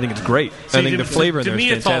hop, and I think it's great. I think the flavor in there is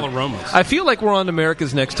fantastic. To me, it's all aromas. I feel like we're on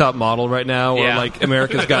America's Next Top Model right now, or like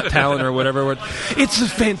America's Got Talent, or whatever.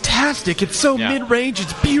 It's fantastic. It's so mid-range.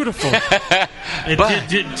 It's beautiful.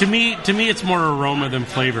 To me, it's more aroma than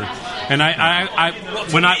flavor. And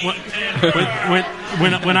when I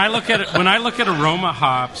look at aroma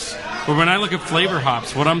hops, or when I look at flavor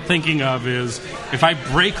hops, what I'm thinking of is if I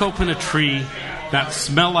break open a tree, that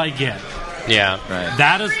smell I get. Yeah, right.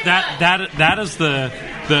 That is the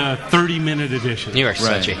 30-minute edition. You are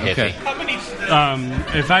such a hippie. Okay.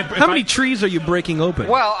 How many trees are you breaking open?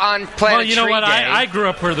 Well, on Planet you know Tree what? Day, I grew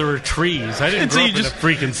up where there were trees. I didn't grow up in a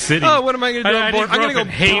freaking city. Oh, what am I going to do? I'm going to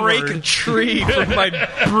go break a tree with my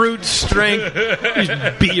brute strength. You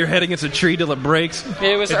just beat your head against a tree till it breaks.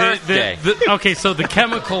 It was Earth Day. Okay, so the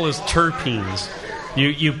chemical is terpenes.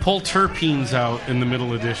 You pull terpenes out in the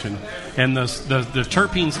middle edition, and the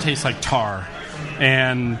terpenes taste like tar.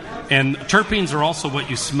 And terpenes are also what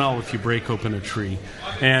you smell if you break open a tree.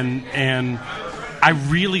 And I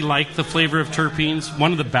really like the flavor of terpenes.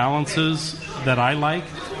 One of the balances that I like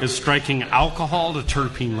is striking alcohol to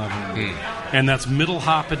terpene level. And that's middle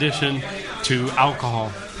hop addition to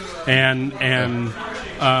alcohol. And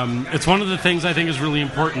it's one of the things I think is really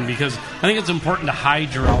important, because I think it's important to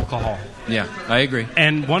hide your alcohol. Yeah, I agree.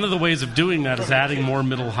 And one of the ways of doing that is adding more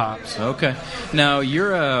middle hops. Okay. Now,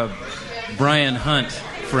 you're a Brian Hunt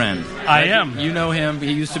friend. I am. You know him.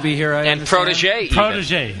 He used to be here. And protege.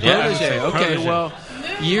 Protege. Okay. Protege. Well,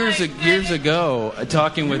 years ago,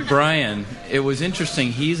 talking with Brian, it was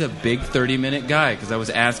interesting. He's a big 30-minute guy, because I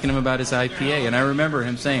was asking him about his IPA, and I remember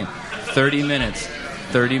him saying, 30 minutes.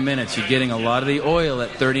 30 minutes. You're getting a lot of the oil at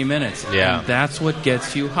 30 minutes. Yeah. And that's what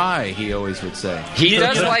gets you high, he always would say. He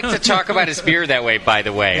does like to talk about his beer that way, by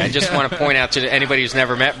the way. I just want to point out to anybody who's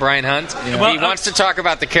never met Brian Hunt, he wants to talk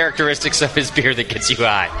about the characteristics of his beer that gets you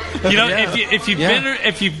high. You know, if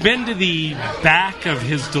you've been to the back of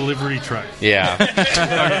his delivery truck. Yeah.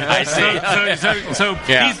 I see. So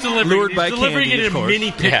he's delivering it in a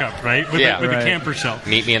mini pickup, right? With a camper shell.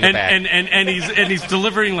 Meet me in the back. And he's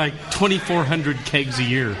delivering like 2,400 kegs a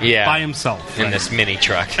year Yeah. by himself. In this mini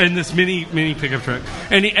truck. In this mini pickup truck.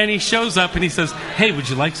 And he shows up and he says, "Hey, would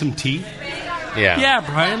you like some tea?" Yeah,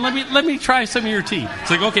 Brian, let me try some of your tea. It's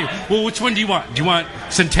like, okay, well, which one do you want? Do you want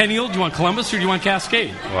Centennial, do you want Columbus, or do you want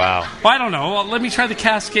Cascade? Wow. Well, I don't know. Well, let me try the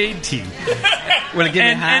Cascade tea. Will it give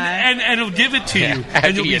you high? And it'll give it to you, How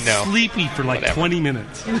and do you'll you be know? sleepy for like 20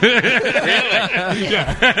 minutes.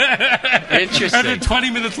 Interesting. And then 20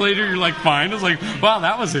 minutes later, you're like, fine. It's like, wow,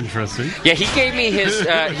 that was interesting. Yeah, he gave me his.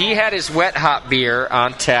 He had his wet hop beer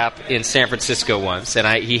on tap in San Francisco once, and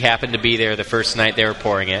he happened to be there the first night they were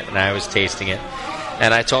pouring it, and I was tasting it.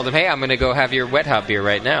 And I told him, "Hey, I'm going to go have your wet hop beer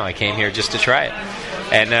right now. I came here just to try it."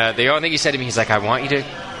 And the only thing he said to me, he's like, "I want you to.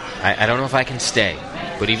 I don't know if I can stay,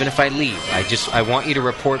 but even if I leave, I want you to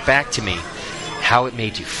report back to me how it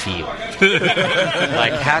made you feel.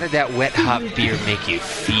 Like, how did that wet hop beer make you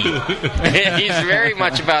feel?" He's very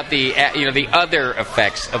much about the other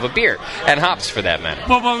effects of a beer and hops for that matter.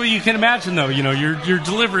 Well, you can imagine though. You're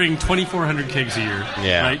delivering 2,400 kegs a year.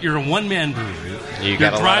 Yeah. Right? You're a one-man brewery. You're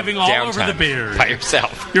driving all over the Bay Area by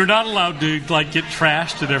yourself. You're not allowed to get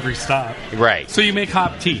trashed at every stop. Right. So you make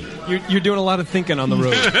hop tea. You're doing a lot of thinking on the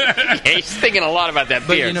road. Yeah, he's thinking a lot about that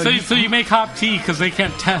beer. So you make hop tea because they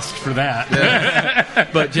can't test for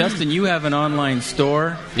that. But Justin, you have an online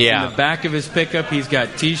store. Yeah. In the back of his pickup, he's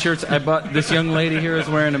got T-shirts. I bought this young lady here is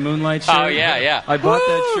wearing a Moonlight shirt. Oh yeah. I bought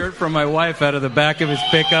that shirt from my wife out of the back of his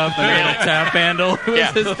pickup and had a tap handle.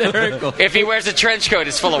 It was hysterical. If he wears a trench coat,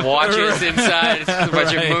 it's full of watches inside. It's a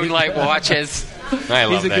bunch of Moonlight watches. I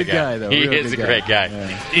love He's a that good guy. guy, though. He Real is a good great guy. Yeah.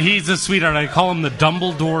 He's a sweetheart. I call him the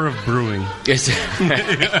Dumbledore of brewing. He's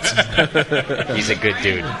a good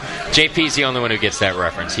dude. JP's the only one who gets that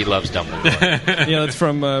reference. He loves Dumbledore. Yeah, it's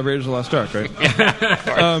from Raiders of the Lost Ark, right?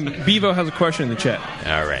 Bevo has a question in the chat.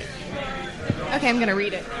 All right. Okay, I'm going to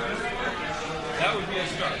read it.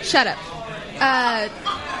 Shut up.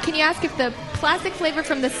 Can you ask if the plastic flavor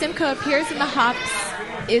from the Simcoe appears in the hops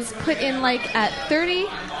is put in like at 30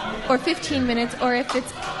 or 15 minutes, or if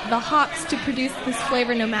it's the hops to produce this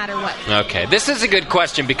flavor no matter what? Okay, this is a good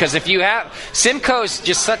question because if you have Simcoe's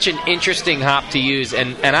just such an interesting hop to use,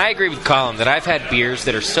 and I agree with Colin that I've had beers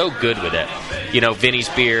that are so good with it. Vinny's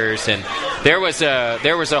beers, and there was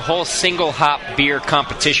a whole single hop beer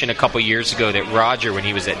competition a couple years ago that Roger, when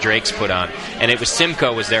he was at Drake's, put on, and it was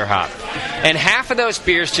Simcoe was their hop, and half of those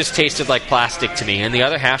beers just tasted like plastic to me, and the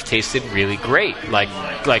other half tasted really great, like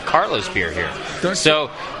Carlo's beer here. So,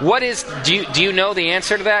 what is? Do you know the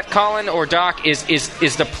answer to that, Colin or Doc? Is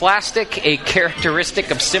the plastic a characteristic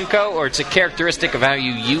of Simcoe, or it's a characteristic of how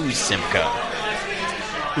you use Simcoe?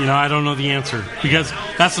 I don't know the answer because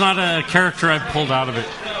that's not a character I pulled out of it.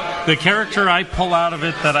 The character I pull out of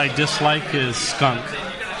it that I dislike is skunk,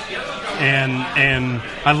 and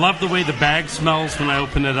I love the way the bag smells when I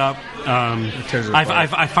open it up.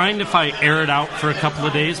 I find if I air it out for a couple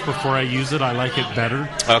of days before I use it, I like it better.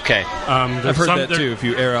 Okay. I've heard that too. If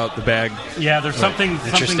you air out the bag, there's something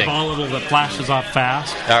volatile that flashes off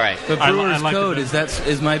fast. All right. The brewer's code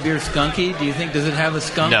is my beer skunky? Do you think does it have a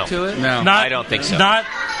skunk to it? No, I don't think so.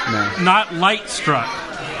 Not light struck.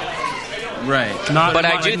 Right. But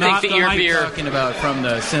I do think that your beer talking about from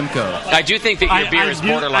the Simcoe. I do think that your beer is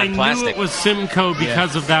borderline plastic. I knew it was Simcoe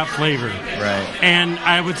because of that flavor. Right. And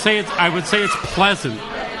I would say it's pleasant.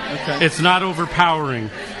 Okay. It's not overpowering.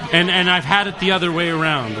 And I've had it the other way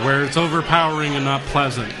around, where it's overpowering and not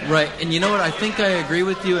pleasant. Right. And you know what? I think I agree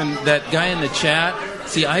with you. And that guy in the chat,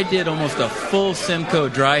 see, I did almost a full Simcoe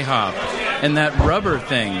dry hop. And that rubber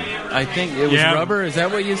thing, I think it was rubber. Is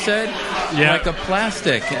that what you said? Yeah. Like a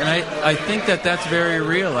plastic. And I think that's very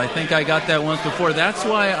real. I think I got that once before. That's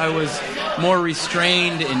why I was more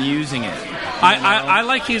restrained in using it. I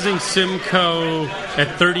like using Simcoe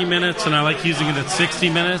at 30 minutes, and I like using it at 60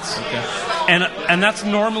 minutes. Okay. And that's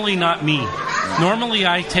normally not me. Normally,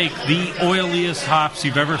 I take the oiliest hops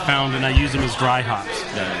you've ever found, and I use them as dry hops.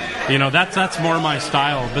 That's more my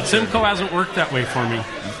style. But Simcoe hasn't worked that way for me.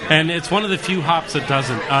 And it's one of the few hops that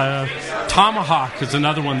doesn't. Tomahawk is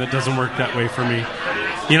another one that doesn't work that way for me.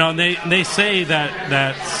 They say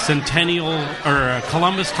that Centennial or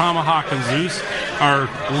Columbus, Tomahawk, and Zeus are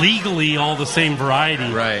legally all the same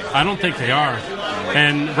variety. Right. I don't think they are.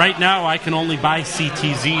 And right now I can only buy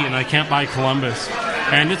CTZ and I can't buy Columbus.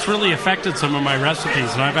 And it's really affected some of my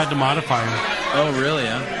recipes, and I've had to modify them. Oh, really?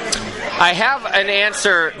 Huh? I have an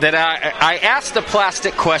answer that I asked a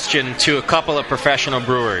plastic question to a couple of professional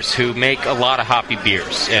brewers who make a lot of hoppy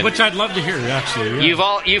beers, and which I'd love to hear. Actually,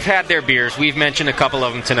 yeah. You've had their beers. We've mentioned a couple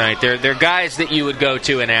of them tonight. They're guys that you would go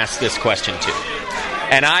to and ask this question to.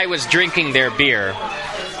 And I was drinking their beer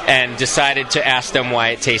and decided to ask them why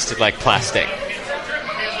it tasted like plastic.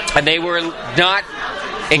 And they were not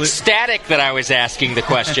ecstatic that I was asking the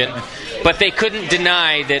question, but they couldn't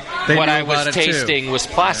deny that what I was tasting was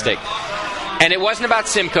plastic. And it wasn't about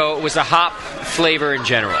Simcoe, it was a hop flavor in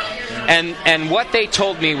general. And what they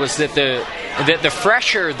told me was that the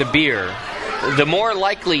fresher the beer, the more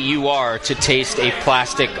likely you are to taste a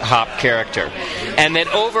plastic hop character. And that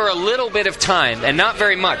over a little bit of time, and not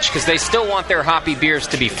very much, because they still want their hoppy beers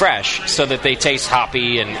to be fresh so that they taste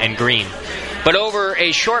hoppy and green. But over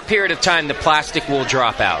a short period of time, the plastic will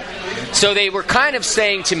drop out. So they were kind of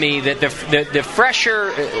saying to me that the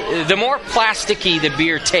fresher, the more plasticky the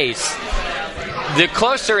beer tastes, the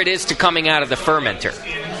closer it is to coming out of the fermenter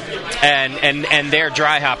and their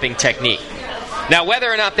dry hopping technique. Now,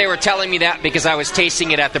 whether or not they were telling me that because I was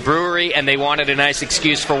tasting it at the brewery and they wanted a nice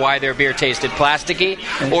excuse for why their beer tasted plasticky,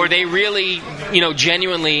 or they really,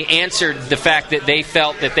 genuinely answered the fact that they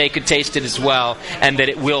felt that they could taste it as well and that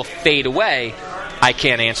it will fade away, I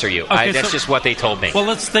can't answer you. That's just what they told me. Well,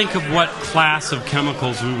 let's think of what class of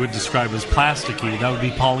chemicals we would describe as plasticky. That would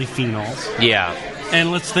be polyphenols. Yeah.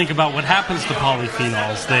 And let's think about what happens to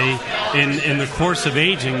polyphenols. They, in the course of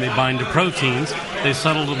aging, they bind to proteins. They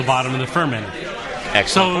settle to the bottom of the fermenter.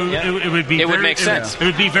 Excellent. So it would be. It would make sense. It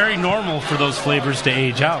would be very normal for those flavors to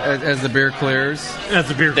age out as the beer clears. As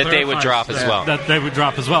the beer that clarifies, they would drop as well. That they would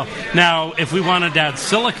drop as well. Now, if we wanted to add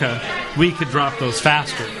silica, we could drop those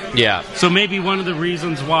faster. Yeah. So maybe one of the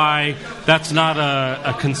reasons why that's not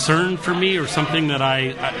a concern for me, or something that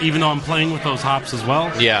I even though I'm playing with those hops as well.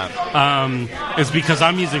 Yeah. Is because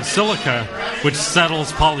I'm using silica, which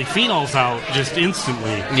settles polyphenols out just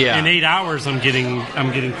instantly. Yeah. In 8 hours, I'm getting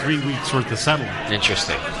 3 weeks worth of settling.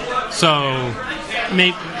 Interesting. So,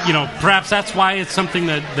 perhaps that's why it's something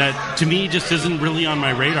that to me just isn't really on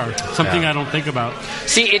my radar. Something I don't think about.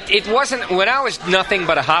 See, it wasn't, when I was nothing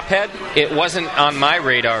but a hophead, it wasn't on my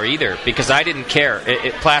radar either, because I didn't care.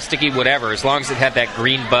 Plasticky, whatever, as long as it had that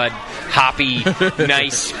green bud, hoppy,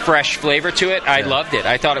 nice, fresh flavor to it, I loved it.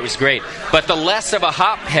 I thought it was great. But the less of a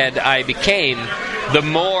hophead I became, the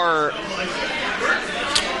more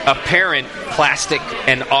apparent plastic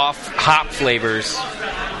and off hop flavors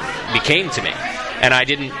became to me, and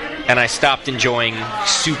I stopped enjoying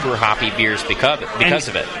super hoppy beers because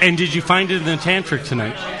of it. And did you find it in the Tantric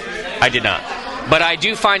tonight? I did not, but I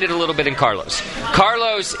do find it a little bit in Carlos.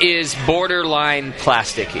 Carlos is borderline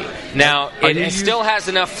plasticky. Now it still has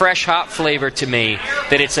enough fresh hop flavor to me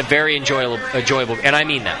that it's a very enjoyable, and I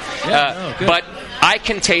mean that. But I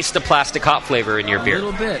can taste the plastic hop flavor in your beer. A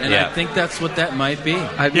little bit, and I think that's what that might be.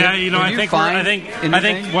 I think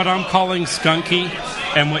what I'm calling skunky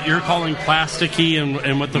and what you're calling plasticky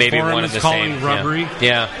and what the Maybe forum is calling same. rubbery,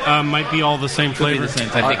 might be all the same flavor.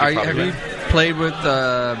 Have you played with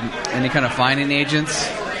any kind of fining agents?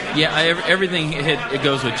 Yeah, everything it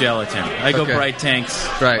goes with gelatin. I go bright tanks,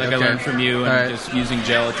 I learned from you, and just using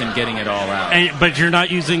gelatin, getting it all out. But you're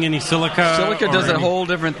not using any silica? Silica does a whole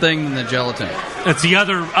different thing than the gelatin. It's the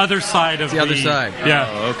other side of the other side. Yeah.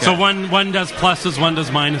 Oh, okay. So one does pluses, one does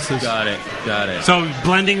minuses. Got it. So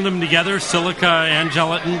blending them together, silica and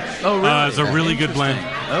gelatin, is a really good blend.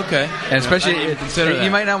 Okay. And especially,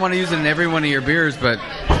 you might not want to use it in every one of your beers, but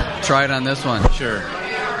try it on this one. Sure.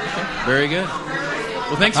 Okay. Very good.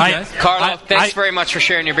 Well, thanks, you guys. Carlo, thanks very much for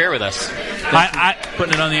sharing your beer with us.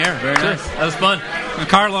 Putting it on the air. Very nice. That was fun.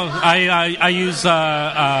 Carlo, I use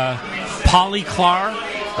Polyclar,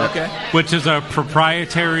 which is a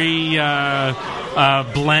proprietary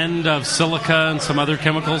blend of silica and some other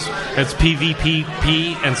chemicals. It's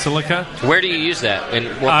PVPP and silica. Where do you use that? In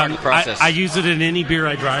what part of the process? I use it in any beer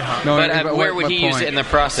I dry hop. But where would he use it in the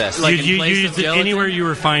process? Like you use it anywhere you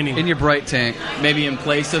were finding. In your bright tank. Maybe in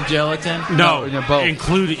place of gelatin? No, both.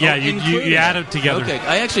 Include it. Yeah, you add it together. Okay,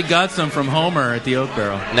 I actually got some from Homer at the Oak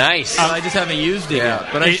Barrel. Nice. I just haven't used it yet,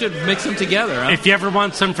 but I should mix them together. Huh? If you ever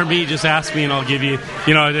want some from me, just ask me and I'll give you.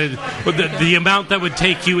 The amount that would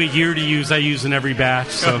take you a year to use, I use in every batch.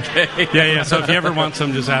 So yeah. So if you ever want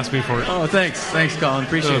some, just ask me for it. Oh, thanks, Colin.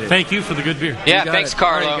 Appreciate it. Thank you for the good beer. Yeah, thanks,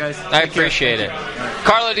 Carlo. Right, I appreciate it.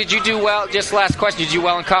 Carlo, did you do well? Just last question. Did you do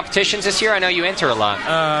well in competitions this year? I know you enter a lot.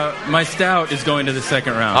 My stout is going to the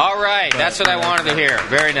second round. All right, that's what I wanted to hear.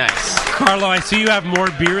 Very nice. Carlo, I see you have more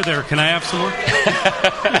beer there. Can I have some more?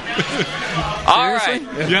 All right.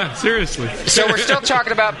 Yeah, seriously. So we're still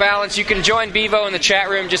talking about balance. You can join Bevo in the chat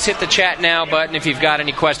room. Just hit the chat now button if you've got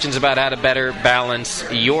any questions about how to better balance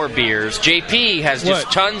your beers. JP has just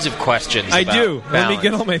tons of questions. I about do. balance. Let me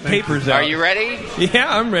get all my papers out. Are you ready?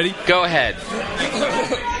 Yeah, I'm ready. Go ahead.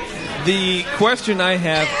 The question I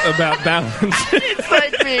have about balance. It's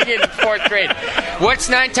like being in 4th grade. What's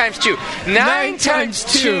 9 times 2? 9 times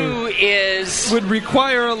 2 would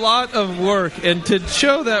require a lot of work, and to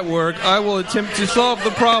show that work, I will attempt to solve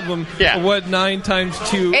the problem of what 9 times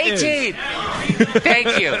 2 is. 18!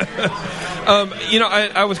 Thank you.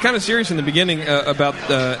 I was kind of serious in the beginning about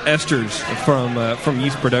esters from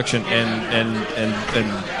yeast production and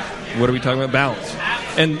what are we talking about? Balance.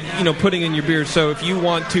 And, putting in your beer. So if you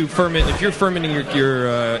want to ferment, if you're fermenting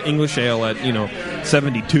your English ale at,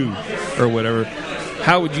 72 or whatever,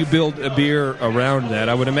 how would you build a beer around that?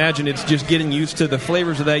 I would imagine it's just getting used to the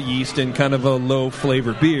flavors of that yeast and kind of a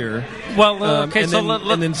low-flavor beer. Well, okay,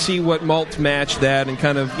 and then see what malts match that and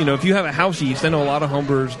kind of, if you have a house yeast, I know a lot of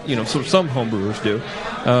homebrewers, so some homebrewers do.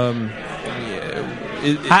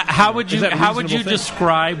 How would you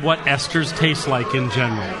describe what esters taste like in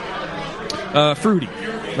general? Fruity.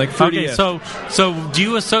 Like fruity. Okay, so do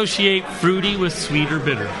you associate fruity with sweet or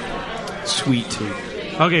bitter? Sweet.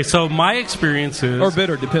 Okay, so my experience is... Or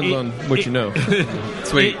bitter, depends on what you know.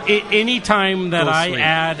 Sweet. Any time that I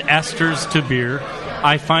add esters to beer,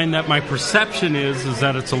 I find that my perception is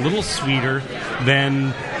that it's a little sweeter than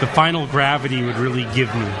the final gravity would really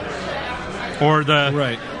give me. Or the...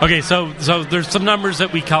 Right. Okay, so there's some numbers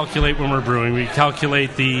that we calculate when we're brewing. We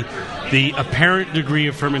calculate the apparent degree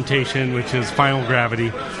of fermentation, which is final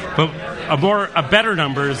gravity. But a better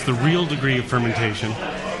number is the real degree of fermentation.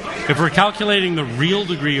 If we're calculating the real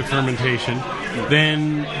degree of fermentation,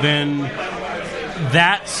 then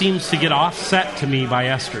that seems to get offset to me by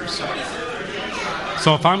esters.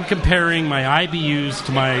 So if I'm comparing my IBUs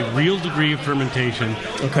to my real degree of fermentation,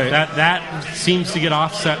 that seems to get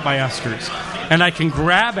offset by esters. And I can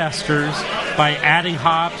grab esters by adding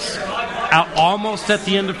hops almost at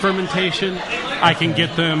the end of fermentation. I can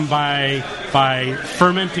get them by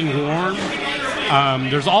fermenting warm.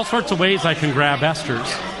 There's all sorts of ways I can grab esters.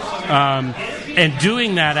 And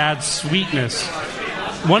doing that adds sweetness.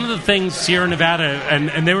 One of the things Sierra Nevada,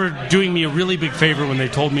 and they were doing me a really big favor when they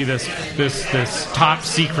told me this top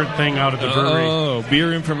secret thing out of the brewery. Oh,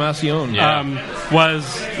 beer information.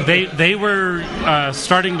 Was they were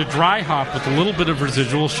starting to dry hop with a little bit of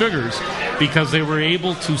residual sugars because they were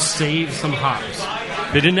able to save some hops.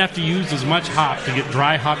 They didn't have to use as much hop to get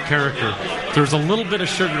dry hop character. There was a little bit of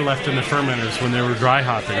sugar left in the fermenters when they were dry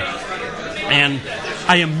hopping. And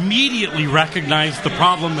I immediately recognized the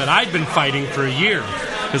problem that I'd been fighting for a year.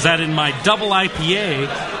 Is that in my double IPA,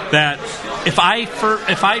 that if I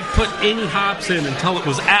put any hops in until it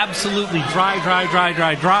was absolutely dry,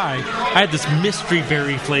 I had this mystery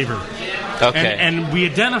berry flavor. Okay. And we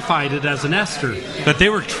identified it as an ester that they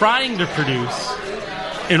were trying to produce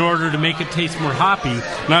in order to make it taste more hoppy,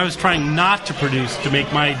 and I was trying not to produce to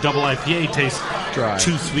make my double IPA taste dry,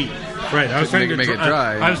 too sweet. Right. I was trying to make it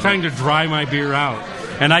dry. I was trying to dry my beer out.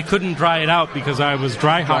 And I couldn't dry it out because I was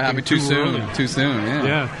dry hopping too soon. Early. Too soon, yeah.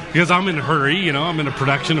 Yeah, because I'm in a hurry, I'm in a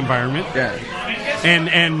production environment. Yeah.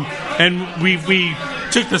 And we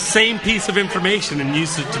took the same piece of information and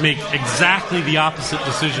used it to make exactly the opposite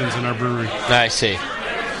decisions in our brewery. I see.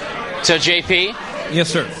 So, JP? Yes,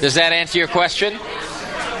 sir. Does that answer your question?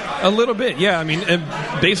 A little bit, yeah. I mean,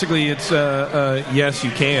 basically it's yes,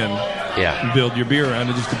 you can. Yeah. Build your beer around.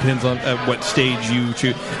 It just depends on at what stage you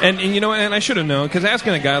choose. And I should have known, because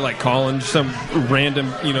asking a guy like Colin some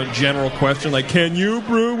random, general question like, can you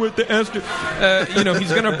brew with the ester?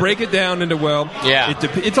 He's going to break it down into,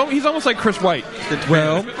 he's almost like Chris White.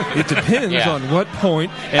 It depends on what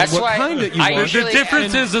point and That's what kind that you want. The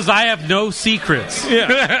difference is I have no secrets. Yeah.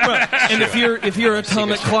 Well, and if your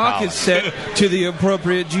atomic clock is set to the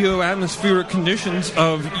appropriate geoatmospheric conditions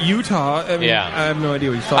of Utah, I have no idea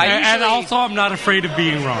what he's talking about. And also, I'm not afraid of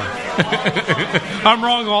being wrong. I'm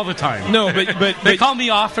wrong all the time. No, but they call me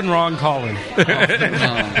often wrong, Colin.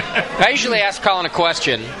 I usually ask Colin a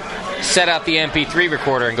question, set out the MP3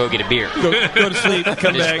 recorder, and go get a beer. Go to sleep,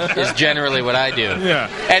 come back. Is generally what I do. Yeah.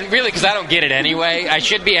 And really, because I don't get it anyway, I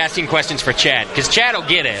should be asking questions for Chad, because Chad will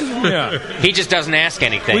get it. Yeah. He just doesn't ask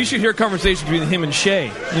anything. We should hear conversations between him and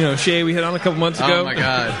Shay. Shay we had on a couple months ago. Oh, my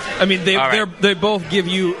God. I mean, they both give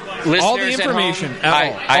you Listeners all the information.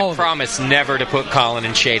 I promise never to put Colin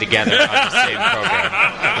and Shay together on the same program.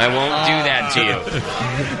 I won't do that to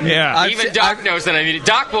you. Yeah. Even Doc knows that I mean it.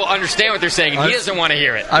 Doc will understand what they're saying, and he doesn't want to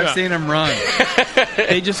hear it. I've seen him run.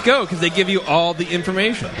 They just go because they give you all the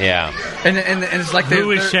information. Yeah. And it's like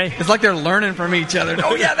it's like they're learning from each other.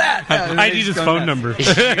 Oh yeah, that. Yeah, I need his phone number.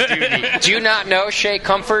 Do you not know Shay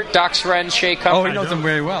Comfort, Doc's friend Shay Comfort? Oh, he knows him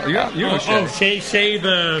very well. You know Shay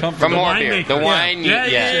the from More Beer, the wine.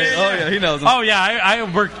 Yeah. Oh, yeah, he knows him. Oh, yeah, I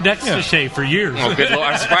worked next to Shay for years. Oh, good Lord.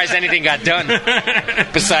 I'm surprised anything got done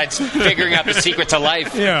besides figuring out the secret to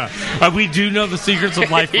life. Yeah. We do know the secrets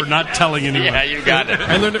of life. We're not telling anyone. Yeah, you got it.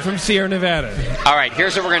 I learned it from Sierra Nevada. All right,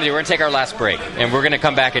 here's what we're going to do. We're going to take our last break, and we're going to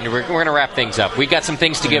come back, and we're going to wrap things up. We got some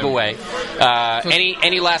things to give away.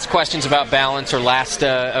 Any last questions about balance or last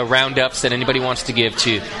roundups that anybody wants to give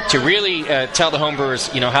to really tell the homebrewers,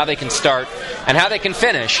 how they can start and how they can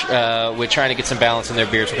finish with trying to get some balance in their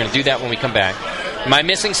beers. We're going to do that when we come back. Am I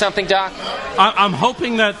missing something, Doc? I'm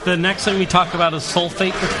hoping that the next thing we talk about is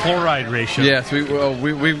sulfate to chloride ratio. Yes,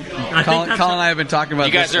 Colin and I have been talking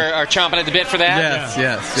about this. You guys are chomping at the bit for that?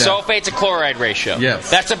 Yes. Sulfate to chloride ratio.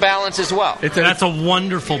 Yes. That's a balance as well. That's a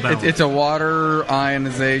wonderful balance. It's a water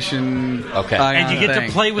ionization. Okay. And you get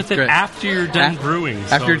to play with it after you're done brewing.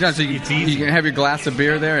 After you're done, so you can have your glass of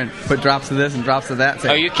beer there and put drops of this and drops of that.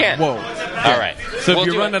 You can? Whoa. All right. So if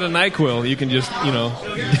you run out of NyQuil, you can just,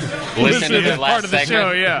 listen to the last part of the segment.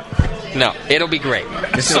 show, yeah. No, it'll be great.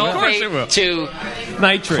 Sulfate to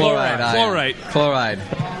nitrate. Chloride.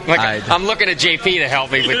 I'm looking at JP to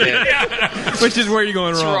help me with this. Which is where you're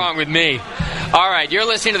going wrong. What's wrong with me? All right, you're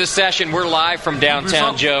listening to The Session. We're live from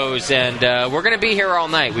Downtown Joe's, and we're going to be here all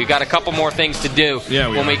night. We've got a couple more things to do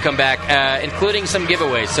when we come back, including some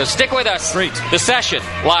giveaways. So stick with us. Great. The Session,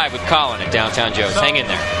 live with Colin at Downtown Joe's. Hang in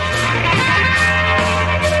there.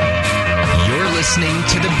 You're listening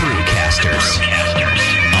to the Brewcasters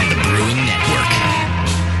on the Brewing Network.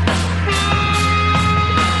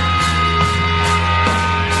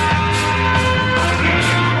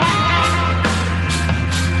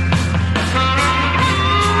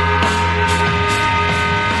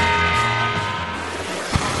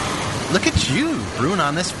 Look at you, brewing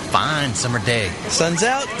on this fine summer day. Sun's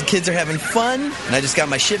out, the kids are having fun, and I just got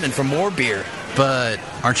my shipment for more beer. But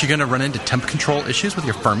aren't you going to run into temp control issues with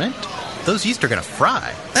your ferment? Those yeast are going to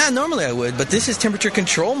fry. Normally I would, but this is temperature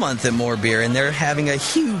control month at More Beer, and they're having a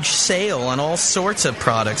huge sale on all sorts of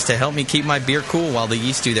products to help me keep my beer cool while the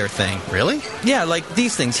yeast do their thing. Really? Yeah, like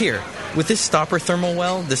these things here. With this stopper thermal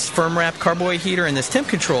well, this firm wrap carboy heater, and this temp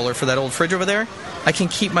controller for that old fridge over there, I can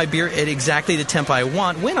keep my beer at exactly the temp I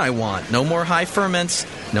want when I want. No more high ferments,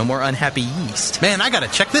 no more unhappy yeast. Man, I gotta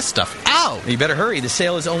check this stuff out. You better hurry. The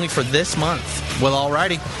sale is only for this month. Well,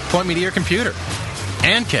 alrighty. Point me to your computer.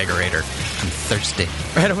 And kegerator. I'm thirsty.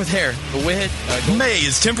 Right over there. Go ahead. May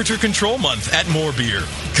is Temperature Control Month at More Beer.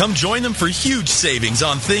 Come join them for huge savings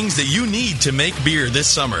on things that you need to make beer this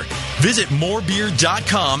summer. Visit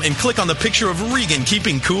morebeer.com and click on the picture of Regan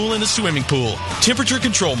keeping cool in a swimming pool. Temperature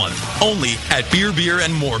Control Month, only at Beer, Beer,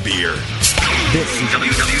 and More Beer.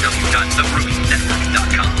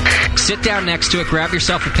 www.thebrewingnetwork.com. Sit down next to it, grab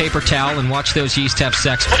yourself a paper towel, and watch those yeast have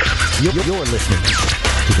sex. You're listening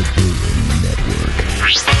to the Brewing Network.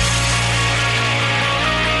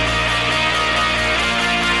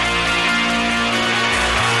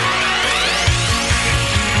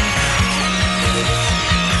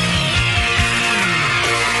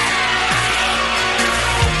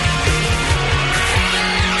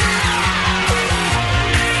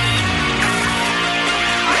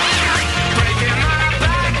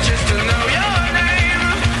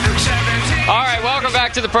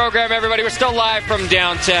 Back to the program, everybody. We're still live from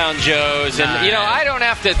Downtown Joe's. And, I don't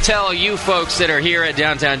have to tell you folks that are here at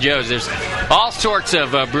Downtown Joe's, there's all sorts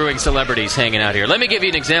of brewing celebrities hanging out here. Let me give you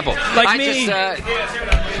an example. Like me. Let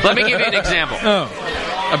me give you an example.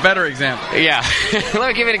 A better example. Yeah. Let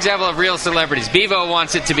me give you an example of real celebrities. Bevo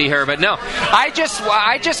wants it to be her, but no. I just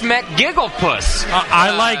met Gigglepuss.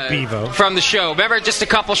 I like Bevo. From the show. Remember, just a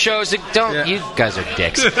couple shows ago? You guys are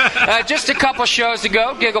dicks. Just a couple shows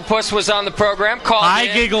ago, Gigglepuss was on the program. Hi,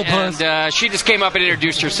 Gigglepuss. And she just came up and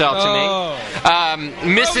introduced herself to me.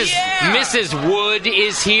 Mrs. Wood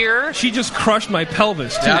is here. She just crushed my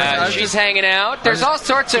pelvis, too. She's hanging out. There's all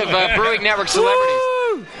sorts of Brewing Network celebrities.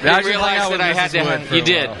 I didn't realize that I had to. You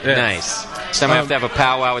did. Nice. So I have to have a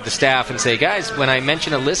powwow with the staff and say, guys, when I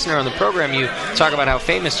mention a listener on the program, you talk about how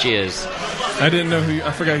famous she is. I didn't know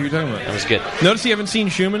I forgot who you were talking about. That was good. Notice you haven't seen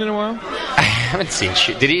Schumann in a while? I haven't seen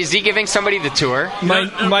Schumann. Is he giving somebody the tour?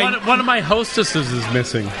 One of my hostesses is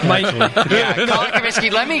missing. Colin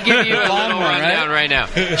Kaminsky, let me give you a little rundown right now.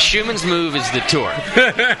 Schumann's move is the tour.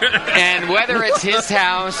 And whether it's his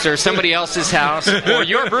house or somebody else's house or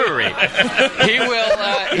your brewery,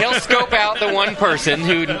 he'll scope out the one person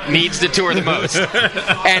who needs the tour the most.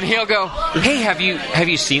 And he'll go, hey, have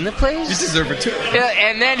you seen the place? You deserve a tour.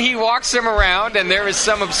 And then he walks them around, and there is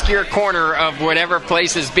some obscure corner of whatever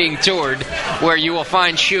place is being toured where you will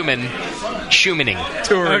find Schumann Schumanning.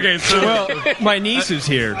 Okay, so well, my niece is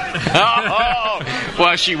here.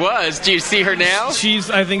 Well, she was. Do you see her now?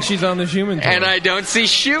 I think she's on the Schumann tour. And I don't see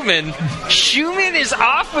Schumann. Schumann is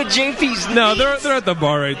off with JP's niece. No, they're at the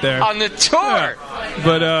bar right there. On the tour. Yeah.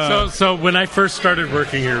 But so when I first started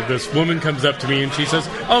working here, this woman comes up to me and she says,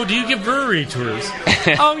 "Oh, do you give brewery tours?"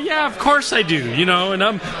 Oh yeah, of course I do. You know, and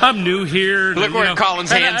I'm new here. Look where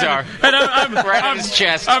Colin's hands are. And I'm right on his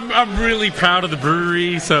chest. I'm really proud of the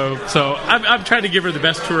brewery, so I'm trying to give her the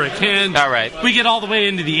best tour I can. All right. We get all the way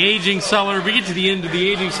into the aging cellar. We get to the end of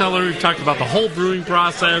the aging cellar. We've talked about the whole brewing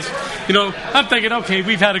process. You know, I'm thinking, okay,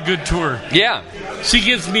 we've had a good tour. Yeah. She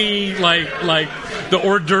gives me like the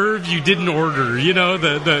hors d'oeuvre you didn't order, you know,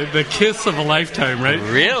 the kiss of a lifetime, right?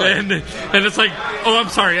 Really? And it's like, oh, I'm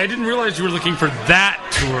sorry, I didn't realize you were looking for that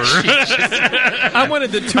tour. I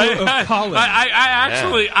wanted the tour of Colin.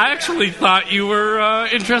 I actually thought you were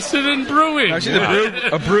interested in brewing. She's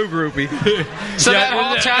a brew groupie. So that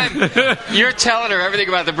whole time, you're telling her everything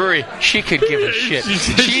about the brewery. She could give a shit.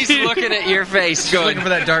 She's looking at your face going, looking for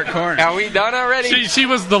that dark corner. Are we done already? She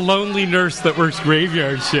was the lonely nurse that works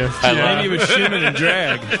graveyard shift. Maybe it was Schumann and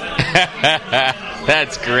drag.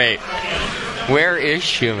 That's great. Where is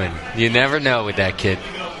Schumann? You never know with that kid.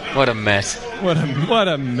 What a mess. What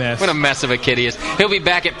a mess. What a mess of a kid he is. He'll be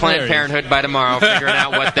back at Planned Parenthood by tomorrow figuring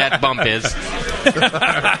out what that bump is.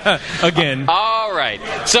 Again. All right.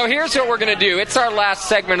 So here's what we're going to do. It's our last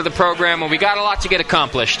segment of the program, and we got a lot to get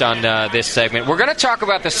accomplished on this segment. We're going to talk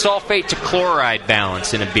about the sulfate to chloride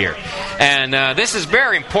balance in a beer. And this is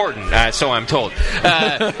very important, so I'm told.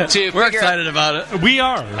 We're excited about it. We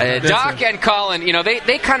are. Doc and Colin, you know,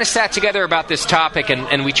 they kind of sat together about this topic,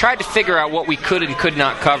 and we tried to figure out what we could and could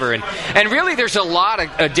not cover. And really, there's a lot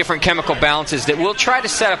of different chemical balances that we'll try to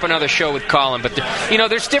set up another show with Colin. But,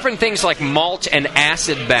 there's different things like malt and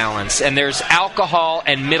acid balance, and there's alcohol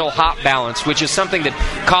and middle hop balance, which is something that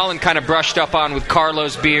Colin kind of brushed up on with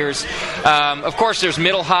Carlo's beers. Of course, there's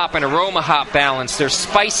middle hop and aroma hop balance. There's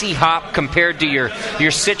spicy hop compared to your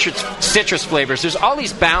citrus flavors. There's all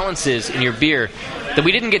these balances in your beer that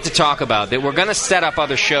we didn't get to talk about, that we're going to set up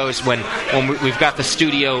other shows when we've got the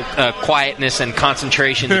studio quietness and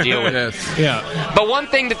concentration to deal with. Yes. Yeah. But one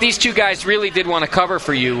thing that these two guys really did want to cover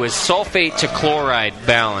for you was sulfate to chloride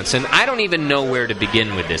balance. And I don't even know where to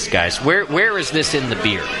begin with this, guys. Where is this in the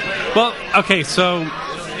beer? Well, okay, so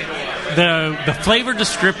the flavor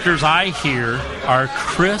descriptors I hear are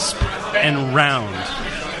crisp and round.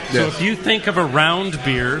 Yes. So if you think of a round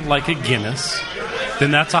beer like a Guinness,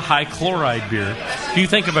 then that's a high chloride beer. If you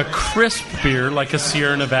think of a crisp beer like a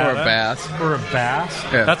Sierra Nevada or a Bass,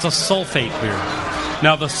 yeah, that's a sulfate beer.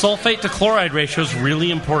 Now, the sulfate to chloride ratio is really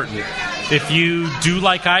important. If you do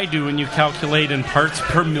like I do and you calculate in parts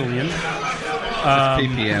per million,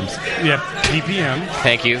 PPMs. Yeah, ppm.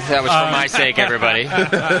 Thank you. That was for my sake, everybody.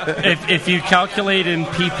 If you calculate in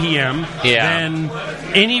ppm, then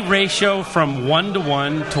any ratio from 1 to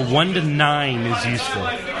 1 to 1 to 9 is useful.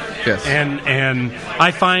 Yes. And I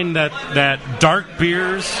find that dark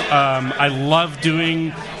beers, I love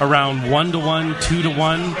doing around 1 to 1, 2 to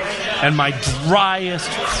 1, and my driest,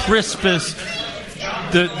 crispest,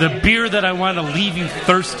 the beer that I want to leave you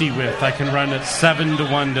thirsty with, I can run at 7 to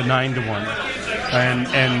 1 to 9 to 1.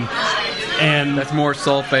 And that's more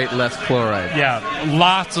sulfate, less chloride. Yeah,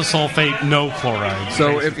 lots of sulfate, no chloride.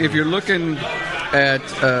 So if you're looking at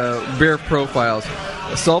beer profiles,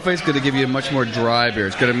 sulfate's going to give you a much more dry beer.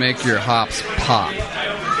 It's going to make your hops pop.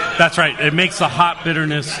 That's right. It makes the hop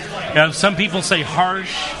bitterness. Some people say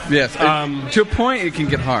harsh. Yes. To a point, it can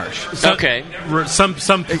get harsh. Okay. Some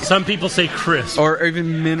people say crisp, or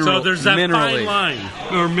even mineral. So there's that minerally. fine line,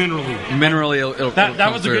 or minerally. Minerally,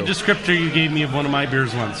 that was a good descriptor you gave me of one of my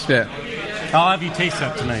beers once. Yeah. I'll have you taste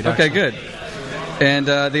that tonight. Okay, actually. good. And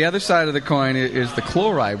the other side of the coin is the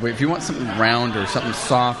chloride. If you want something rounder, something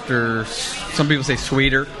softer, some people say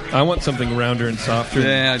sweeter. I want something rounder and softer.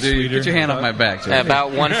 Yeah, dude. Sweeter. Get your hand off my back, Joe.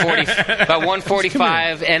 About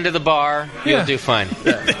 145, end of the bar. You'll do fine.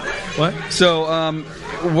 Yeah. What? So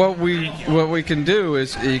what we can do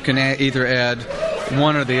is you can either add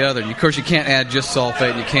one or the other. Of course, you can't add just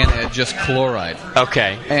sulfate. You can't add just chloride.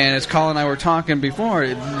 Okay. And as Colin and I were talking before,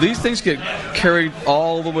 these things get carried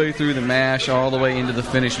all the way through the mash, all the way into the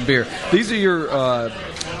finished beer. These are your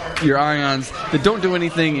ions that don't do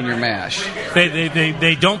anything in your mash.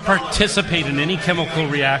 They don't participate in any chemical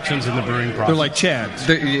reactions in the brewing process. They're like Chads.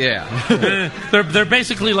 They're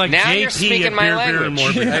basically like now JP you're speaking my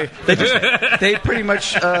language. They pretty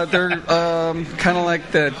much they're kind of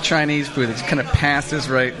like the Chinese food. It kind of passes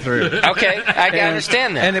right through. Okay, I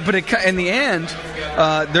understand that. But in the end,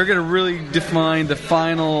 they're going to really define the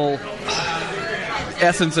final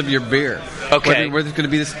essence of your beer. Okay. Whether it's going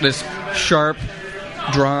to be this sharp,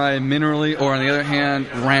 dry, minerally, or on the other hand,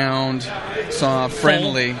 round, soft,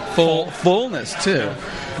 friendly, fullness too.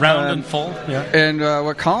 Round and full, yeah. And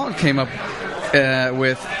what Colin came up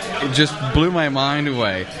with just blew my mind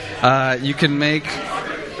away. You can make,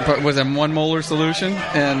 was it 1 molar solution?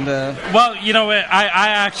 And well, you know, I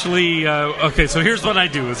actually okay. So here's what I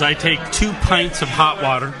do: is I take 2 pints of hot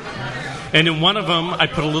water. And in one of them, I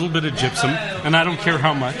put a little bit of gypsum, and I don't care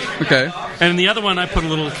how much. Okay. And in the other one, I put a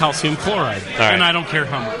little calcium chloride, and I don't care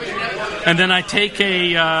how much. And then I take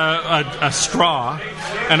a straw,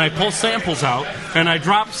 and I pull samples out, and I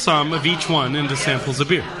drop some of each one into samples of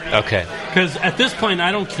beer. Okay. Because at this point,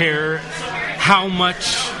 I don't care how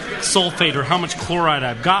much sulfate or how much chloride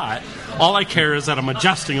I've got. All I care is that I'm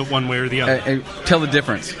adjusting it one way or the other. Tell the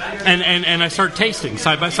difference. And I start tasting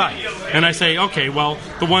side by side. And I say, okay, well,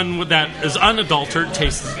 the one that is unadulterated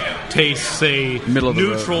tastes say,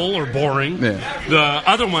 neutral or boring. Yeah. The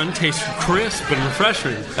other one tastes crisp and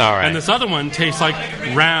refreshing. All right. And this other one tastes like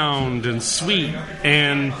round and sweet.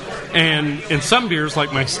 And in some beers,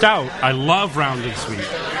 like my stout, I love round and sweet.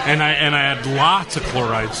 And I add lots of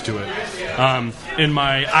chlorides to it. In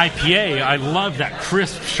my IPA, I love that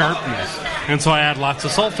crisp sharpness, and so I add lots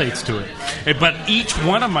of sulfates to it. But each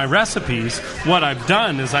one of my recipes, what I've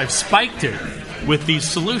done is I've spiked it with these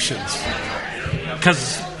solutions,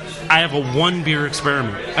 because I have a 1 beer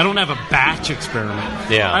experiment. I don't have a batch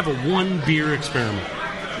experiment. Yeah. I have a 1 beer experiment.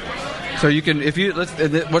 So you can,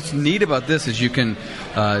 what's neat about this is you can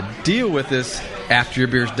deal with this after your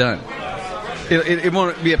beer's done. It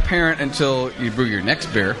won't be apparent until you brew your next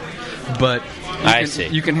beer. But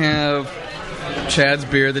you can have Chad's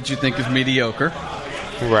beer that you think is mediocre,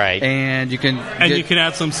 right? And you can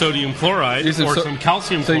add some sodium chloride or some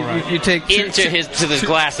calcium chloride. You take to the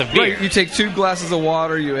glass of beer. Right, you take 2 glasses of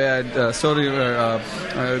water. You add sodium,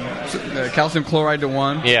 calcium chloride to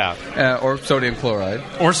 1, or sodium chloride,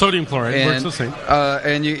 works the same.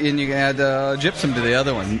 And you add gypsum to the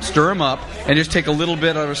other one. Stir them up, and just take a little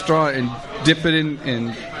bit out of a straw and dip it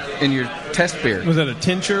in your test beer. Was that a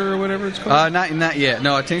tincture or whatever it's called? Not yet.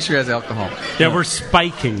 No, a tincture has alcohol. Yeah, we're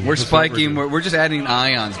spiking. We're spiking. We're just adding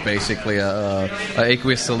ions, basically, a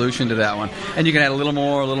aqueous solution to that one. And you can add a little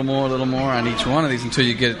more on each one of these until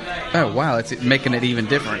you get, oh, wow, it's making it even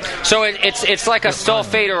different. So it's like a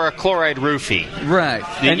sulfate or a chloride roofie. Right.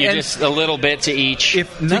 And just a little bit to each. To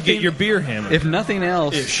get your beer hammered. If nothing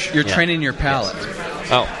else, you're training your palate. Yes.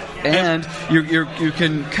 Oh. And you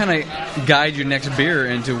can kind of guide your next beer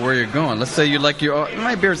into where you're going. Let's say you like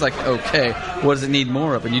my beer's like, okay, what does it need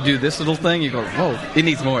more of? And you do this little thing, you go, whoa, it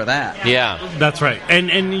needs more of that. Yeah, that's right.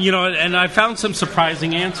 And you know, and I found some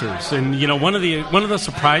surprising answers. And you know, one of the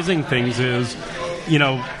surprising things is, you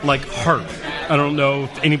know, like Harp. I don't know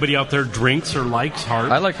if anybody out there drinks or likes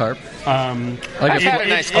Harp. I like Harp. I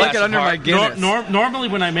like it under my Guinness. Normally,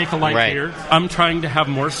 when I make a light beer, I'm trying to have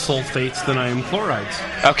more sulfates than I am chlorides.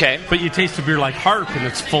 Okay. But you taste a beer like Harp, and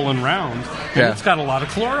it's full and round, and it's got a lot of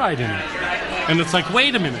chloride in it. And it's like,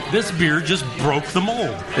 wait a minute, this beer just broke the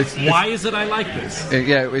mold. Why is it I like this?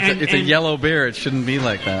 It's a yellow beer. It shouldn't be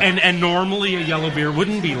like that. And normally a yellow beer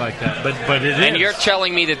wouldn't be like that, but it is. And you're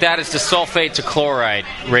telling me that is the sulfate to chloride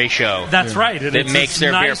ratio. That's right. That makes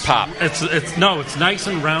their beer pop. It's nice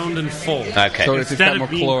and round and full. Okay. So it's got more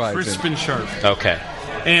chloride. Crisp and sharp. Okay.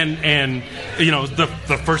 And you know, the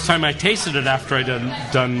first time I tasted it after I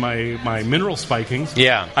done my mineral spiking,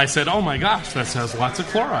 I said, oh my gosh, this has lots of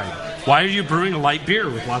chloride. Why are you brewing a light beer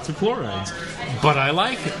with lots of chlorides? But I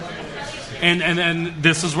like it. And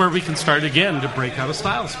this is where we can start again to break out of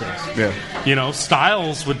style space. Yeah. You know,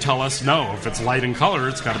 styles would tell us, no, if it's light in color,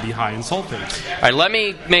 it's got to be high in sulfates. All right, let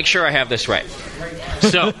me make sure I have this right.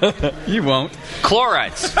 So you won't.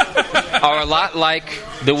 Chlorides are a lot like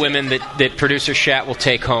the women that producer Shat will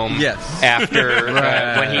take home after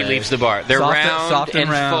when he leaves the bar. They're soft and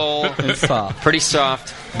full, and soft. Pretty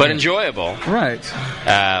soft, but enjoyable. Right.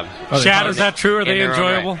 Shat, is that true? Are they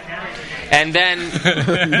enjoyable? And then,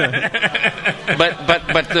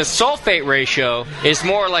 but the sulfate ratio is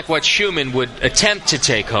more like what Schumann would attempt to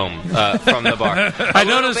take home from the bar. I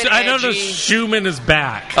noticed Schumann is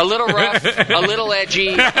back. A little rough, a little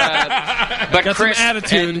edgy, but got crisp some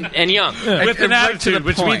attitude. and young. Yeah. With an attitude,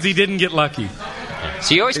 which means he didn't get lucky.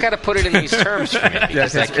 So you always got to put it in these terms for me.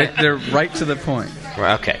 Yes, they're right to the point.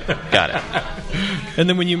 Okay, got it. And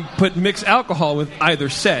then when you put mixed alcohol with either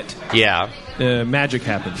set, magic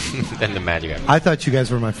happened. Then the magic happened. I thought you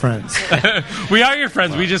guys were my friends. We are your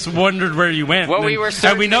friends. We just wondered where you went. Well, we were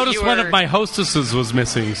certain and we that noticed you one were- of my hostesses was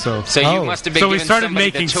missing. So you must have been So we giving started somebody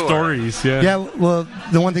making the tour. stories. Yeah. Yeah, well,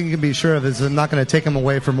 the one thing you can be sure of is I'm not going to take them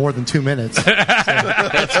away for more than 2 minutes.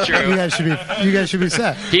 That's true. You guys should be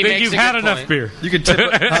set. He makes You've a had good enough point. beer. You could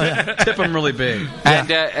tip them really big.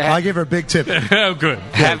 And I gave her a big tip. Oh, good.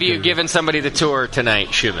 have you given somebody the tour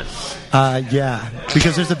tonight, Schumann? Yeah,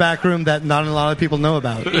 because there's a back room that not a lot of people know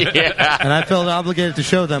about. Yeah. And I felt obligated to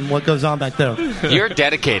show them what goes on back there. You're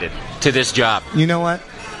dedicated to this job. You know what?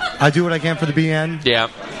 I do what I can for the BN. Yeah.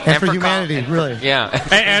 And for humanity, really. Yeah.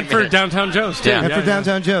 And for Downtown Joe's, too. Yeah. And for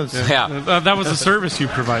Downtown Joe's. Yeah. That was a service you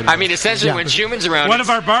provided. I mean, essentially, when Schumann's around, One of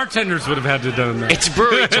our bartenders would have had to have done that. it's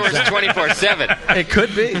brewery tours 24/7. It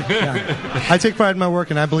could be. Yeah. I take pride in my work,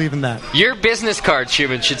 and I believe in that. Your business card,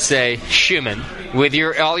 Schumann, should say Schumann with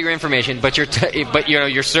all your information, but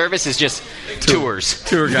your service is just tours.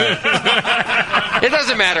 Tour guide. It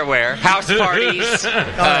doesn't matter where. House parties.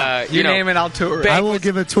 You name it, I'll tour it. I will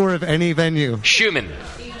give a tour of any venue. Schumann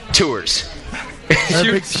tours. A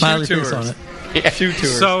big smiley face tours. on it. Yeah. Shoe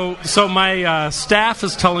tours. So my staff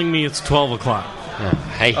is telling me it's 12 o'clock.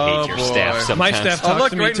 I hate your staff sometimes. My staff talks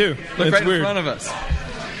to me too. Look It's right weird. in front of us.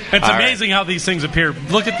 It's All amazing how these things appear.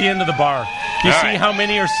 Look at the end of the bar. You see how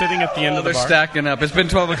many are sitting at the end of the They're bar? stacking up. It's been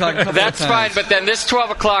 12 o'clock a couple That's of fine, times. but then this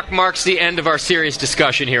 12 o'clock marks the end of our serious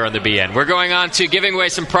discussion here on the BN. We're going on to giving away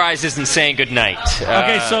some prizes and saying goodnight.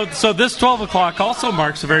 Okay, so this 12 o'clock also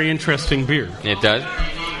marks a very interesting beer. It does?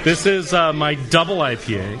 This is my double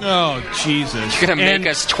IPA. Oh, Jesus. You're going to make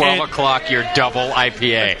us 12 o'clock your double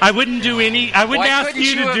IPA. I wouldn't do any. I wouldn't Why ask couldn't you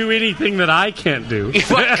you to have- do anything that I can't do.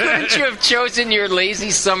 Why couldn't you have chosen your lazy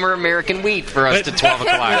summer American wheat for us to 12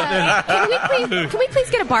 o'clock? Can we please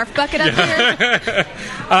get a barf bucket up here?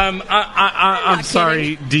 I'm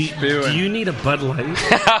sorry. Do you need a Bud Light?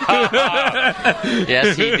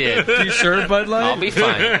 Yes, he did. You sure, Bud Light? I'll be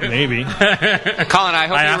fine. Maybe. Colin, I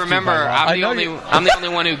hope I you have to, remember Bud Light. I'm the only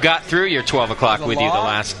one who got through your 12 o'clock with you the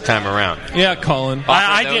last time around. Yeah, Colin.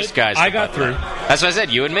 I Those did. guys I the got Bud through. Light. That's what I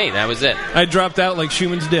said. You and me. That was it. I dropped out like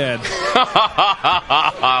Schumann's dad.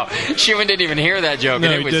 Schumann didn't even hear that joke, No,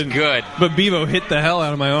 and it he was didn't. good. But Bevo hit the hell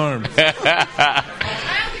out of my arm.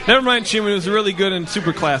 Never mind, Schumann. It was really good and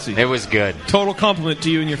super classy. It was good. Total compliment to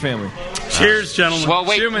you and your family. Cheers, gentlemen. Well,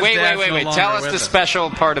 wait. Schumann's dad's no Tell longer us with the us. special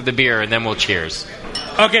part of the beer, and then we'll cheers.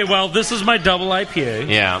 Okay, well, this is my double IPA.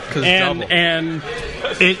 Yeah. And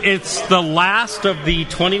it's the last of the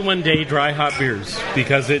 21-day dry hop beers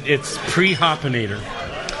because it's pre-hoppinator.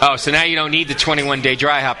 Oh, so now you don't need the 21-day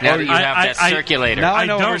dry hop now that you have that circulator. Now I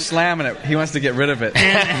know I don't- we're slamming it. He wants to get rid of it.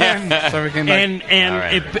 So we can, And All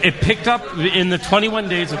right. it picked up, in the 21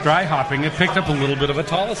 days of dry hopping, it picked up a little bit of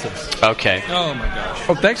autolysis. Okay. Oh, my gosh.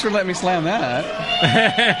 Oh, thanks for letting me slam that.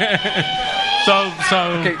 So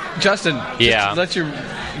Okay, Justin. Yeah. Just to let you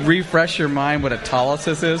refresh your mind what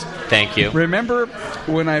autolysis is. Thank you. Remember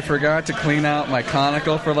when I forgot to clean out my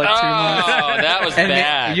conical for like 2 months? Oh, that was and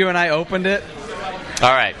bad. you and I opened it? All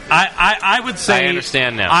right. I would say... I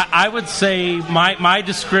understand now. I would say my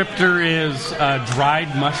descriptor is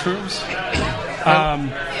dried mushrooms.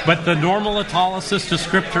 But the normal autolysis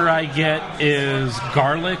descriptor I get is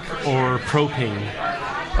garlic or propane.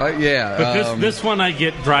 Yeah. But this one I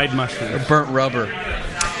get dried mushrooms. Burnt rubber.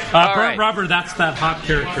 Burnt right. rubber, that's that hot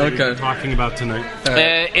character we've been talking about tonight.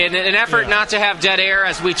 In an effort not to have dead air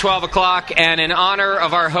as we 12 o'clock, and in honor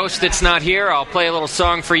of our host that's not here, I'll play a little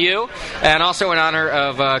song for you. And also in honor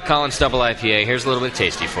of Colin's Double IPA, here's a little bit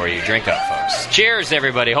tasty for you. Drink up, folks. Cheers,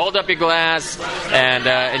 everybody. Hold up your glass and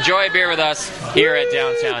enjoy a beer with us here at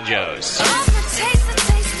Downtown Joe's.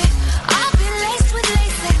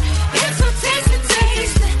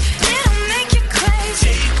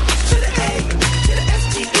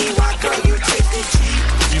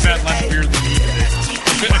 You've had less beer than me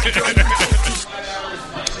today.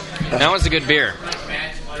 That was a good beer.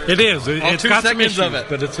 It is. It's 2 got some seconds issues, of it.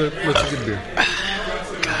 but it's a good beer.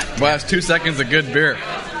 Well, that's 2 seconds of good beer.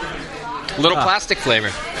 Little plastic flavor.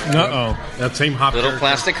 Uh-oh. That same hop Little character.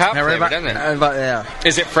 plastic hop flavor, doesn't it? Yeah.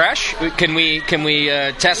 Is it fresh? Can we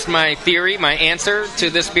test my theory, my answer to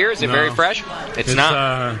this beer? Is it No. very fresh? It's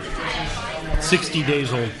not. 60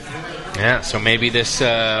 days old. Yeah, so maybe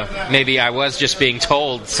maybe I was just being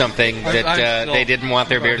told something that they didn't want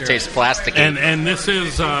their beer to taste plasticky. And this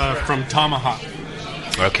is from Tomahawk.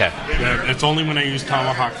 Okay. Yeah, it's only when I use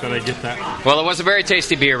Tomahawk that I get that. Well, it was a very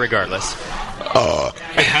tasty beer regardless.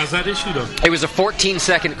 It has that issue, though. It was a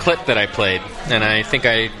 14-second clip that I played, and I think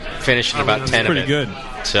I finished in about 10 of it. Pretty good.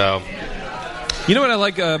 So, You know what I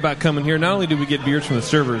like about coming here? Not only do we get beers from the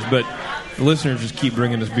servers, but The listeners just keep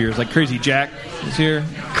bringing us beers. Like Crazy Jack is here.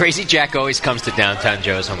 Crazy Jack always comes to Downtown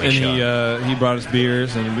Joe's when we and show up. He brought us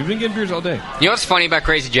beers, and we've been getting beers all day. You know what's funny about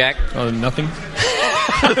Crazy Jack? Oh, nothing.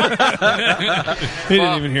 He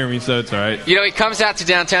didn't even hear me, so it's all right. You know, he comes out to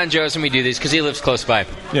Downtown Joe's when we do these because he lives close by.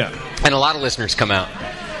 Yeah. And a lot of listeners come out.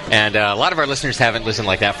 And a lot of our listeners haven't listened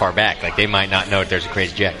like that far back. Like, they might not know that there's a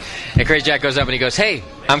Crazy Jack. And Crazy Jack goes up and he goes, "Hey,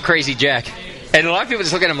 I'm Crazy Jack." And a lot of people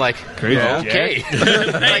just look at him like, Crazy okay.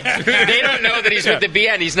 Like, they don't know that he's with the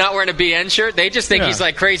BN. He's not wearing a BN shirt. They just think he's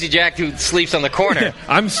like Crazy Jack who sleeps on the corner.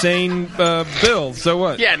 I'm Sane Bill, so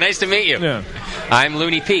what? Yeah, nice to meet you. Yeah. I'm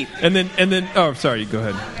Looney Pete. And then, oh, sorry, go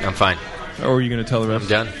ahead. I'm fine. Or are you going to tell the rest? I'm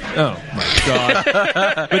done. Oh, my God.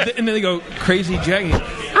 And then they go, Crazy Jack. I'm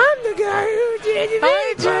the guy who did the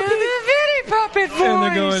Vinny Puppet voice. And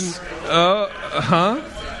they're going, huh?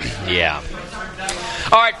 Yeah.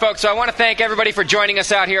 All right, folks, so I want to thank everybody for joining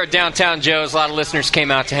us out here at Downtown Joe's. A lot of listeners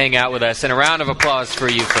came out to hang out with us. And a round of applause for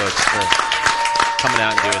you folks for coming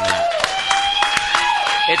out and doing that.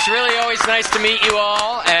 It's really always nice to meet you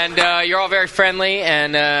all, and you're all very friendly.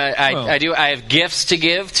 And I have gifts to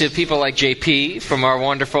give to people like JP from our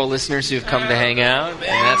wonderful listeners who've come to hang out, and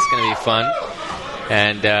that's going to be fun.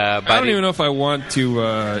 And I don't even know if I want to.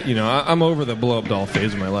 I'm over the blow-up doll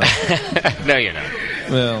phase of my life. No, you're not.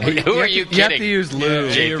 Well, who are you kidding? You have to use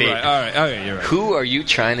lube. JP. You're right. All right. Okay, you're right. Who are you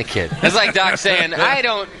trying to kid? It's like Doc saying, I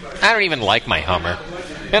don't even like my Hummer.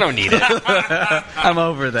 I don't need it. I'm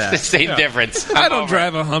over that. It's the same difference. I don't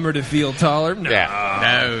drive a Hummer to feel taller. No.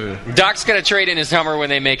 Yeah. No. Doc's going to trade in his Hummer when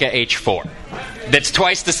they make a H4. That's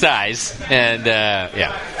twice the size. And,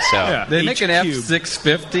 so. They make an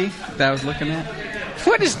F650 that I was looking at.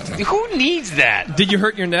 Who needs that? Did you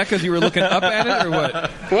hurt your neck as you were looking up at it, or what?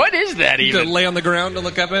 What is that even? To lay on the ground to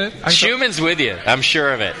look up at it? Schumann's with you. I'm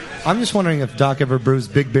sure of it. I'm just wondering if Doc ever brews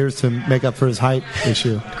big beers to make up for his height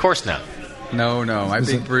issue. Of course not. No. My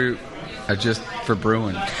big brew are just for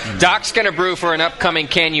brewing. Doc's going to brew for an upcoming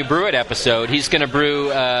Can You Brew It episode. He's going to brew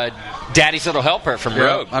Daddy's Little Helper from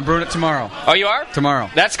Rogue. I'm brewing it tomorrow. Oh, you are? Tomorrow.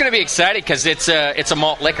 That's going to be exciting because it's a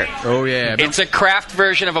malt liquor. Oh, yeah. It's a craft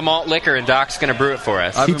version of a malt liquor, and Doc's going to brew it for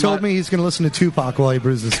us. He told me he's going to listen to Tupac while he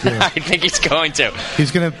brews this beer. I think he's going to.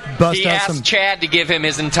 He's going to bust he out asked Chad to give him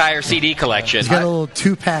his entire CD collection. He's got a little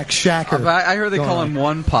 2-pack shacker. I heard they call him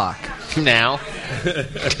one Pac. Now.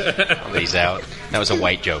 He's out. That was a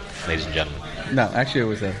white joke, ladies and gentlemen. No, actually it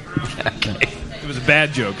was a... It was a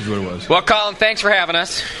bad joke is what it was. Well, Colin, thanks for having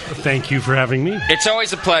us. Thank you for having me. It's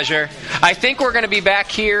always a pleasure. I think we're going to be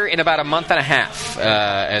back here in about a month and a half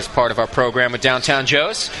as part of our program with Downtown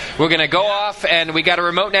Joe's. We're going to go off, and we got a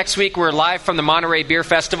remote next week. We're live from the Monterey Beer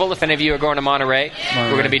Festival. If any of you are going to Monterey.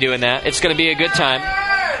 We're going to be doing that. It's going to be a good time.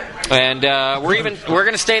 And we're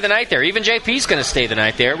going to stay the night there. Even JP's going to stay the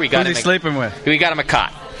night there. Who's he sleeping with? We got him a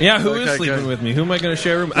cot. Yeah, who is sleeping with me? Who am I going to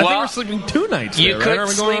share a room? I think we're sleeping 2 nights there, right? Are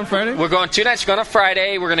we going on Friday? We're going 2 nights. We're going on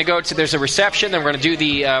Friday. We're going to go to, there's a reception. Then we're going to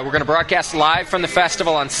do we're going to broadcast live from the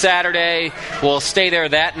festival on Saturday. We'll stay there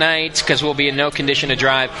that night because we'll be in no condition to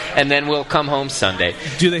drive. And then we'll come home Sunday.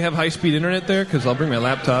 Do they have high-speed internet there? Because I'll bring my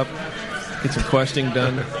laptop. Get some questing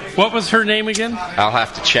done. What was her name again? I'll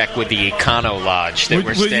have to check with the Econo Lodge that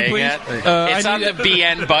we're staying at. It's on the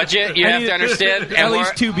BN budget. You have to understand. At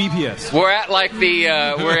least 2 BPS. We're at like the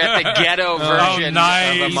ghetto version of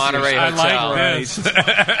a Monterey hotel. I like this.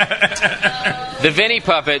 The Vinny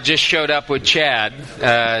Puppet just showed up with Chad.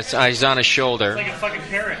 He's on his shoulder. It's like a fucking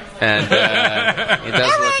parrot. And he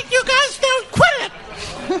does look. You guys don't quit it.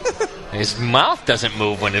 His mouth doesn't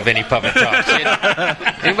move when the Vinny Puppet talks.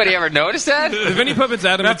 Anybody ever notice that? The Vinny Puppet's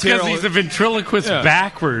out of material. That's because he's a ventriloquist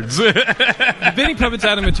backwards. The Vinny Puppet's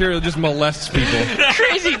out of material just molests people.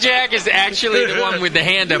 Crazy Jack is actually the one with the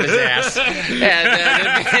hand up his ass.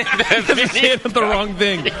 And He's hand up the wrong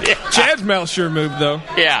thing. Yeah. Chad's mouth sure moved, though.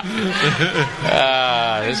 Yeah.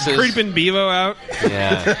 This is creeping Bevo out.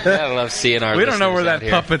 Yeah. I love seeing our We don't know where that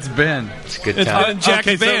here. puppet's been. It's a good It's time. on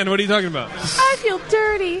Jack's van. What are you talking about? I feel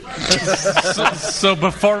dirty. So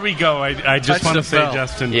before we go, I just want to say,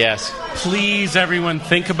 Justin. Yes. Please, everyone,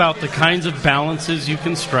 think about the kinds of balances you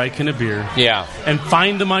can strike in a beer. Yeah. And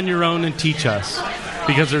find them on your own and teach us.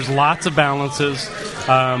 Because there's lots of balances.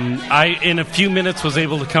 I, in a few minutes, was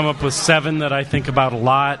able to come up with 7 that I think about a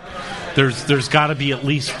lot. There's got to be at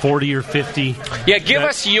least 40 or 50. Yeah, give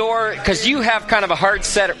us your, because you have kind of a hard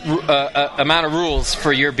set amount of rules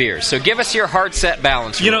for your beers. So give us your hard set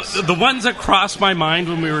balance rules. You know, the ones that crossed my mind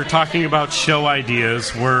when we were talking about show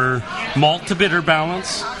ideas were malt to bitter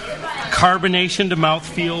balance. Carbonation to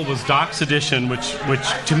mouthfeel was Doc's Edition, which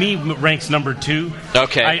to me ranks number 2.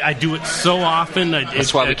 Okay. I do it so often.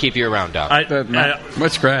 That's why we keep you around, Doc.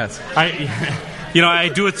 Much grass. I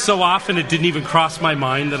do it so often it didn't even cross my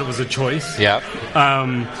mind that it was a choice. Yeah.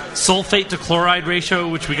 Sulfate to chloride ratio,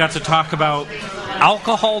 which we got to talk about.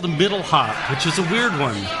 Alcohol to middle hop, which is a weird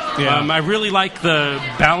one. Yeah. I really like the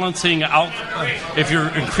balancing. If you're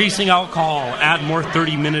increasing alcohol, add more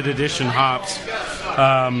 30-minute addition hops.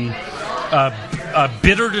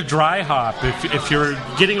 Bitter to dry hop. If you're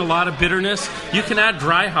getting a lot of bitterness, you can add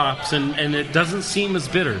dry hops, and it doesn't seem as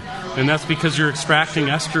bitter. And that's because you're extracting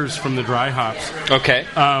esters from the dry hops. Okay.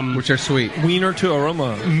 Which are sweet. Wiener to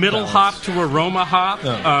aroma. Middle hop to aroma hop.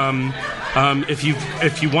 Oh.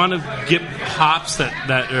 If you want to get hops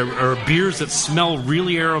that are beers that smell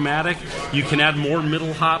really aromatic, you can add more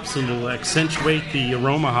middle hops and it'll accentuate the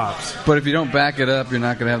aroma hops. But if you don't back it up, you're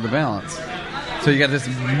not going to have the balance. So you got this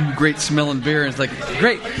great smelling beer, and it's like,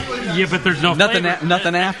 great. Yeah, but there's no nothing flavor.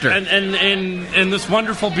 Nothing after. And this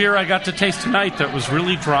wonderful beer I got to taste tonight that was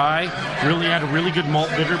really dry, really had a really good malt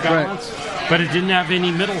bitter balance, but it didn't have any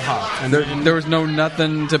middle hop. And there was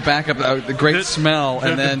nothing to back up the great smell,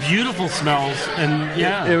 and then the beautiful smells, and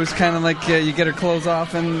it was kind of like you get her clothes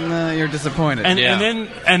off and you're disappointed.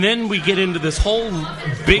 And then we get into this whole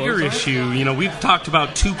bigger issue. We've talked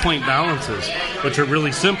about 2-point balances, which are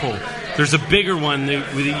really simple. There's a bigger one.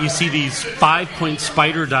 You see these 5-point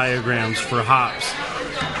spider diagrams for hops.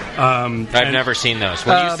 I've never seen those.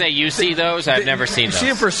 When you say you see those, I've never seen those. You see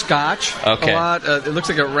them for Scotch a lot. It looks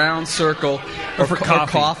like a round circle. Or for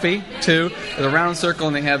coffee, too. The round circle,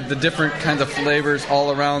 and they have the different kinds of flavors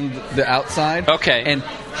all around the outside. Okay. And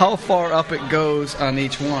how far up it goes on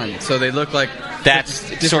each one. So they look like...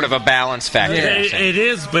 That's sort of a balance factor. Yeah. It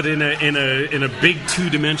is, but in a big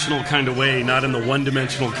 2-dimensional kind of way, not in the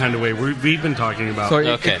 1-dimensional kind of way we've been talking about.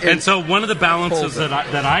 So one of the balances that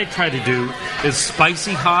I try to do is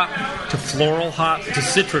spicy hop to floral hop to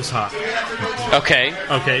citrus hop.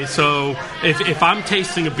 Okay. So if I'm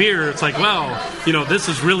tasting a beer, it's like, well, this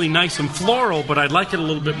is really nice and floral, but I'd like it a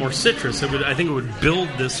little bit more citrus. I think it would build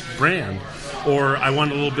this brand. Or I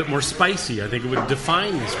want it a little bit more spicy. I think it would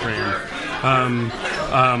define this brand.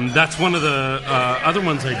 That's one of the other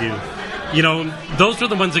ones I do. Those are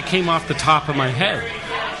the ones that came off the top of my head.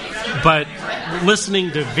 But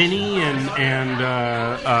listening to Vinny and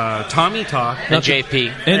Tommy talk, and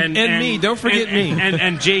JP, and me, don't forget me,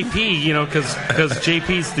 and JP, because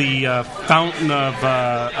JP's the fountain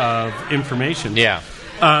of information. Yeah.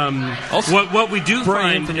 What we do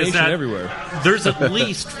find is that everywhere. There's at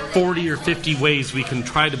least 40 or 50 ways we can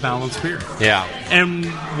try to balance beer. Yeah. And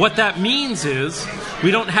what that means is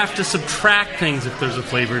we don't have to subtract things if there's a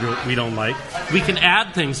flavor we don't like. We can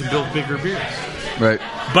add things and build bigger beers. Right.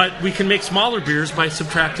 But we can make smaller beers by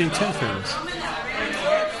subtracting 2 things.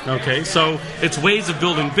 Okay, so it's ways of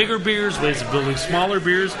building bigger beers, ways of building smaller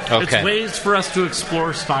beers. Okay. It's ways for us to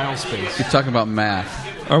explore style space. You're talking about math.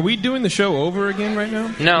 Are we doing the show over again right now?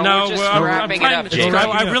 No, we're just wrapping it up, Jake.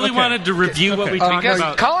 I really wanted to review what we talked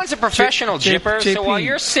about. Colin's a professional jipper, JP. so while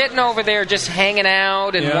you're sitting over there just hanging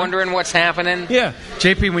out and wondering what's happening... Yeah.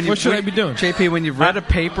 JP, what should I be doing? JP, when you've read a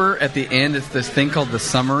paper, at the end, it's this thing called the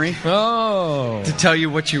summary. Oh. To tell you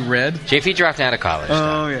what you read. JP dropped out of college.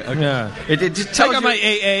 Oh, yeah. Okay. Yeah. It just tells I got my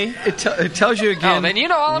AA. It tells you again then you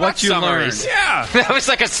know all about what you summaries. learned. Yeah. That was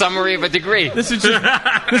like a summary of a degree. This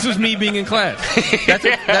was me being in class.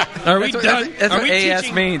 Are we done? That's what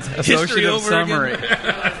AS means. Associative summary.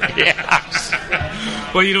 Yes.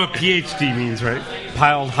 Well, you know what PhD means, right?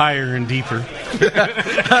 Piled higher and deeper. And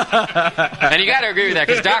you got to agree with that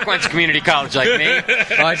because Doc went to community college like me.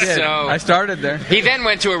 Oh, I did. So I started there. He then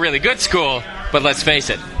went to a really good school, but let's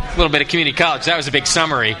face it, a little bit of community college. That was a big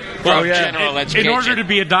summary of general education. In order to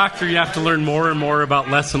be a doctor, you have to learn more and more about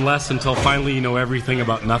less and less until finally you know everything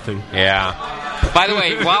about nothing. Yeah. By the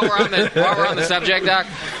way, while we're on the subject, Doc,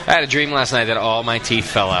 I had a dream last night that all my teeth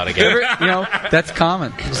fell out again. That's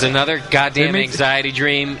common. It was another goddamn anxiety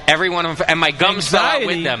dream. Every one of them, and my gums fell out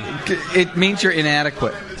with them. It means you're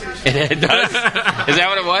inadequate. It does? Is that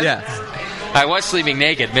what it was? Yeah. I was sleeping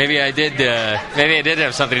naked. Maybe I did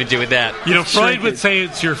have something to do with that. Freud would say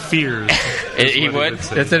it's your fears. He would?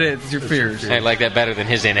 Yes, it is. It's your fears. I like that better than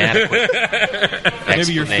his inadequate.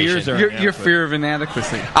 Maybe your fears are your fear of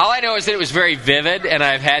inadequacy. All I know is that it was very vivid, and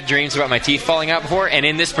I've had dreams about my teeth falling out before, and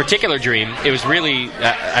in this particular dream, it was really,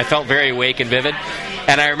 I felt very awake and vivid,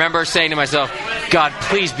 and I remember saying to myself, God,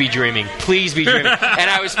 please be dreaming. Please be dreaming. And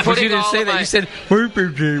I was putting you didn't all say of that. my... You said, please be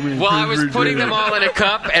dreaming. Well, I was putting them all in a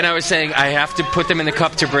cup, and I was saying, I have to put them in the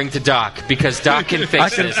cup to bring to Doc, because Doc can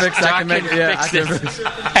fix this. Doc can fix this.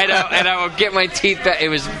 And I will get my teeth back. It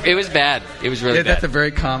was bad. It was really bad. That's a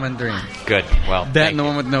very common dream. Good. Well, that and the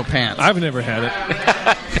one with no pants. I've never had it.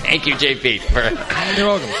 Thank you, JP. You're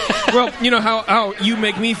welcome. Well, you know how you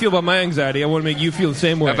make me feel about my anxiety. I want to make you feel the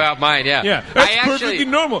same way. About mine, yeah. Yeah, that's perfectly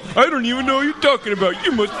normal. I don't even know what you're talking about.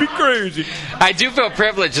 You must be crazy. I do feel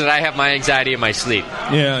privileged that I have my anxiety in my sleep.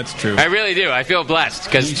 Yeah, that's true. I really do. I feel blessed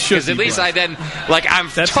because at least I then I'm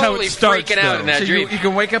totally freaking out in that dream. You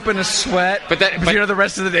can wake up in a sweat, but you know the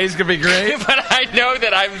rest of the day is gonna be great. But I know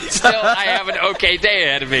that I have an okay day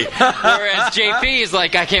ahead of me. Whereas JP is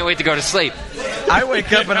like, I can't wait to go to sleep. I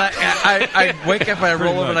wake up and I wake up and I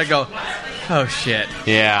roll over and I go, oh shit.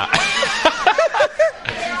 Yeah.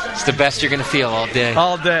 It's the best you're going to feel all day.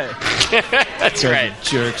 All day. That's right.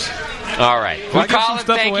 Jerks. All right. Well, Colin,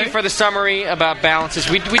 thank you for the summary about balances.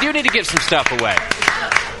 We do need to give some stuff away.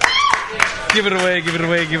 Give it away, give it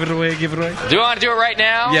away, give it away, give it away. Do you want to do it right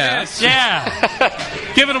now? Yes. Yeah.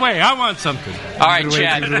 Give it away. I want something. All right,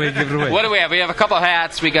 Chad. Give it away, give it away. What do we have? We have a couple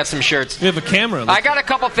hats. We got some shirts. We have a camera. I got a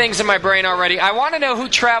couple things in my brain already. I want to know who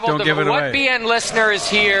traveled. What BN listener is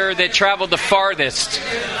here that traveled the farthest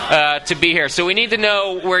to be here? So we need to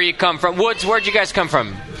know where you come from. Woods, where'd you guys come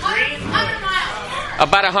from? 100 miles.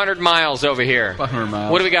 About 100 miles over here. 100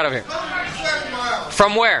 miles. What do we got over here?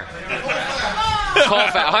 From where?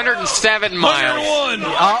 Colfax, 107 miles.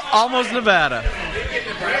 101. Almost Nevada.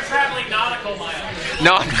 We're traveling nautical miles.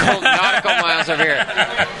 Nautical miles over here.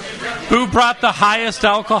 Who brought the highest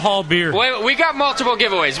alcohol beer? Wait, we got multiple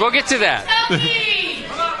giveaways. We'll get to that.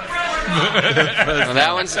 Well,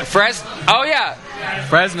 that one's Oh yeah,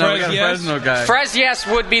 Fresno. We got a Fresno guy. Frez Yes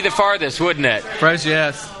would be the farthest, wouldn't it? Frez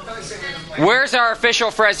Yes. Where's our official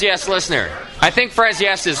Frez Yes listener? I think Frez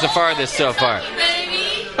Yes is the farthest so far.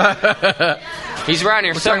 He's around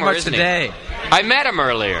here somewhere, isn't today? I met him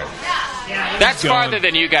earlier. That's farther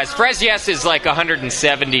than you guys. Frez Yes is like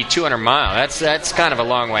 170, 200 miles. That's kind of a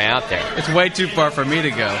long way out there. It's way too far for me to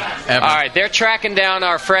go. Ever. All right, they're tracking down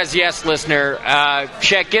our Frez Yes listener.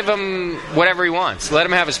 Shaq, give him whatever he wants. Let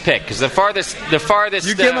him have his pick, because the farthest.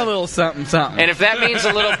 You give him a little something. And if that means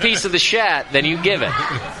a little piece of the shat, then you give it.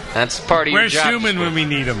 That's part of your job. Where's Schumann when we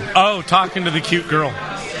need him? Oh, talking to the cute girl.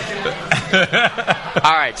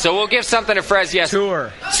 All right, so we'll give something to Frez Yes.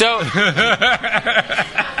 Tour. So,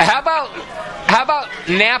 how about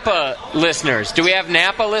Napa listeners? Do we have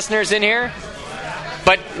Napa listeners in here?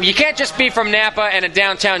 But you can't just be from Napa and a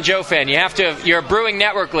Downtown Joe fan. You have to. You're a Brewing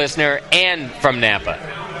Network listener and from Napa.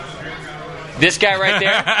 This guy right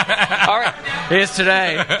there. All right. He is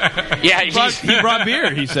today. Yeah, he brought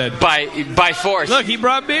beer. He said by force. Look, he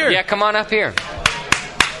brought beer. Yeah, come on up here.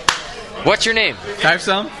 What's your name? Can I have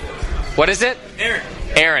some? What is it? Aaron.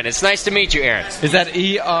 Aaron. It's nice to meet you, Aaron. Is that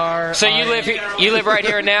E-R? So you live right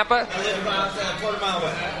here in Napa? I live about a quarter mile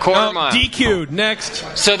away. Quarter mile. DQ'd.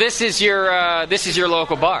 Next. So this is your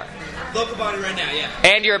local bar. Local bar right now, yeah.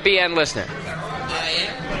 And you're a BN listener.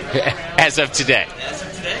 Yeah. As of today. As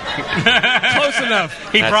of today. Close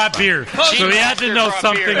enough. He brought beer, so he had to know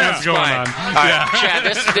something was going on. All right, Chad.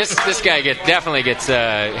 This guy definitely gets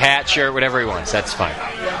a hat, shirt, whatever he wants. That's fine.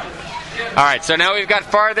 All right, so now we've got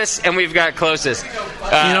farthest and we've got closest.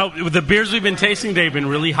 The beers we've been tasting today have been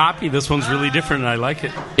really hoppy. This one's really different, and I like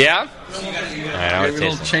it. Yeah? All right, a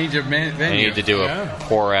little change of venue. I need to do a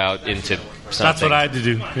pour out into something. That's what I had to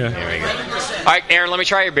do. Yeah. There we go. All right, Aaron, let me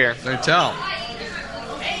try your beer. Don't tell.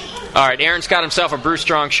 All right, Aaron's got himself a Brew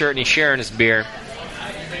Strong shirt, and he's sharing his beer.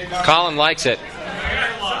 Colin likes it.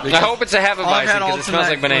 I hope it's a Hefeweizen because it smells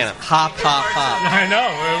like banana. Hop. I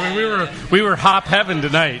know. We were hop heaven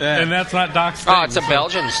tonight, and that's not Doc's thing. Oh, it's a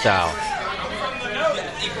Belgian style.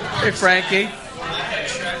 Hey, Frankie.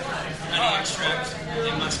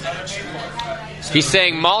 He's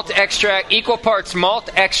saying malt extract, equal parts malt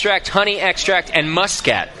extract, honey extract, and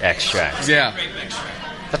muscat extract. Yeah.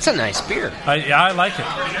 That's a nice beer. I like it.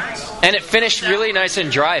 And it finished really nice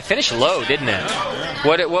and dry. It finished low, didn't it?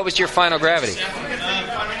 What was your final gravity?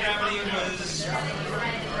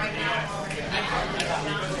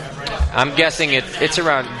 I'm guessing it's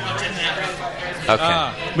around...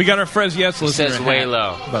 Okay. We got our Frez Yes listener. It says way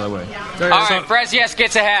low. By the way. All right, Frez Yes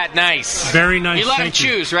gets a hat. Nice. Very nice. You let him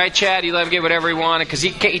choose, right, Chad? You let him get whatever he wanted because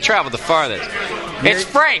he traveled the farthest. It's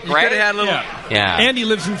Frank, You right? could have had a little. Yeah. Andy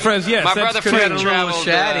lives in Fres. Yes, My that's brother true. Frank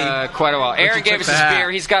traveled quite a while. Aaron gave us his beer.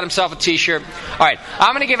 He's got himself a T-shirt. All right,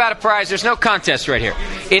 I'm going to give out a prize. There's no contest right here.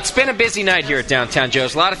 It's been a busy night here at Downtown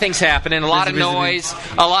Joe's. A lot of things happening, a lot of noise,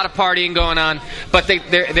 a lot of partying going on. But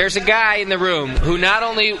there's a guy in the room who not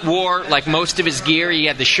only wore like most of his gear, he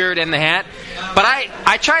had the shirt and the hat, but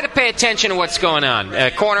I try to pay attention to what's going on.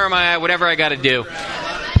 Corner of my eye, whatever I got to do.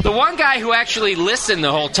 The one guy who actually listened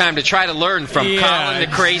the whole time to try to learn from Colin the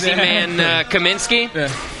Crazy Man Kaminsky.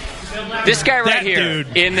 This guy right here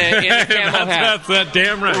in the camel hat. That's that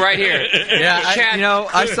damn right. Right here. Yeah,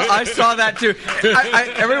 I saw that too.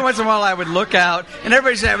 Every once in a while I would look out, and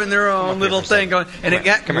everybody's having their own little thing going, and it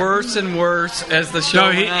got worse and worse as the show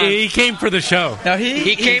went on. He came for the show. No,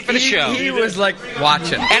 he came for the show. He was like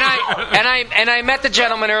watching. And I met the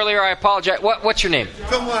gentleman earlier. I apologize. What's your name?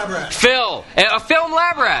 Film Lab Rat. Phil. A Film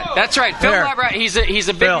Lab Rat. That's right. Film Lab Rat. He's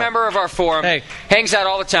a big member of our forum. Hey. Hangs out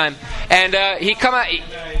all the time. And he come out.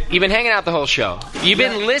 You've been hanging out the whole show. You've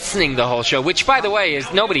been listening the whole show, which, by the way,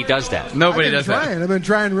 is nobody does that. Nobody does that. I've been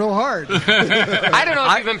trying real hard. I don't know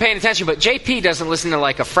if you've been paying attention, but JP doesn't listen to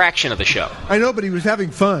like a fraction of the show. I know, but he was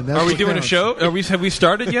having fun. Are we doing a show? Have we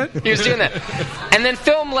started yet? He was doing that. And then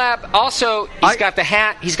Film Lab also, he's got the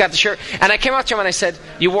hat, he's got the shirt. And I came up to him and I said,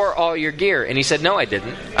 "You wore all your gear." And he said, "No, I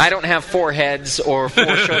didn't. I don't have 4 heads or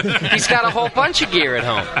 4 shorts." He's got a whole bunch of gear at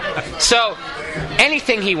home. So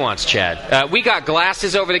anything he wants, Chad. We got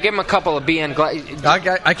glasses over there. Give him a couple of BN glasses.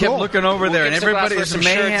 I kept looking over there, and give some everybody glasses is for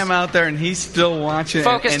some mayhem shirts. out there, and he's still watching.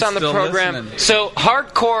 Focused and on the still program. listening. So,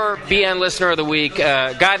 hardcore BN listener of the week,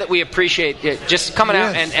 guy that we appreciate, just coming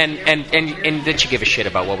out and didn't you give a shit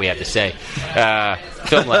about what we had to say?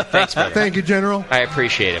 Film Lab, thanks, brother. Thank you, General. I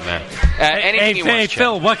appreciate it, man. Anything you want,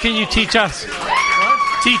 Phil, what can you teach us?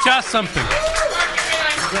 Teach us something.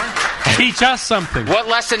 Teach us something. What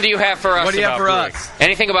lesson do you have for us? What do you have about for brewing? us?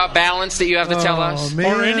 Anything about balance that you have to tell us?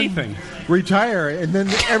 Man. Or anything. Retire, and then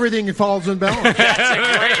everything falls in balance. That's a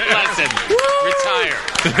great lesson. Retire.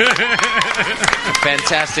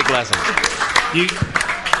 Fantastic lesson.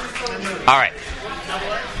 All right.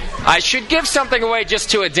 I should give something away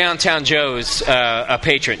just to a Downtown Joe's a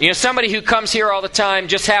patron. You know, somebody who comes here all the time,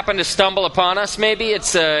 just happened to stumble upon us. Maybe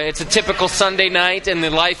it's a typical Sunday night in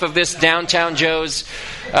the life of this Downtown Joe's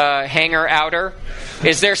hanger-outer.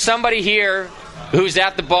 Is there somebody here who's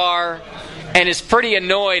at the bar and is pretty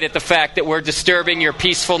annoyed at the fact that we're disturbing your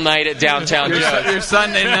peaceful night at Downtown Joe's? Your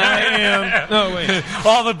Sunday night. No, wait.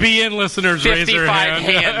 All the BN listeners raise their 55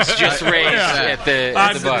 hand. hands just raised at the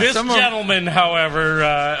bar. This gentleman,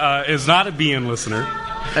 however, is not a BN listener.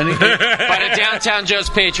 But a Downtown Joe's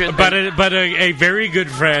patron. But a very good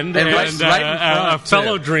friend and a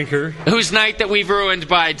fellow drinker. Whose night that we've ruined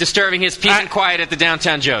by disturbing his peace and quiet at the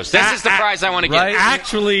Downtown Joe's. This is the prize I want to get.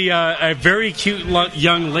 Actually, a very cute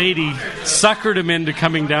young lady suckered him into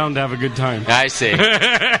coming down to have a good time. I see.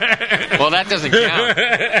 Well, that doesn't count.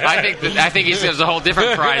 I think he says a whole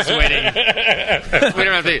different prize winning. We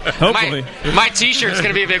don't have to. Hopefully. My T-shirt's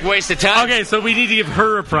going to be a big waste of time. Okay, so we need to give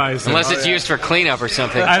her a prize. Then. Unless it's used for cleanup or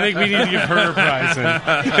something. I think we need to give her a prize.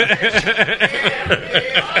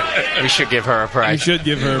 We should give her a prize. We should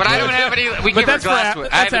give her a prize. But I don't have any. We give her a glass.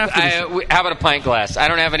 How about a pint glass? I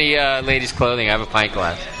don't have any ladies' clothing. I have a pint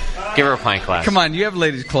glass. Give her a pint glass. Come on, you have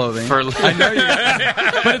ladies' clothing. I know you.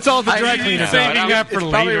 But it's all the dry cleaner. Saving up for it's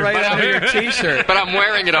probably later. right under your T-shirt. But I'm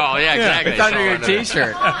wearing it all. Yeah, exactly. It's under your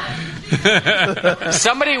T-shirt.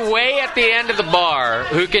 Somebody way at the end of the bar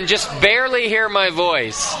who can just barely hear my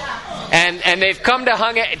voice, and they've come to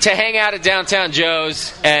hang out at Downtown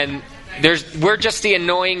Joe's, and we're just the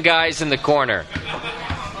annoying guys in the corner.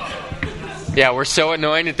 Yeah, we're so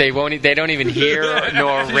annoying that they don't even hear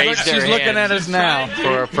nor raise their hand. She's looking at us now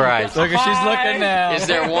for a prize. Look, she's looking now. Is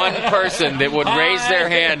there one person that would raise their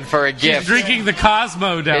hand for a gift? She's drinking the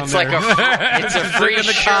Cosmo down it's there. It's a free the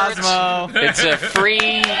shirt. Cosmo. It's a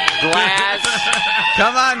free glass.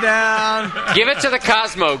 Come on down. Give it to the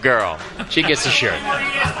Cosmo girl. She gets a shirt,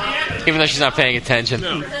 even though she's not paying attention.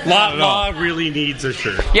 Law really needs a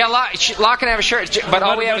shirt. Yeah, Law can have a shirt, but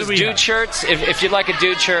all we have is dude shirts. If you'd like a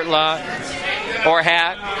dude shirt, Law. Or a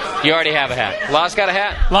hat. You already have a hat. Law's got a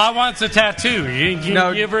hat. Law wants a tattoo. You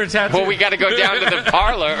give her a tattoo. Well, we got to go down to the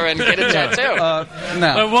parlor and get a tattoo.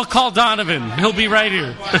 No. We'll call Donovan. He'll be right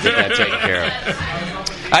here. Get that taken care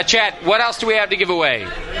of. Chat, what else do we have to give away?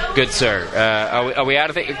 Good sir. Are we out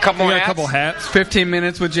of it? A couple more hats? A couple hats. 15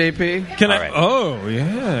 minutes with JP. Can I? Oh,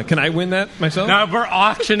 yeah. Can I win that myself? No, we're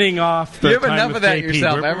auctioning off the You have time enough with of that JP.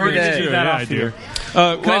 yourself every we're day. do that off here.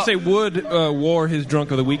 Can I say Wood wore his Drunk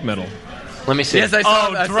of the Week medal? Let me see. Yes, I saw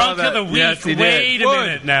Oh, that. drunk of the week. Yes, he did. Wait a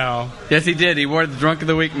minute now. Yes, he did. He wore the drunk of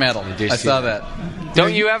the week medal. I saw that.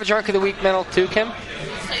 Don't you have a drunk of the week medal too, Kim?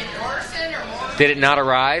 Did it not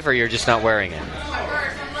arrive, or you're just not wearing it?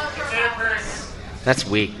 That's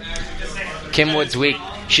weak. Kim Wood's weak.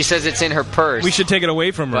 She says it's in her purse. We should take it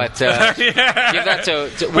away from her. But give that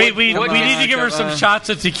to We Wood need to give her some shots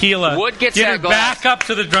of tequila. Wood gets Get her that glass. back up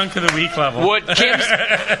to the drunk of the week level.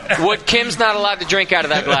 Kim's not allowed to drink out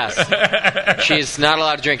of that glass. She is not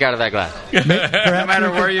allowed to drink out of that glass. No matter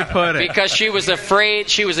where you put it. Because she was afraid,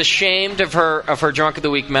 she was ashamed of her drunk of the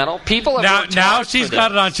week medal. People have worked now hard she's for got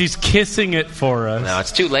this. it on. She's kissing it for us. No,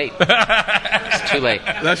 it's too late. It's too late.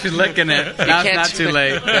 No, she's licking it. Now it's not too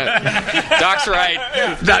late. Doc's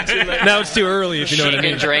right. Not too late. Now it's too early, if you know what I mean.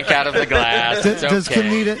 She can drink out of the glass. It's Does okay.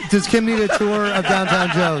 Kim need a tour of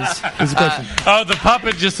Downtown Joe's? Is the question. Oh, the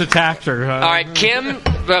puppet just attacked her. All right, Kim,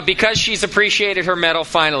 because she's appreciated her medal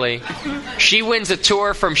finally, she wins a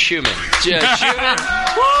tour from Schumann.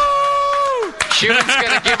 Schumann's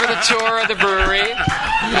going to give her the tour of the brewery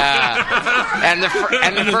and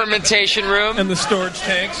the fermentation room. And the storage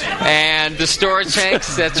tanks. And the storage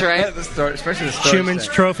tanks, that's right. Especially the storage Schumann's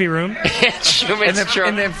tank. trophy room. Schumann's trophy.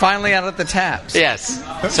 And then finally out at the taps. Yes.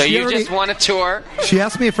 So She you already- just won a tour. She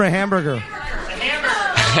asked me for a hamburger.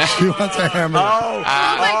 She wants a hamburger. Oh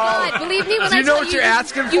my God! Believe me when Do you I know tell what you're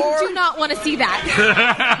asking you for? do not want to see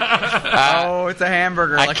that. Oh, it's a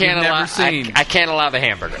hamburger like you've never seen. I can't allow the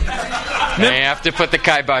hamburger. I have to put the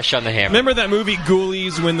kibosh on the hamburger. Remember that movie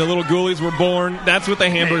Ghoulies, when the little ghoulies were born? That's what the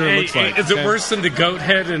hamburger looks like. Is it okay? worse than the goat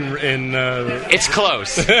head in It's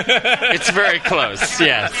close. It's very close,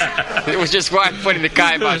 yes. It was just why I'm putting the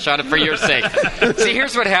kibosh on it for your sake. See,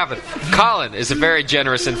 here's what happened. Colin is a very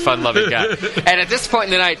generous and fun-loving guy. And at this point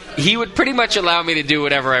in the night, he would pretty much allow me to do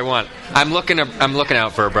whatever I want. I'm looking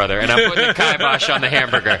out for a brother, and I'm putting the kibosh on the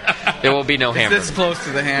hamburger. There will be no hamburger. This close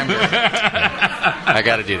to the hamburger. I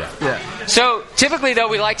got to do that. Yeah. So typically, though,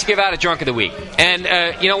 we like to give out a drunk of the week, and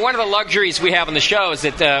one of the luxuries we have on the show is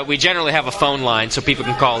that we generally have a phone line so people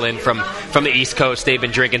can call in from the East Coast. They've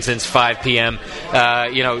been drinking since 5 p.m.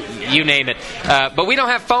 You name it, but we don't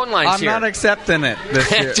have phone lines here. I'm not accepting it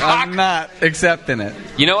this year. Doc? I'm not accepting it.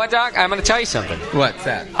 You know what, Doc? I'm going to tell you something. What's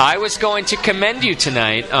that? I was going to commend you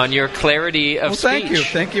tonight on your clarity of speech. Thank you.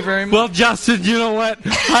 Thank you very much. Well, Justin, you know what?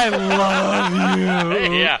 I love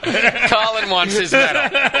you. Yeah. Colin wants his medal.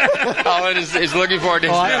 Colin is looking forward to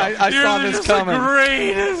his medal. I saw You're this just coming. the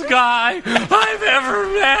greatest guy I've ever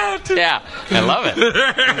met. Yeah, I love it.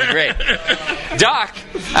 Great. Doc,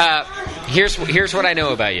 here's what I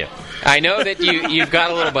know about you. I know that you've got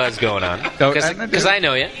a little buzz going on because I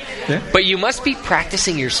know you. Yeah. But you must be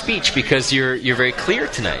practicing your speech because you're very clear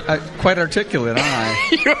tonight. Quite articulate, aren't I?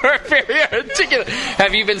 You are very articulate.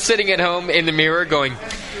 Have you been sitting at home in the mirror going,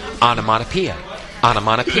 onomatopoeia,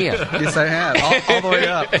 onomatopoeia? Yes, I have. All the way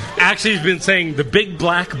up. Actually, he's been saying the big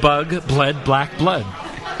black bug bled black blood.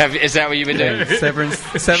 Is that what you've been doing? Seven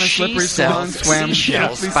slippery swans swam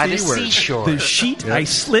seashells by the seashore. The sheet I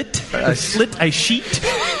slit. The slit I sheet.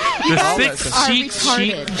 The 6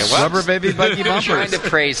 sheet. Rubber baby buggy I'm trying bumpers. to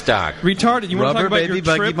praise Doc. Retarded. You want to Rubber talk about baby your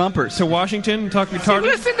buggy trip bumpers. to Washington and talk retarded?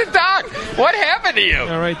 Listen to Doc. What happened to you?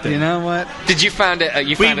 All right, then. You know what? Did you find a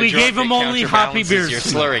We drunk gave that him only hoppy counterbalances beers. Your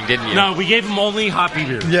slurring, didn't you? No, we gave him only hoppy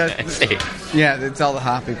beers. Yeah, See, yeah. It's all the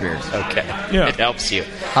hoppy beers. okay. Yeah. It helps you.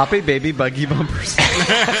 Hoppy baby buggy bumpers.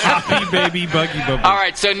 Happy baby buggy bubble. All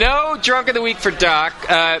right, so no drunk of the week for Doc.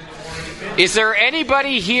 Is there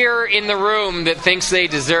anybody here in the room that thinks they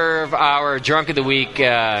deserve our drunk of the week?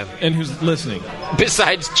 And who's listening?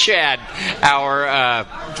 Besides Chad, our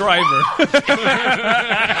driver,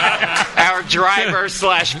 our driver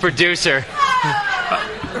 / producer.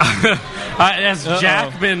 Has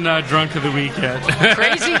Jack been drunk of the week yet?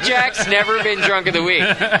 Crazy Jack's never been drunk of the week.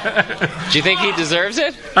 Do you think he deserves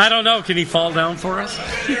it? I don't know. Can he fall down for us?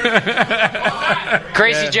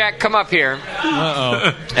 Crazy Jack, come up here.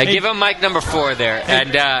 Uh-oh. Give him mic number 4 there.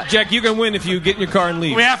 And Jack, you can win if you get in your car and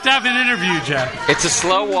leave. We have to have an interview, Jack. It's a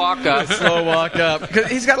slow walk up. Slow walk up. 'Cause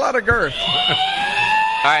he's got a lot of girth.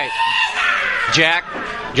 All right.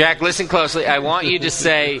 Jack, listen closely. I want you to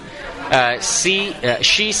say,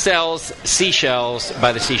 she sells seashells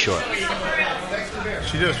by the seashore.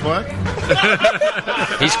 She does what?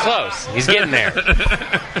 He's close. He's getting there.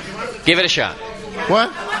 Give it a shot.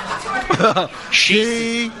 What?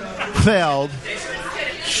 She felled.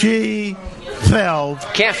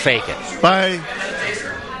 Can't fake it. By.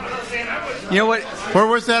 You know what? Where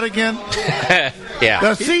was that again? Yeah.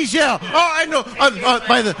 The seashell. Oh, I know.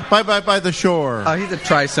 By the shore. Oh, he's a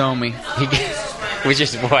trisomy. Which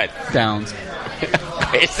is what? Downs.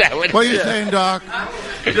 Is that what? What are you saying, Doc?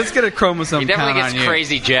 Let's get a chromosome He definitely count gets on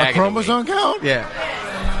crazy you. jagged. A chromosome count? Yeah.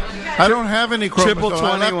 I don't have any chromosomes. Triple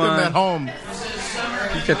I left 21. them at home.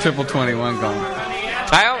 You got triple 21 going.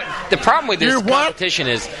 The problem with this competition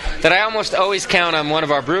is that I almost always count on one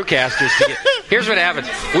of our brewcasters to get. Here's what happens: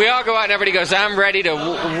 we all go out and everybody goes, "I'm ready to.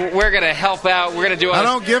 We're going to help out. We're going to do." All I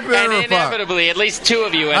don't give a and fuck. inevitably, at least two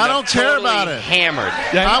of you end I up don't care totally about it. Hammered.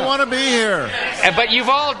 I want to be here. But you've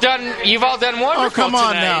all done wonderful. Oh, come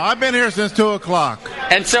on tonight. now! I've been here since 2:00.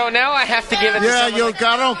 And so now I have to give it. to someone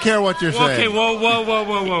I don't care what you're saying. Okay,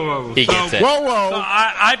 whoa. He gets it. Whoa. So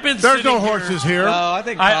I've been. There's no sitting horses here. No, I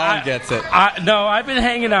think Colin gets it. No, I've been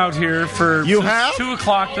hanging out here for You have?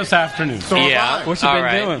 2:00 this afternoon. So have I. What you All been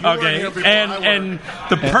right. doing? Okay, and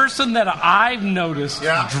the person that I've noticed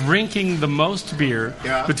drinking the most beer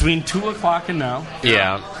between 2:00 and now,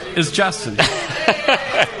 is Justin.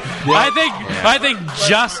 I think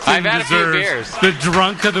Justin I've had a few deserves beers. the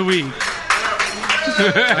drunk of the week.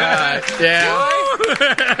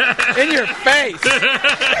 In your face.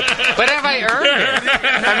 But have I earned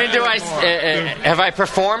it? I mean, do I have I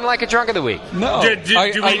performed like a drunk of the week? No. Do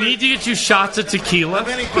we need to get you shots of tequila?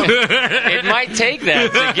 It might take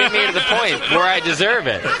that to get me to the point where I deserve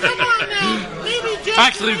it.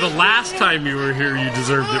 Actually, the last time you were here, you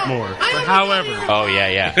deserved it more. However. Oh,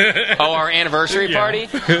 yeah. Oh, our anniversary party?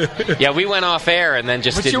 Yeah, we went off air and then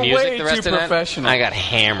just But did you're music way the rest too of the night. professional. I got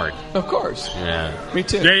hammered. Of course. Yeah. Me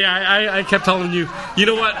too. Yeah, I kept telling you, you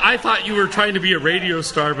know what? I thought you were trying to be a radio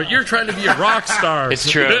star, but you're trying to be a rock star. It's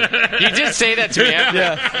true. You did say that to me.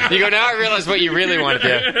 You go, now I realize what you really want to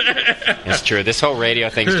do. It's true. This whole radio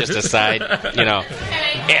thing's just a side. You know,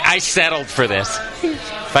 I settled for this.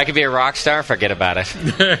 If I could be a rock star, forget about it.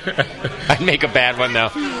 I'd make a bad one, though.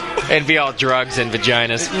 It'd be all drugs and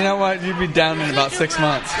vaginas. You know what? You'd be down in about 6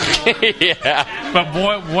 months. Yeah. But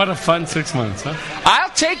boy, what a fun 6 months, huh?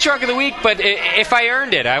 I'll take Drunk of the Week, but if I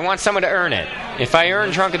earned it, I want someone to earn it. If I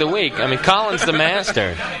earn Drunk of the Week, I mean, Colin's the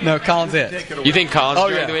master. No, Colin's it. You think Colin's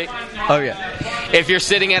Drunk of the Week? Oh, yeah. If you're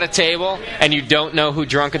sitting at a table and you don't know who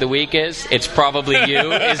Drunk of the Week is, it's probably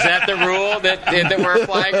you. Is that the rule that we're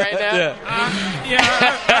applying right now?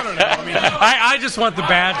 I don't know. I mean, I just want the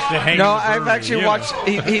badge to hang. No, in the I've brewery, actually you watched.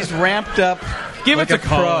 He's ramped up. Give like it to a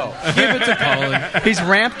pro. Colin. Give it to Colin. He's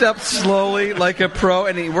ramped up slowly like a pro,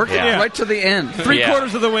 and he worked it right to the end.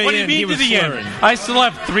 Three-quarters of the way what in, do you mean he was to the slurring. end? I still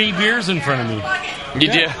have 3 beers in front of me. You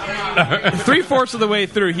do? 3/4 of the way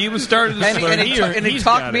through, he was started to slur. And he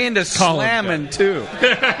talked me into slamming, too.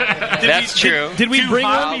 That's true. Did we bring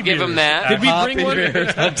one? I'll give him that. Did we bring one?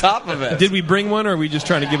 On top of it. Did we bring one, or are we just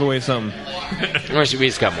trying to give away something? We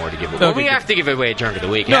just got more to give away. Well, we have to give away a Drunk of the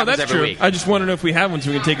Week. It No, happens that's every true. week. I just want to know if we have one so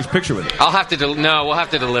we can take his picture with it. I'll have to. We'll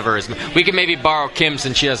have to deliver his. We can maybe borrow Kim's,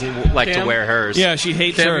 since she doesn't like to Kim? wear hers. Yeah, she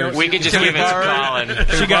hates hers. We could just give it to Colin.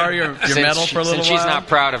 She got your medal for a little Since she's while. not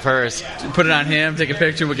proud of hers. Put it on him, take a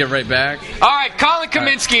picture, we'll get right back. All right, Colin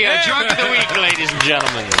Kaminsky, Drunk of the Week, ladies and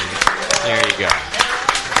gentlemen. There you go.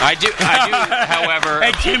 I do, however.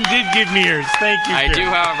 And Kim did give me yours. Thank you, I Kim. do,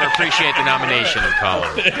 however, appreciate the nomination, Colin.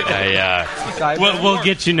 We'll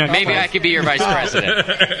get you next Maybe time. I could be your vice president.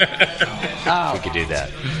 We could do that.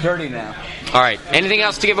 Dirty now. All right. Anything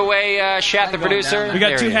else to give away, Shat, the producer? We got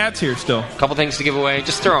There 2 he is. hats here still. A couple things to give away.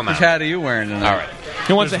 Just throw them out. Which hat are you wearing tonight? All right.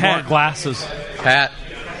 Who wants There's a hat? more glasses. Hat.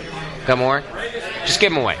 Got more? Just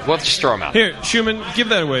give them away. We'll just throw them out. Here, Schumann, give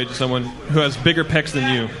that away to someone who has bigger pecs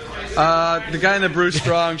than you. The guy in the Bruce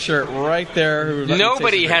Strong shirt right there. Who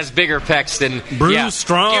Nobody has bigger pecs than Bruce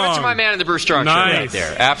Strong. Give it to my man in the Bruce Strong shirt right Nice.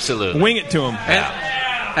 there. Absolutely. Wing it to him.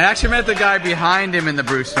 I actually met the guy behind him in the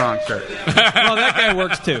Bruce Strong shirt. Well, that guy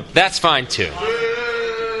works too. That's fine too.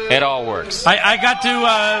 It all works. I got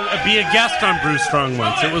to be a guest on Bruce Strong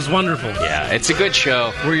once. It was wonderful. Yeah, it's a good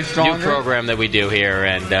show. Were you stronger? New program that we do here,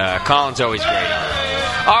 and Colin's always great on it.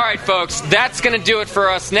 All right, folks, that's going to do it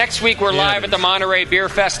for us. Next week, we're live at the Monterey Beer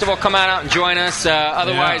Festival. Come on out and join us.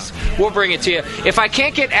 Otherwise, we'll bring it to you. If I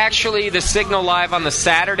can't get actually the signal live on the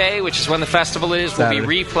Saturday, which is when the festival is, we'll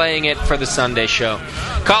be replaying it for the Sunday show.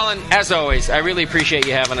 Colin, as always, I really appreciate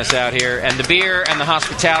you having us out here. And the beer and the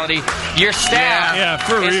hospitality. Your staff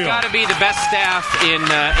for has real. got to be the best staff in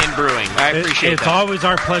brewing. I appreciate It's that. always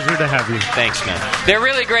our pleasure to have you. Thanks, man. They're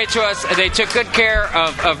really great to us. They took good care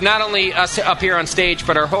of not only us up here on stage,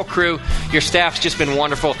 but our whole crew. Your staff's just been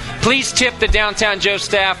wonderful. Please tip the Downtown Joe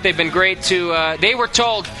staff. They've been great to... they were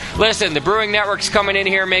told, listen, the Brewing Network's coming in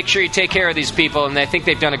here. Make sure you take care of these people. And I think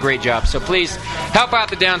they've done a great job. So please help out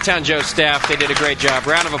the Downtown Joe staff. They did a great job.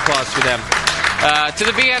 Round of applause for them. To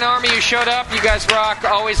the BN Army who showed up, you guys rock.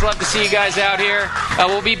 Always love to see you guys out here.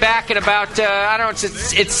 We'll be back in about, I don't know,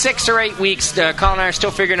 it's 6 or 8 weeks. Colin and I are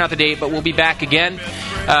still figuring out the date, but we'll be back again.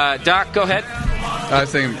 Doc, go ahead. I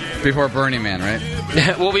was thinking before Burning Man,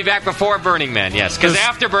 right? We'll be back before Burning Man, yes. Because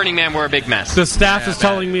after Burning Man, we're a big mess. The staff is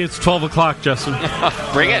telling me it's 12 o'clock, Justin.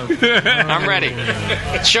 Bring it. I'm ready.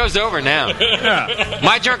 The show's over now. Yeah.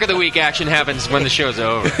 My Jerk of the Week action happens when the show's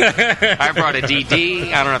over. I brought a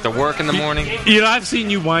DD. I don't have to work in the morning. You know, I've seen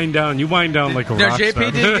you wind down. You wind down like a rock JP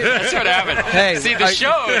star. did That's what happened. Hey, see, the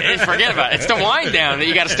show, forget about it. It's the wind down that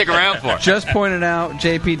you got to stick around for. Just pointed out,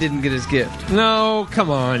 JP didn't get his gift. No, come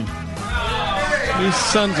on. You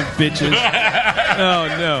sons of bitches. Oh,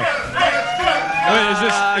 no. Wait,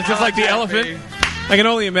 is this like the elephant? I can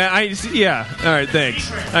only imagine. Yeah. All right, thanks.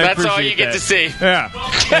 That's all you get to see. Yeah.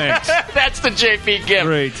 Thanks. That's the JP gift.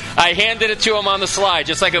 Great. I handed it to him on the slide,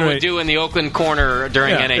 just like I would do in the Oakland corner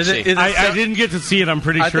during NHC. I didn't get to see it. I'm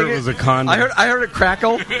pretty sure it was a condom. I heard it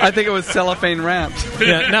crackle. I think it was cellophane wrapped.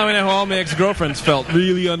 Yeah, now I know how all my ex-girlfriends felt.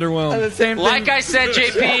 Really underwhelmed. The same thing. Like I said,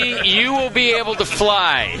 JP, you will be able to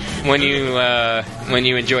fly when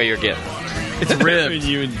you enjoy your gift. It's ribbed. When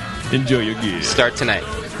you enjoy your gift. Start tonight.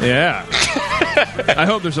 Yeah. I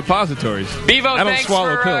hope there's suppositories. Bevo, I don't thanks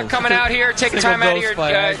swallow for pills. coming out here, taking time out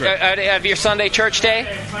of your Sunday church day.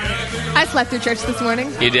 I slept through church this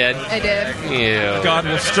morning. You did? I did. Ew. God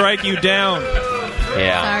will strike you down.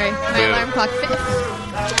 Yeah. Sorry, my alarm clock fit.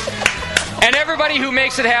 And everybody who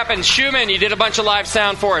makes it happen, Schumann, you did a bunch of live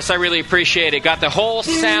sound for us. I really appreciate it. Got the whole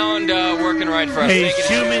sound working right for us. Hey,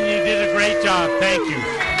 Schumann, you did a great job. Thank you.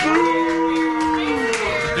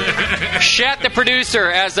 Shat, the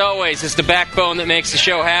producer, as always, is the backbone that makes the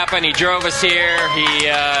show happen. He drove us here. He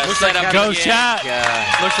set up Go the gig. Shat.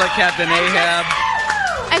 Looks like Captain Ahab.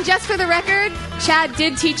 And just for the record, Chad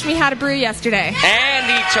did teach me how to brew yesterday. And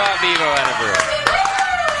he taught Bevo how to brew.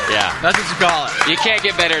 Yeah. That's what you call it. You can't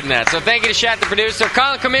get better than that. So thank you to Shat, the producer.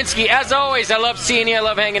 Colin Kaminsky, as always, I love seeing you. I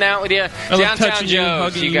love hanging out with you. Downtown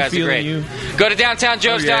Joe's. You guys are great. Go to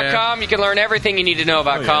downtownjoes.com. You can learn everything you need to know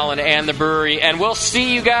about Colin and the brewery. And we'll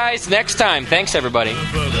see you guys next time. Thanks, everybody.